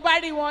 nígbà tí mo bá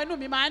rí wọn inú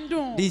mi máa ń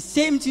dùn. The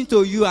same thing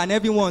to you and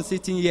everyone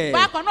sitting here.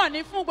 bákan náà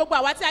ni fún gbogbo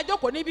àwa tí a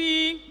jókòó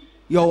níbí.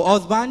 Your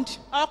husband,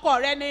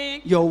 ọkọ rẹ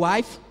ni. your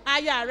wife,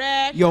 aya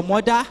rẹ. your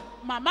mother,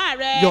 màmá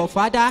rẹ. your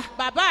father,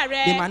 bàbá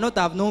rẹ. they might not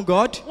have known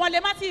God. wọn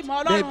lè má ti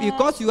mọ But ọlọ́run.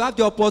 because you have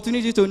the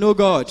opportunity to know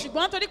God,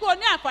 ṣùgbọ́n torí pé o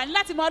ní àǹfààní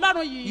láti mọ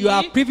ọlọ́run yìí. you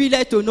are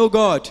privileged to know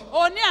God.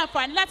 o ní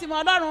àǹfààní láti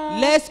mọ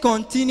ọlọ́run. Let's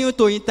continue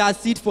to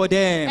intercede for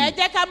them. ẹ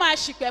jẹ́ ká máa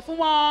ṣìpẹ̀ fún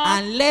wọn.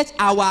 And let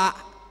our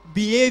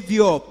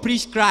behavior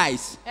preach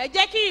Christ. ẹ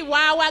jẹ́ kí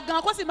ìwà wa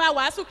gan kó sì máa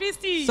wàásù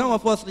kristi. Some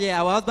of us here,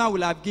 our husband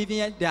will have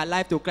given their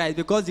life to Christ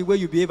because the way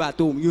you behave at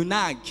home, you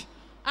nag.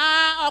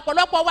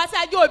 ọ̀pọ̀lọpọ̀ wa tí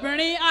a jẹ́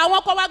obìnrin àwọn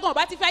ọkọ wa gan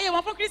ọba ti fi ayé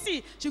wọn fún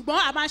kristi ṣùgbọ́n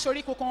a máa ń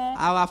ṣorí kankan.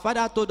 Our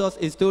father told us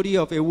a story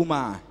of a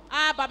woman.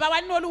 bàbá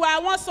wa nínú olúwa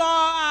wọ́n sọ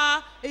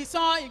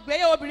ìsan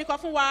ìgbéyàwó obìnrin kan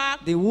fún wa.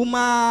 The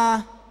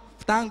woman,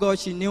 thank God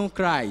she knew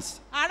Christ.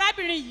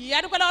 arábìnrin yìí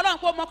adúpẹ́ lọ́wọ́ ọlọ́run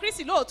pé ó mọ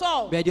kristi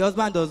lóòótọ́. But the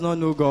husband does not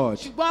know God.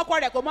 ṣùgbọ́n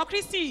ọkọ rẹ̀ kò mọ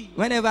kristi.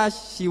 Whenever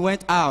she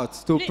went out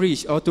to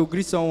preach or to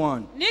greet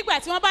someone, nígbà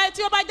tí ó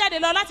bá jáde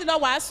lọ láti lọ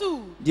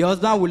wàásù. the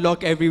husband will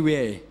lock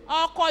everywhere.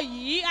 ọkọ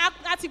yìí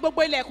á ti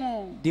gbogbo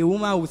ilẹ̀kùn. The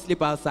woman will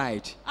sleep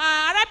outside.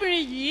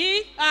 arábìnrin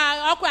yìí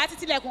ọkọ àti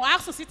tilẹ̀kùn á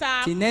sùn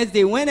síta. The next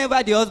day,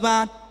 whenever the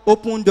husband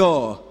opened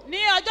door, ní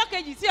ọjọ́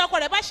kejì tí ọkọ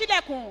rẹ̀ bá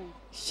ṣílẹ̀kùn.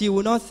 she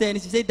will not say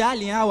anything. She say,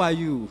 darling, how are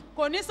you?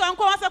 kò ní sọ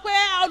nǹkan wọ́n sọ pé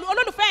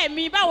olólùfẹ́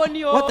mi báwo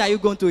ni o. What are you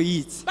going to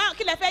eat?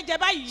 kí lẹ fẹ́ jẹ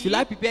báyìí. Should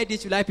I prepare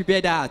this? Should I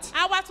prepare that?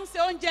 a wá tún ṣe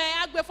oúnjẹ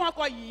á gbé fún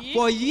ọkọ yìí.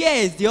 For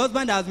years, the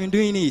husband has been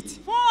doing it.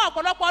 fún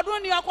ọ̀pọ̀lọpọ̀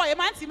ọdún ni ọkọ yìí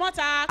máa ń tì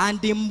mọ́ta. And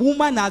the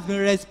woman has been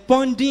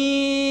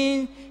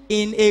responding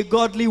in a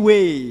godly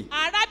way.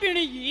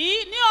 arábìnrin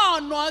yìí ní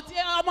ọ̀nà tí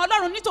ọmọ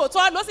ọlọ́run ní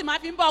tòótọ́ ló sì máa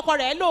fi ń bá ọkọ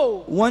rẹ̀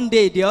lò. One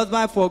day, the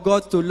husband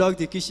forgot to lock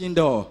the kitchen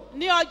door.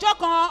 Ní ọjọ́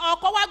kan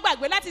ọkọ wá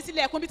gbàgbé láti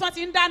tilẹ̀kùn bí wọ́n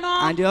ti ń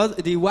dáná. And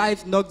the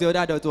wife knocked the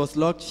other door, it was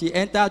locked. She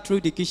entered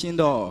through the kitchen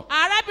door.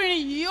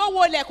 Arábìnrin yìí ó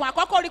wo ilẹ̀kùn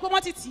àkọ́kọ́ rí pé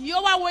wọ́n ti tì í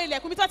ó wá wo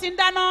ilẹ̀kùn bí wọ́n ti ń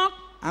dáná.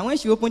 And when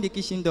she opened the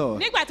kitchen door,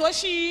 Nígbà tó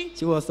ṣí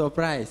she was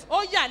surprised.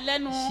 ó yà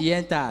lẹ́nu. She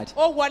entered.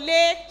 Ó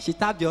wọlé. She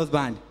tapped the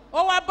husband.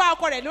 Ó wá bá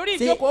ọkọ rẹ̀ lórí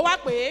Say, ìjókòó wá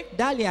pé.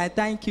 Darling, I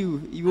thank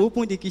you. You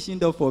opened the kitchen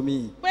door for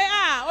me. Pé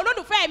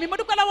olólùfẹ́ mi mo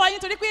dúpẹ́ lọ́wọ́ yín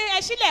torí pé ẹ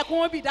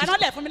ṣílẹ̀kùn ibi ìdáná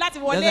lẹ̀ fún mi láti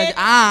Just wọlé. like,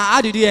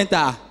 how did you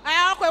enter?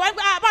 Ọkọ ìwà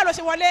pé báwo ló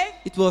ṣe wọlé.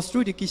 It was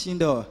through the kitchen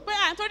door. Pé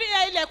nítorí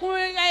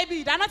ilẹ̀kùn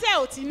ibi ìdáná tẹ̀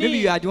ò tí ní. Maybe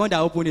you are the one that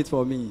opened it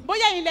for me.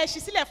 Bóyá ẹ̀yin lẹ ṣí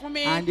sílẹ̀ fún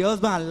mi. And the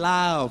husband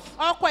laughed.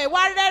 Ọkọ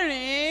ìwà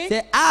rẹ́rìn-ín.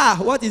 Say,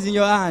 what is in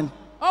your hand?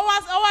 Ó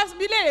wá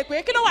bí léèrè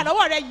pé kí ló wà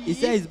lọ́wọ́ rẹ yìí. He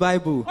said, it's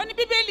Bible. Ó ní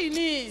bíbélì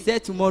ni. He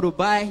said, tomorrow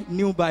buy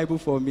new Bible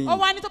for me. Ó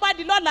wá ní tó bá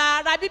di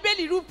lọ́la ra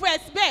bíbélì irú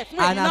bẹ́ẹ̀ fún èmi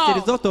náà. And as a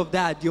result of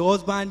that, the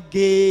husband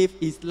gave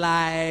his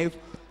life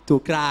to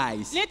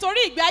Christ.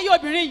 Nítorí ìgbé ayé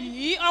obìnrin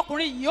yìí,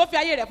 ọkùnrin yìí ó fi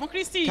ayé rẹ̀ fún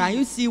Kristi. Can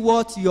you see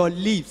what your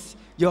lips,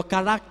 your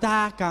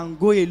character can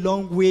go a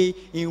long way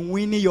in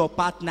winning your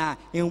partner,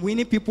 in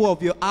winning people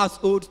of your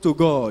household to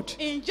God?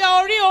 Ǹjẹ́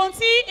o rí ohun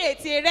tí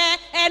ètè rẹ,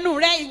 ẹnu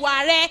rẹ,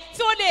 ìwà rẹ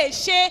tí ó lè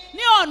ṣe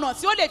ní ọ̀nà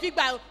tí ó lè fi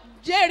gbà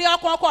jèrè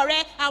ọkọ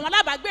rẹ, àwọn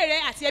alábàágbé rẹ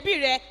àti ẹbí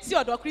rẹ sí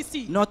ọ̀dọ̀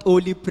Kristi? Not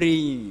only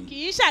praying.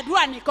 Kì í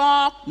ṣàdúrà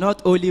nìkan.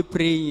 Not only Kì í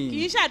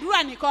praying.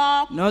 ṣàdúrà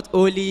nìkan. Not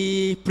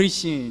only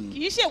preaching.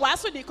 Kì í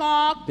ṣèwàásù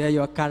nìkan. But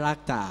your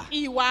character.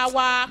 Ìwà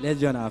wa. Let's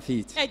be on our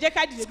feet. Ẹ jẹ́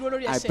ká dìde dúró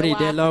lórí I ẹsẹ̀ pray wa.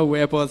 the Lord will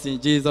help us in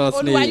Jesus'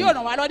 Olúwa yóò name.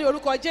 ràn wá lọ́wọ́ ní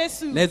orúkọ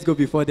Jésù. Let's go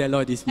before the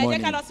Lord this Ẹ jẹ́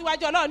morning. ká lọ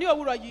síwájú Ọlọ́run ní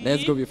òwúrọ̀ yìí.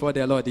 Let's go before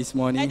the Lord this Ẹ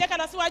morning. jẹ́ ká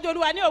lọ síwájú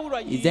Olúwa ní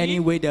òwúrọ̀ yìí. Is there any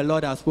way the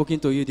Lord has spoken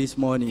to you this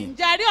morning?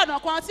 Ǹjẹ́ a rí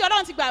ọ̀nà kan tí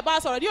Ọlọ́run ti gbà bá a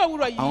sọ̀rọ̀ ní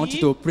òwúrọ̀ I want you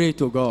yìí? to pray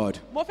to God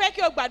Mo fẹ́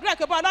kí o gbàdúrà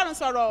kí o bá Ọlọ́run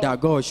sọ̀rọ̀. that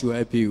God should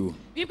help you.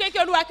 Wípé kí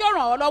Olúwa kí ó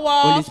ràn ọ́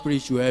lọ́wọ́. Holy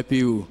Spirit should help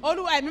you.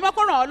 Olúwa ẹ̀mí mọ́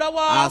kó ràn ọ́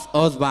lọ́wọ́. As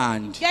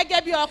husband,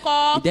 Gẹ́gẹ́ bí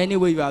ọkọ. in any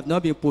way you have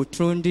not been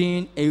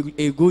protruding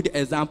a good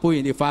example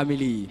in the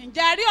family.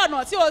 Ǹjẹ́ a rí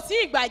ọ̀nà tí o tí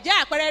ìgbà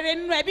jẹ́ àpẹẹrẹ rere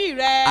nínú ẹbí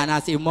rẹ? And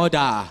as a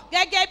mother,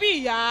 Gẹ́gẹ́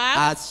bí ìyá.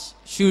 as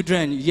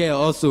children here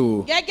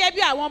also, Gẹ́gẹ́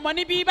bí àwọn ọmọ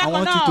níbí I bákan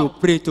want you náà. to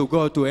pray to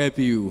God to help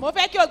you. Mo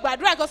fẹ́ kí o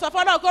gbàdúrà kí o sọ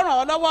fọ́lọ́ kó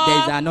ràn ọ́ lọ́wọ́. There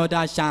is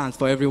another chance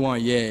for everyone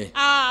here.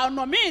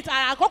 Ọ̀nà míì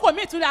àkókò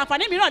míì tún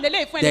àǹfààní mìíràn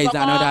lélẹ́yìí fún There ẹnì is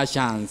kọ̀ọ̀kan. another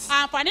chance.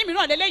 Àǹfààní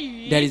mìíràn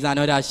lélẹ́yìí. There is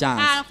another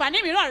chance. Àǹfààní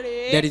mìíràn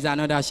rèé. There is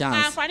another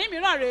chance. Àǹfààní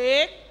mìíràn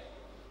rèé.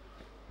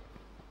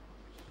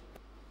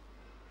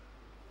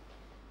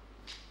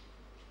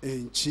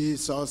 In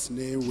Jesus'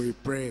 name we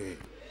pray.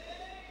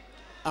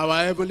 Our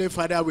Heavenly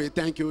Father, we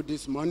thank you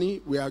this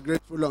morning. We are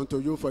grateful unto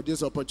you for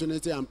this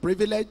opportunity and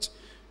privilege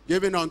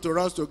given unto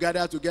us to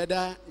gather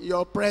together in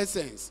your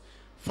presence.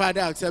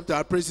 Father, accept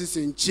our praises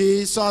in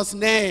Jesus'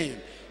 name.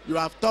 You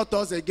have taught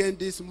us again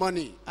this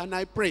morning, and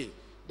I pray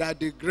that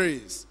the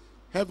grace,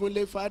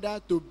 Heavenly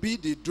Father, to be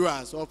the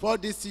doers of all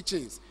these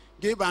teachings,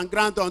 give and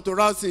grant unto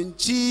us in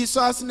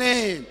Jesus'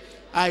 name.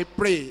 I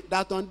pray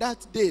that on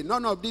that day,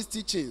 none of these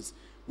teachings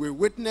will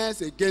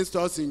witness against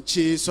us in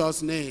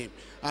Jesus' name.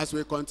 As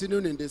we continue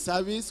in the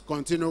service,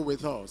 continue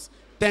with us.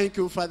 Thank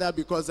you, Father,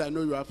 because I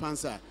know you have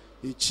answered.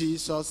 In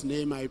Jesus'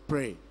 name I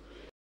pray.